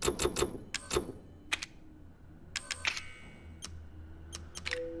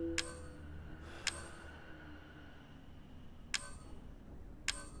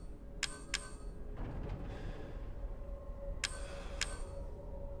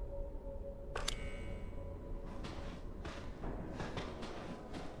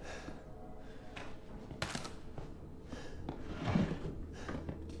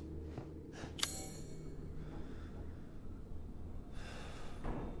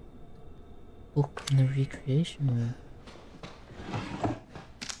 Book in the recreation room.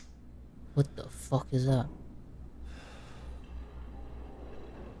 What the fuck is that?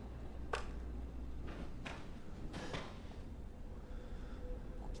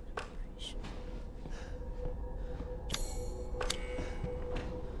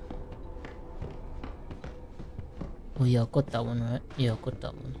 Oh yeah, I got that one, right? Yeah, I got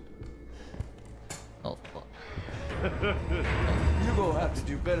that one. Oh fuck. You're gonna have to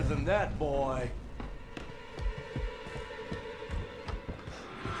do better than that, boy.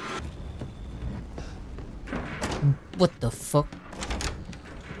 What the fuck?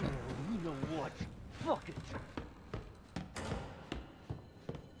 You know what? Fuck it.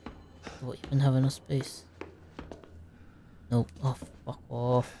 Do I even have enough space? Nope. Oh, fuck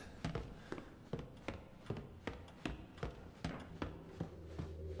off.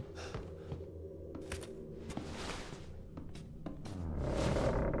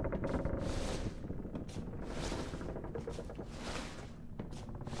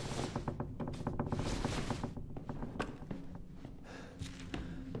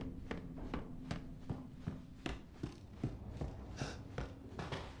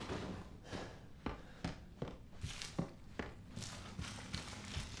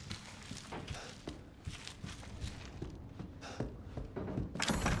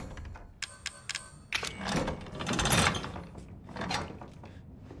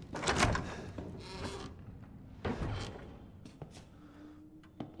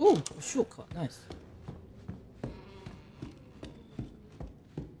 Oh, a shortcut, nice.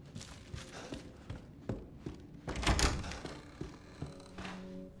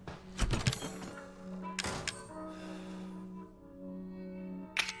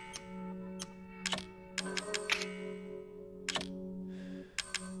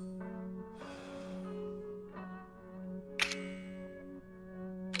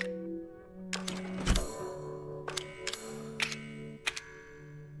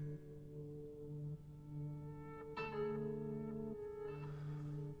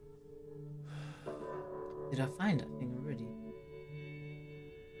 Did I find that thing already?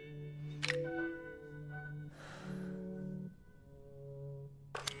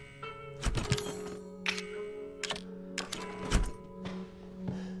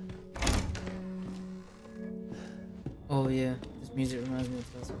 Oh yeah, this music reminds me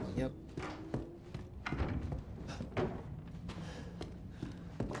of that. Yep.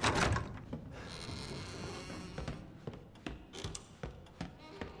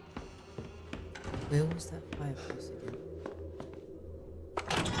 Where was that fireplace again?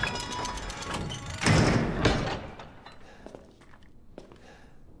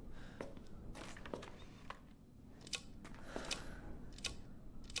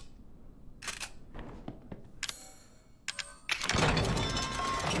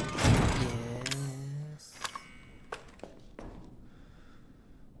 Yes.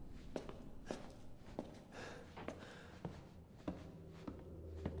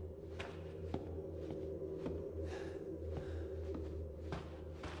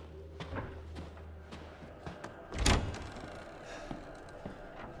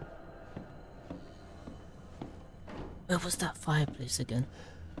 Where was that fireplace again?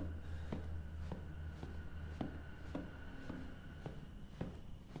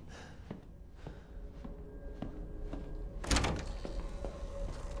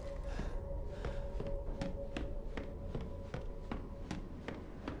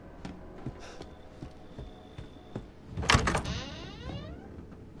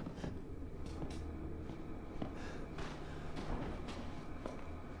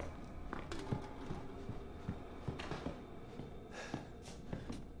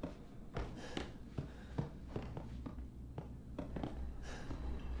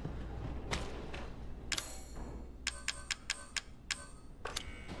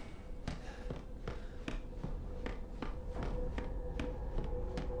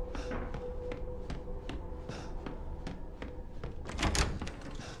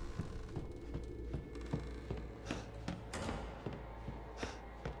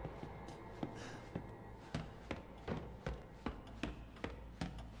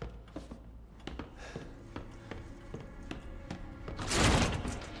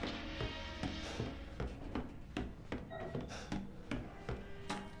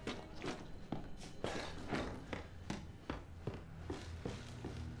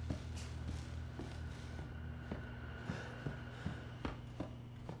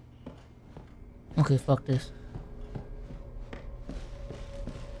 Okay, fuck this.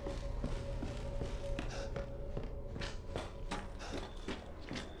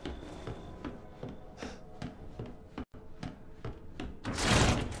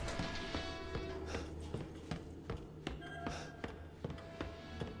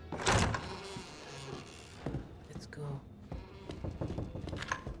 Let's go.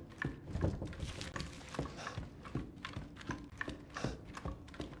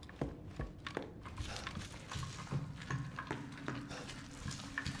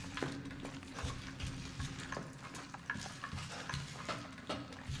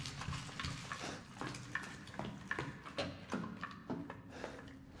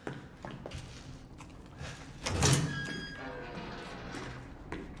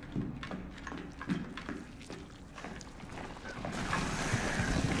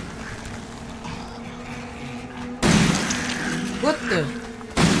 What the?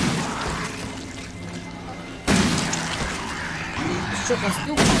 Shit, I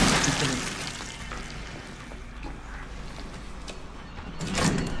still can't.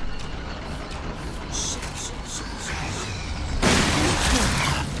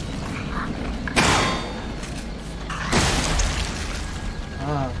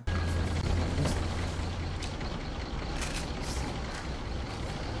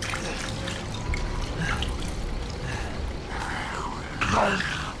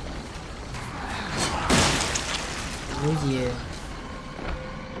 Oh yeah.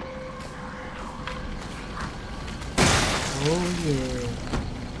 Oh yeah.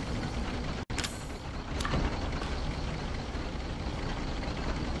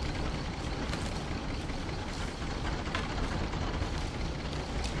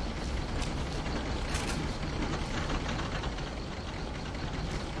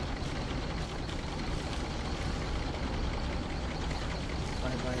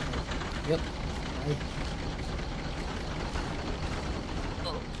 Bye. Yep. Bye.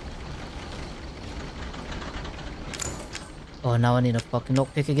 Oh, now I need a fucking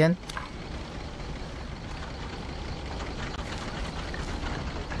lockpick again.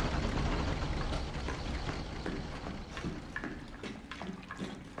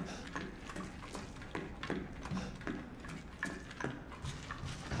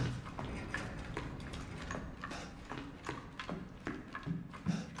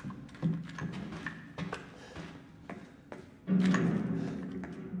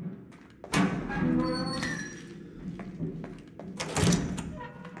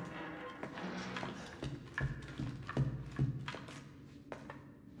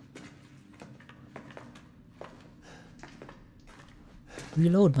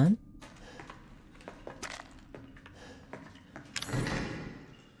 Reload, man.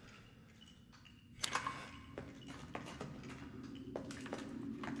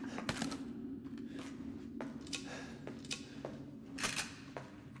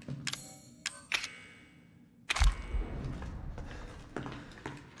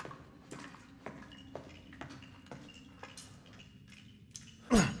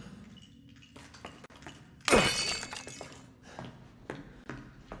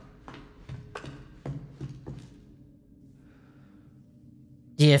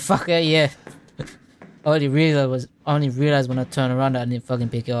 Yeah, fuck it, yeah. I only realized when I turned around that I didn't fucking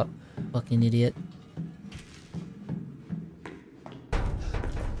pick it up. Fucking idiot.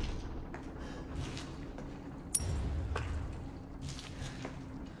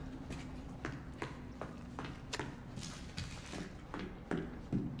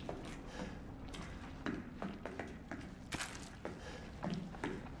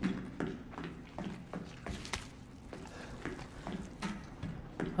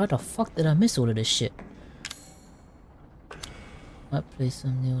 How the fuck did I miss all of this shit? Might play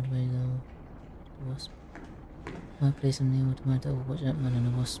some new automated wasp. Might play some new automated watch out man and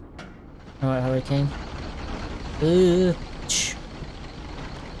the wasp. Alright, hurricane.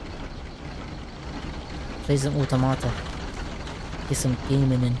 Play some automata. Get some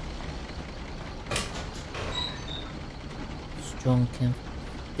gaming in. Strong camp.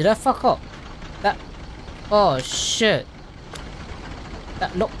 Did I fuck up? That. Oh shit.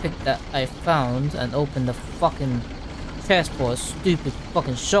 That lockpick that I found and opened the fucking chest for stupid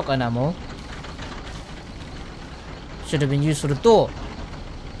fucking shotgun ammo should have been used for the door.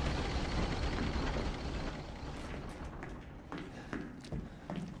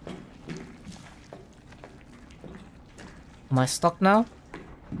 Am I stuck now?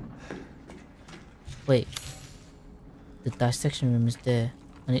 Wait. The dissection room is there.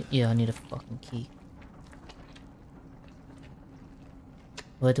 I need a fucking key.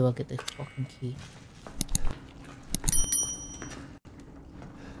 Where do I get the fucking key?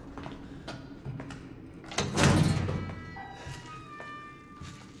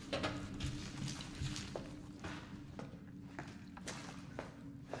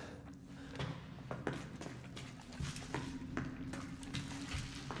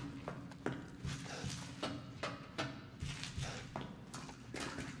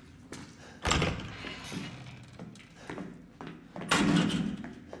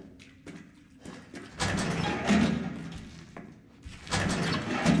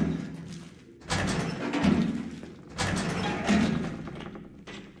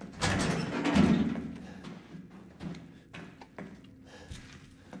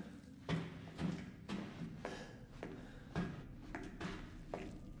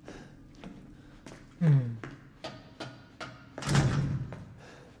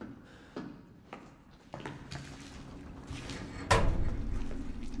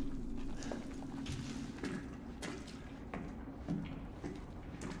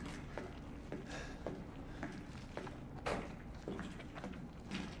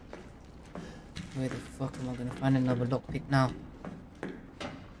 Where the fuck am I gonna find another lockpick now?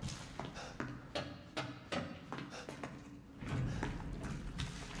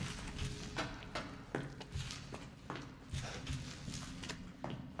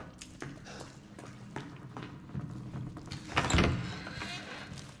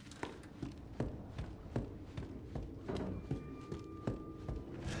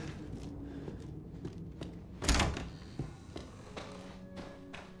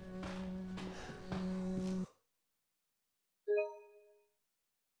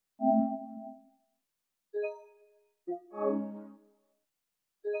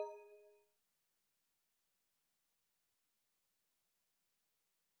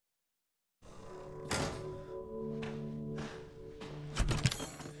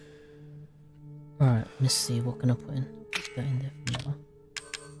 Alright, let's see, what can I put in? Put that in there for now.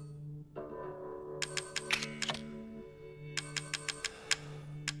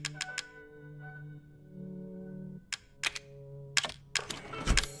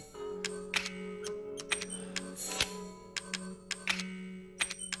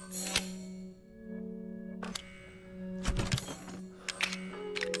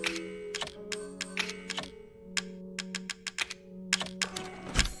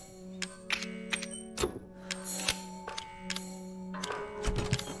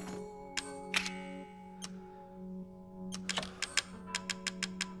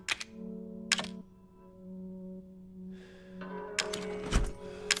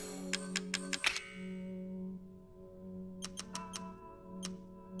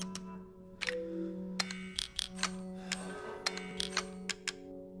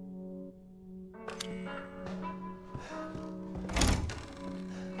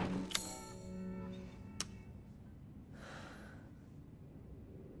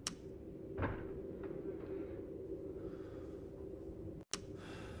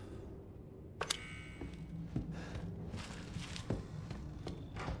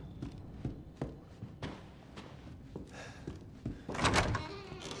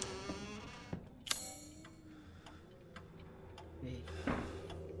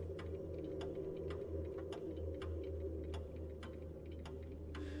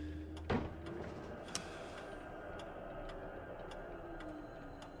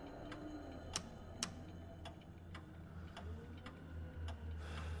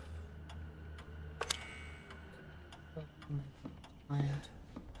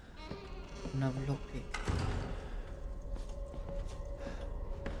 Another lockpick.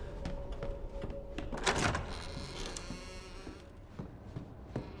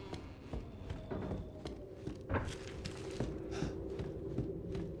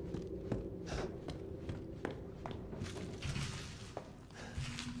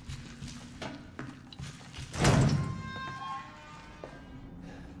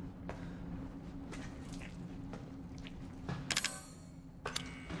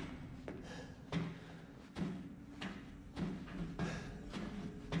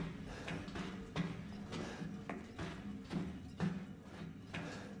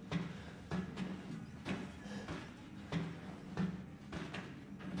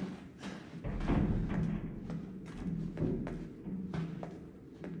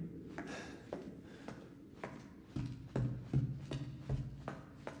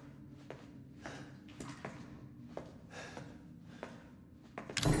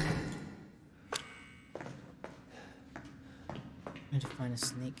 I need to find a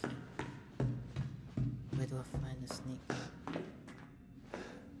snake. Where do I find a snake?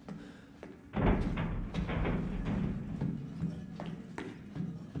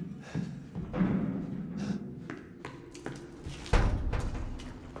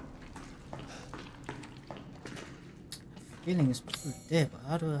 Feeling is probably there, but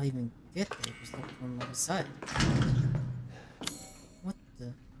how do I even get there if it's locked on the other side? What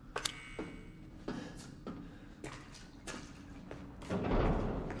the?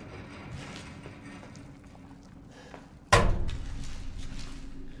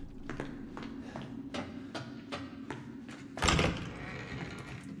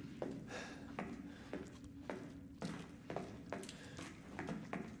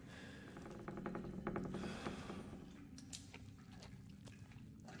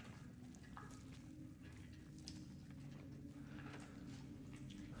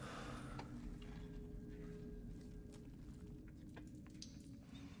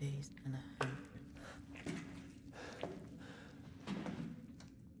 Days and a handprint.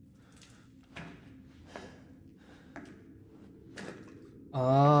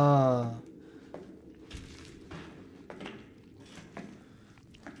 Oh.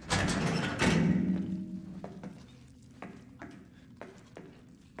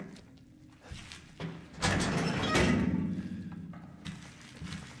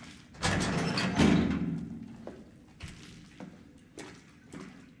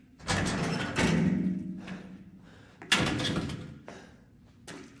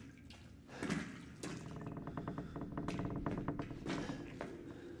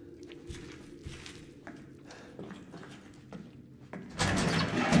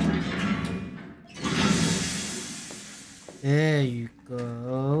 There you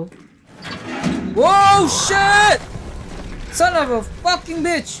go. Whoa, shit! Son of a fucking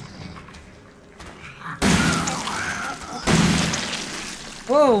bitch!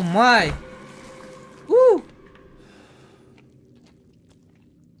 Oh my! Woo!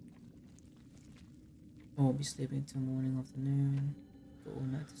 I won't be sleeping till morning, afternoon. But all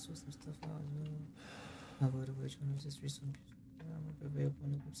night to sort some stuff out as well. How about the which one was this recent? I'm available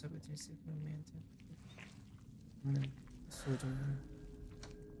on the website between 6 and 10.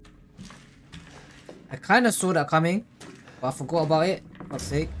 I kind of saw that coming, but I forgot about it. For fuck's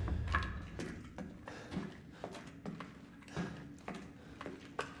sake.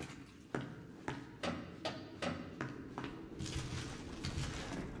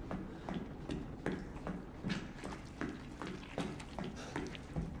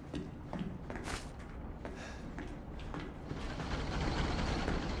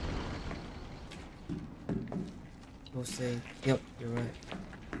 We'll save. Yep, you're right.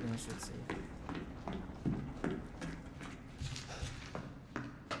 I should save.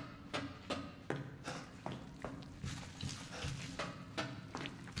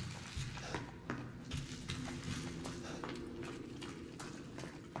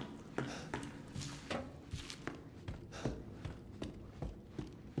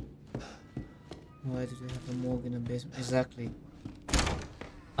 Why did they have a morgue in the basement? Exactly.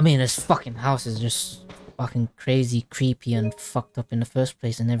 I mean, this fucking house is just fucking crazy, creepy, and fucked up in the first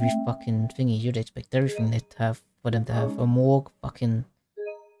place. And every fucking thingy, you'd expect everything they have for them to have. A morgue, fucking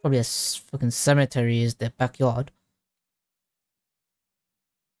probably a fucking cemetery is their backyard.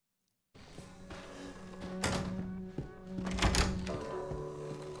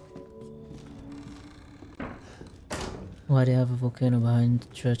 Why they have a volcano behind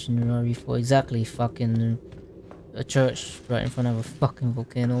the church in Rari for? Exactly, fucking a church right in front of a fucking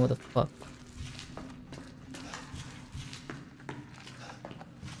volcano. What the fuck?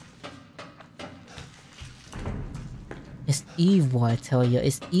 It's evil, I tell you.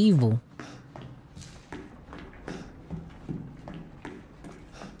 It's evil.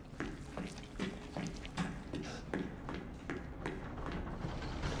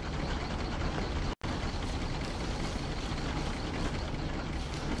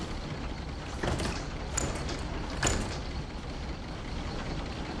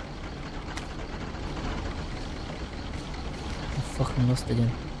 fucking lost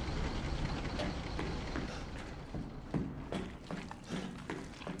again.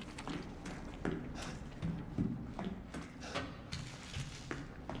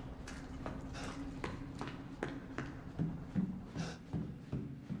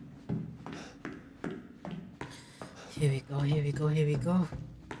 Here we go, here we go, here we go.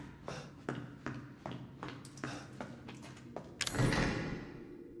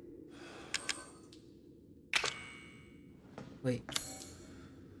 Wait.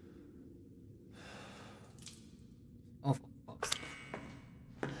 Oh, for fuck's sake.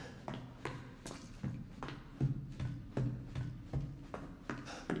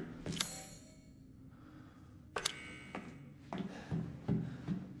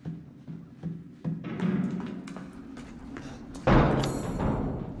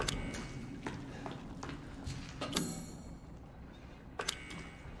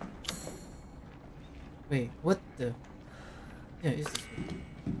 Wait, what the? Yeah, is this one?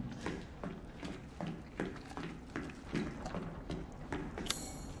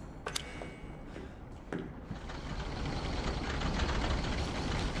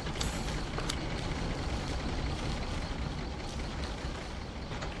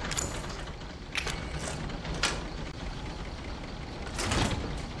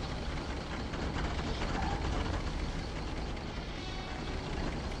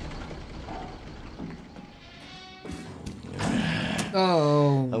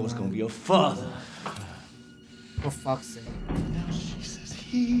 Oh, I was gonna be your father. For fuck's sake. Now she says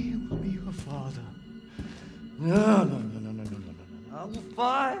he will be her father. No. I will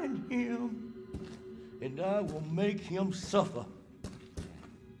find him and I will make him suffer.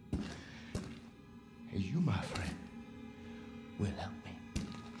 And you, my friend, will help me.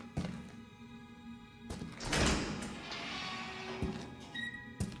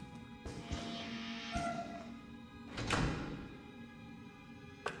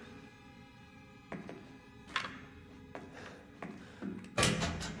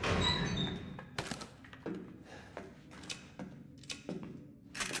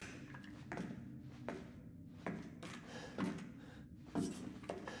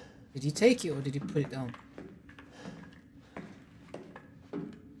 Did he take it or did he put it down?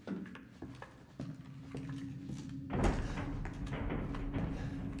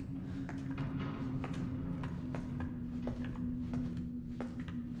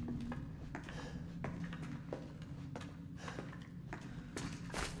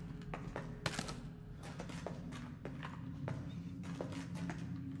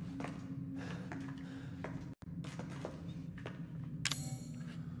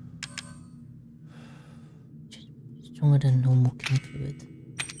 Stronger than normal king fluid.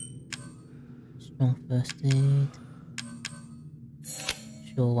 Strong first aid.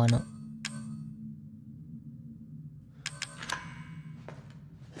 Sure, why not?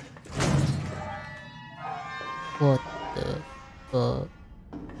 What the fuck?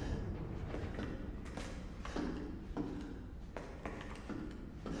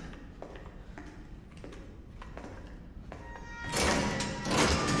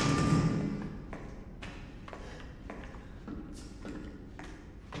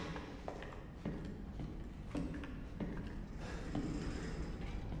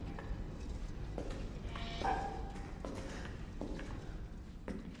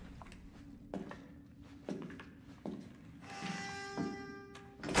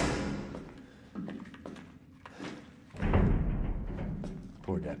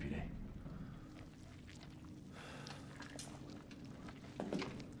 Poor deputy.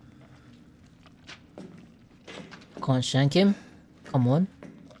 Can't shank him? Come on.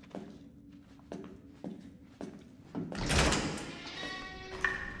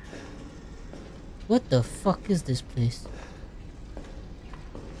 What the fuck is this place?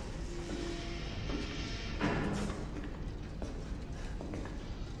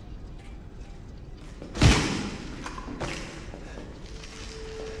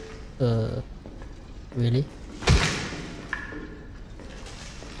 Really?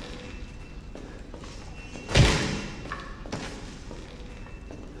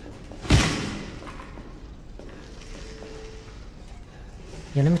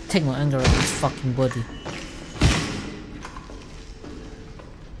 Yeah, let me take my anger out of his fucking body.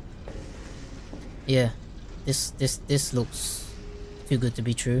 Yeah, this looks too good to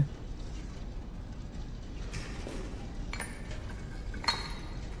be true.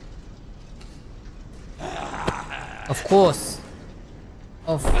 Of course.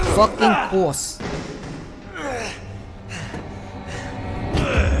 Of fucking course.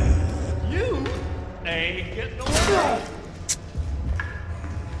 You ain't getting away.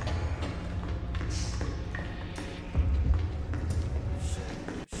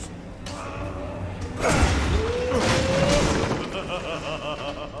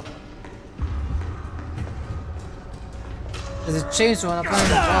 There's a chainsaw on the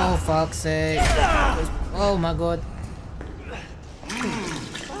planet. Oh, fuck's sake. Oh my god.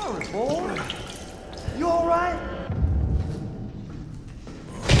 Sorry, boy. You alright?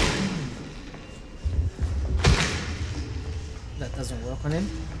 That doesn't work on him.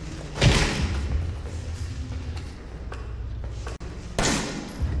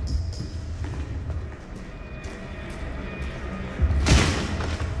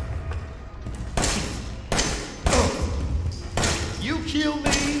 You kill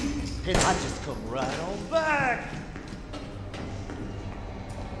me, and I just come right on back.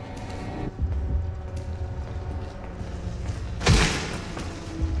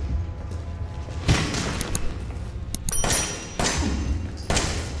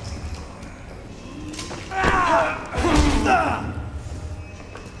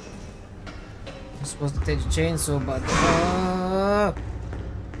 I'm supposed to take the chainsaw, but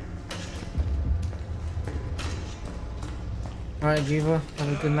alright, Jiva, have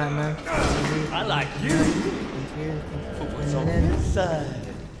a good night, man. I like you. Thank you. For what's on the inside.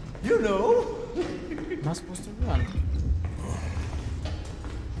 You know. Am I supposed to run?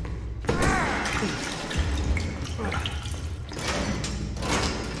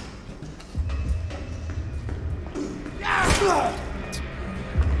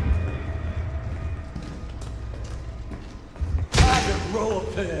 I can grow a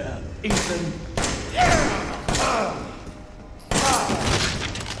pair, Ethan.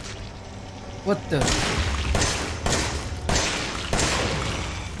 What the?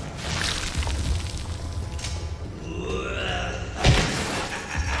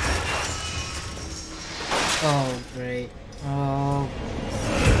 Oh, great. Oh.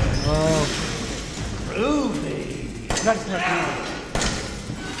 Oh. Groovy. That's not groovy.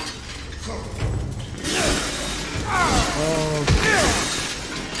 Oh.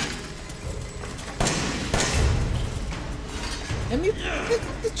 Let me pick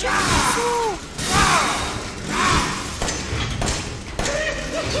up the chainsaw.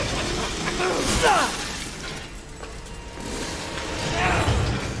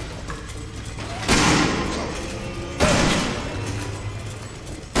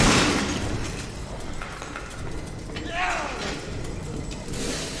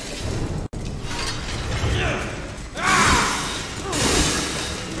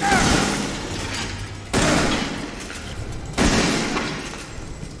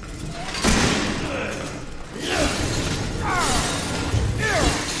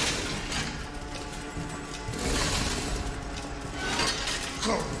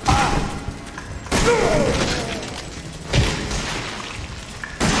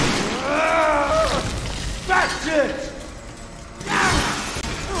 That's it!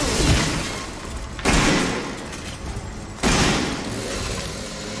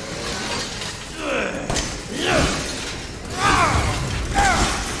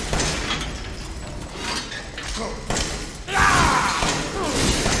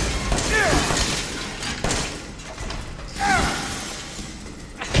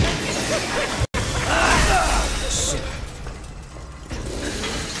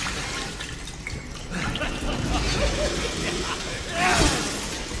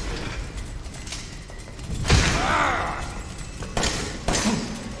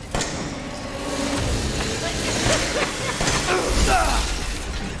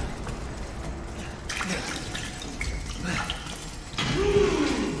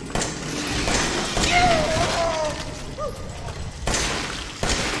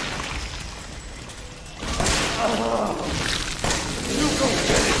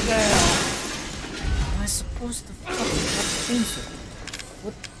 Am I supposed to fucking have the chainsaw?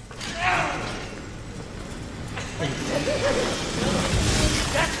 What?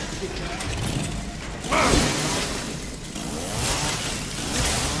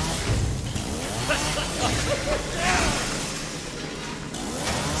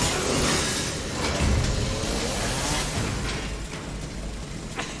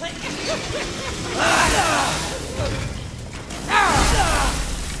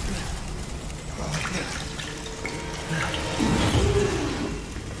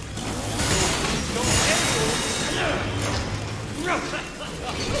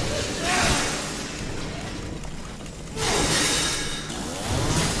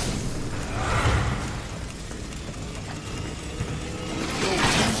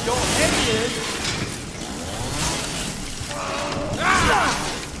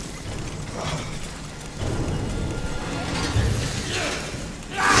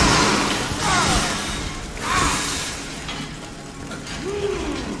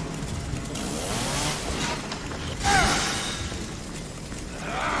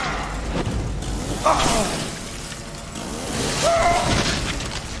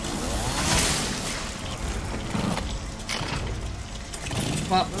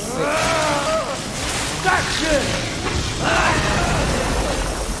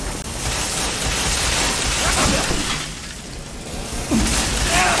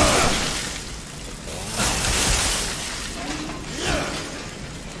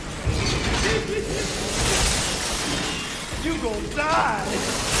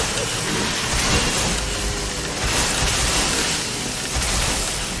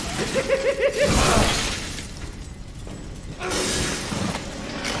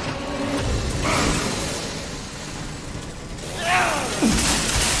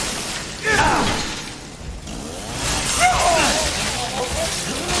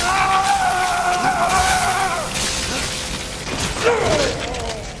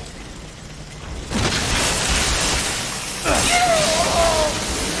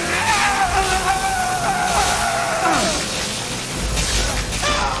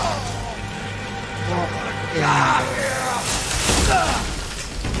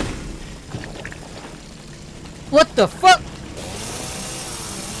 What the fuck?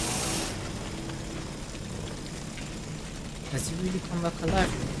 Does he really come back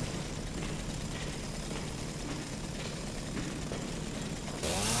alive?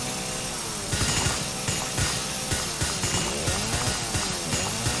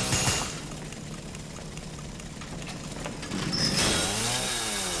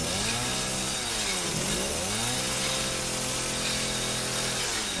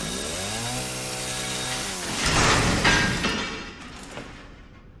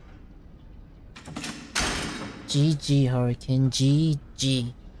 GG, Hurricane.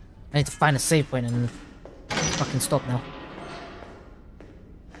 GG. I need to find a save point and fucking stop now.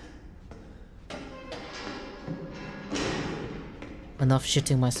 Enough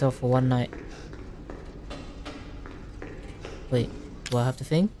shitting myself for one night. Wait, do I have the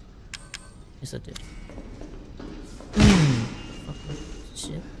thing? Yes, I do. Fucking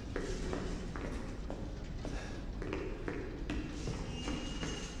shit.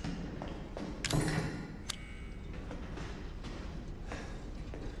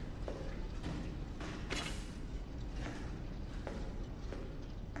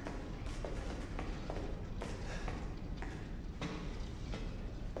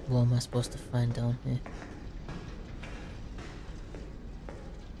 What am I supposed to find down here?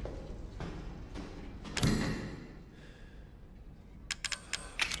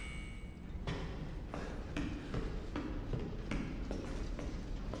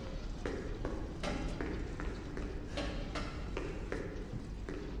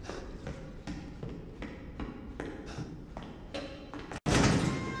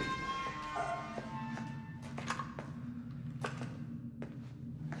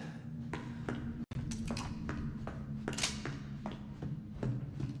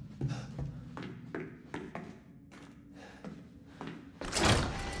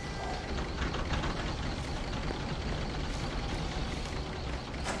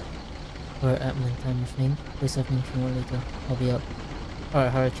 Or admin time of name. Please have me if you want later. I'll be up.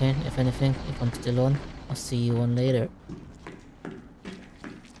 Alright, Hurricane, if anything, if I'm still on, I'll see you on later.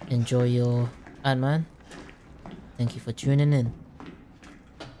 Enjoy your Ant-Man. Thank you for tuning in.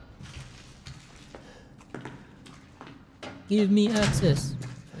 Give me access.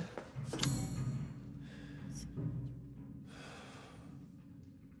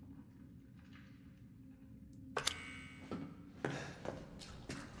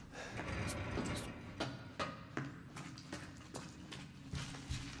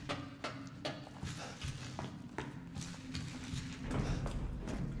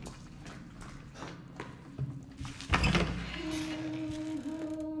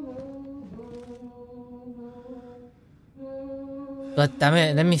 God damn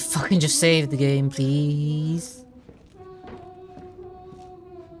it, let me fucking just save the game, please.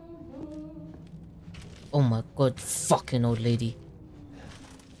 Oh my god, fucking old lady.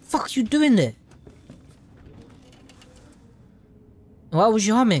 Fuck you doing there? Why was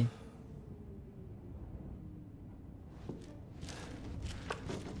you humming?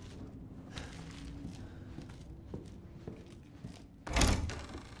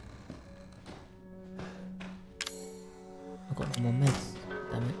 I got no more meds,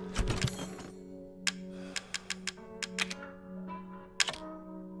 damn it.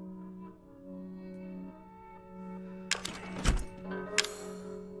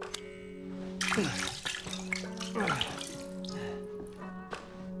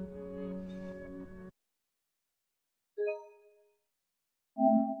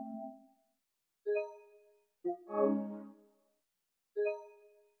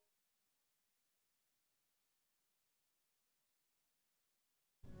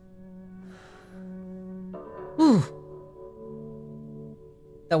 Whew.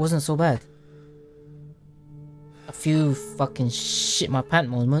 That wasn't so bad. A few fucking shit my pant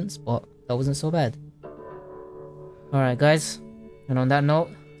moments, but that wasn't so bad. Alright guys, and on that note,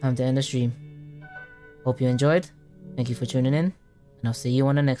 time to end the stream. Hope you enjoyed. Thank you for tuning in, and I'll see you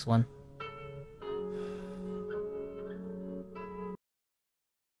on the next one.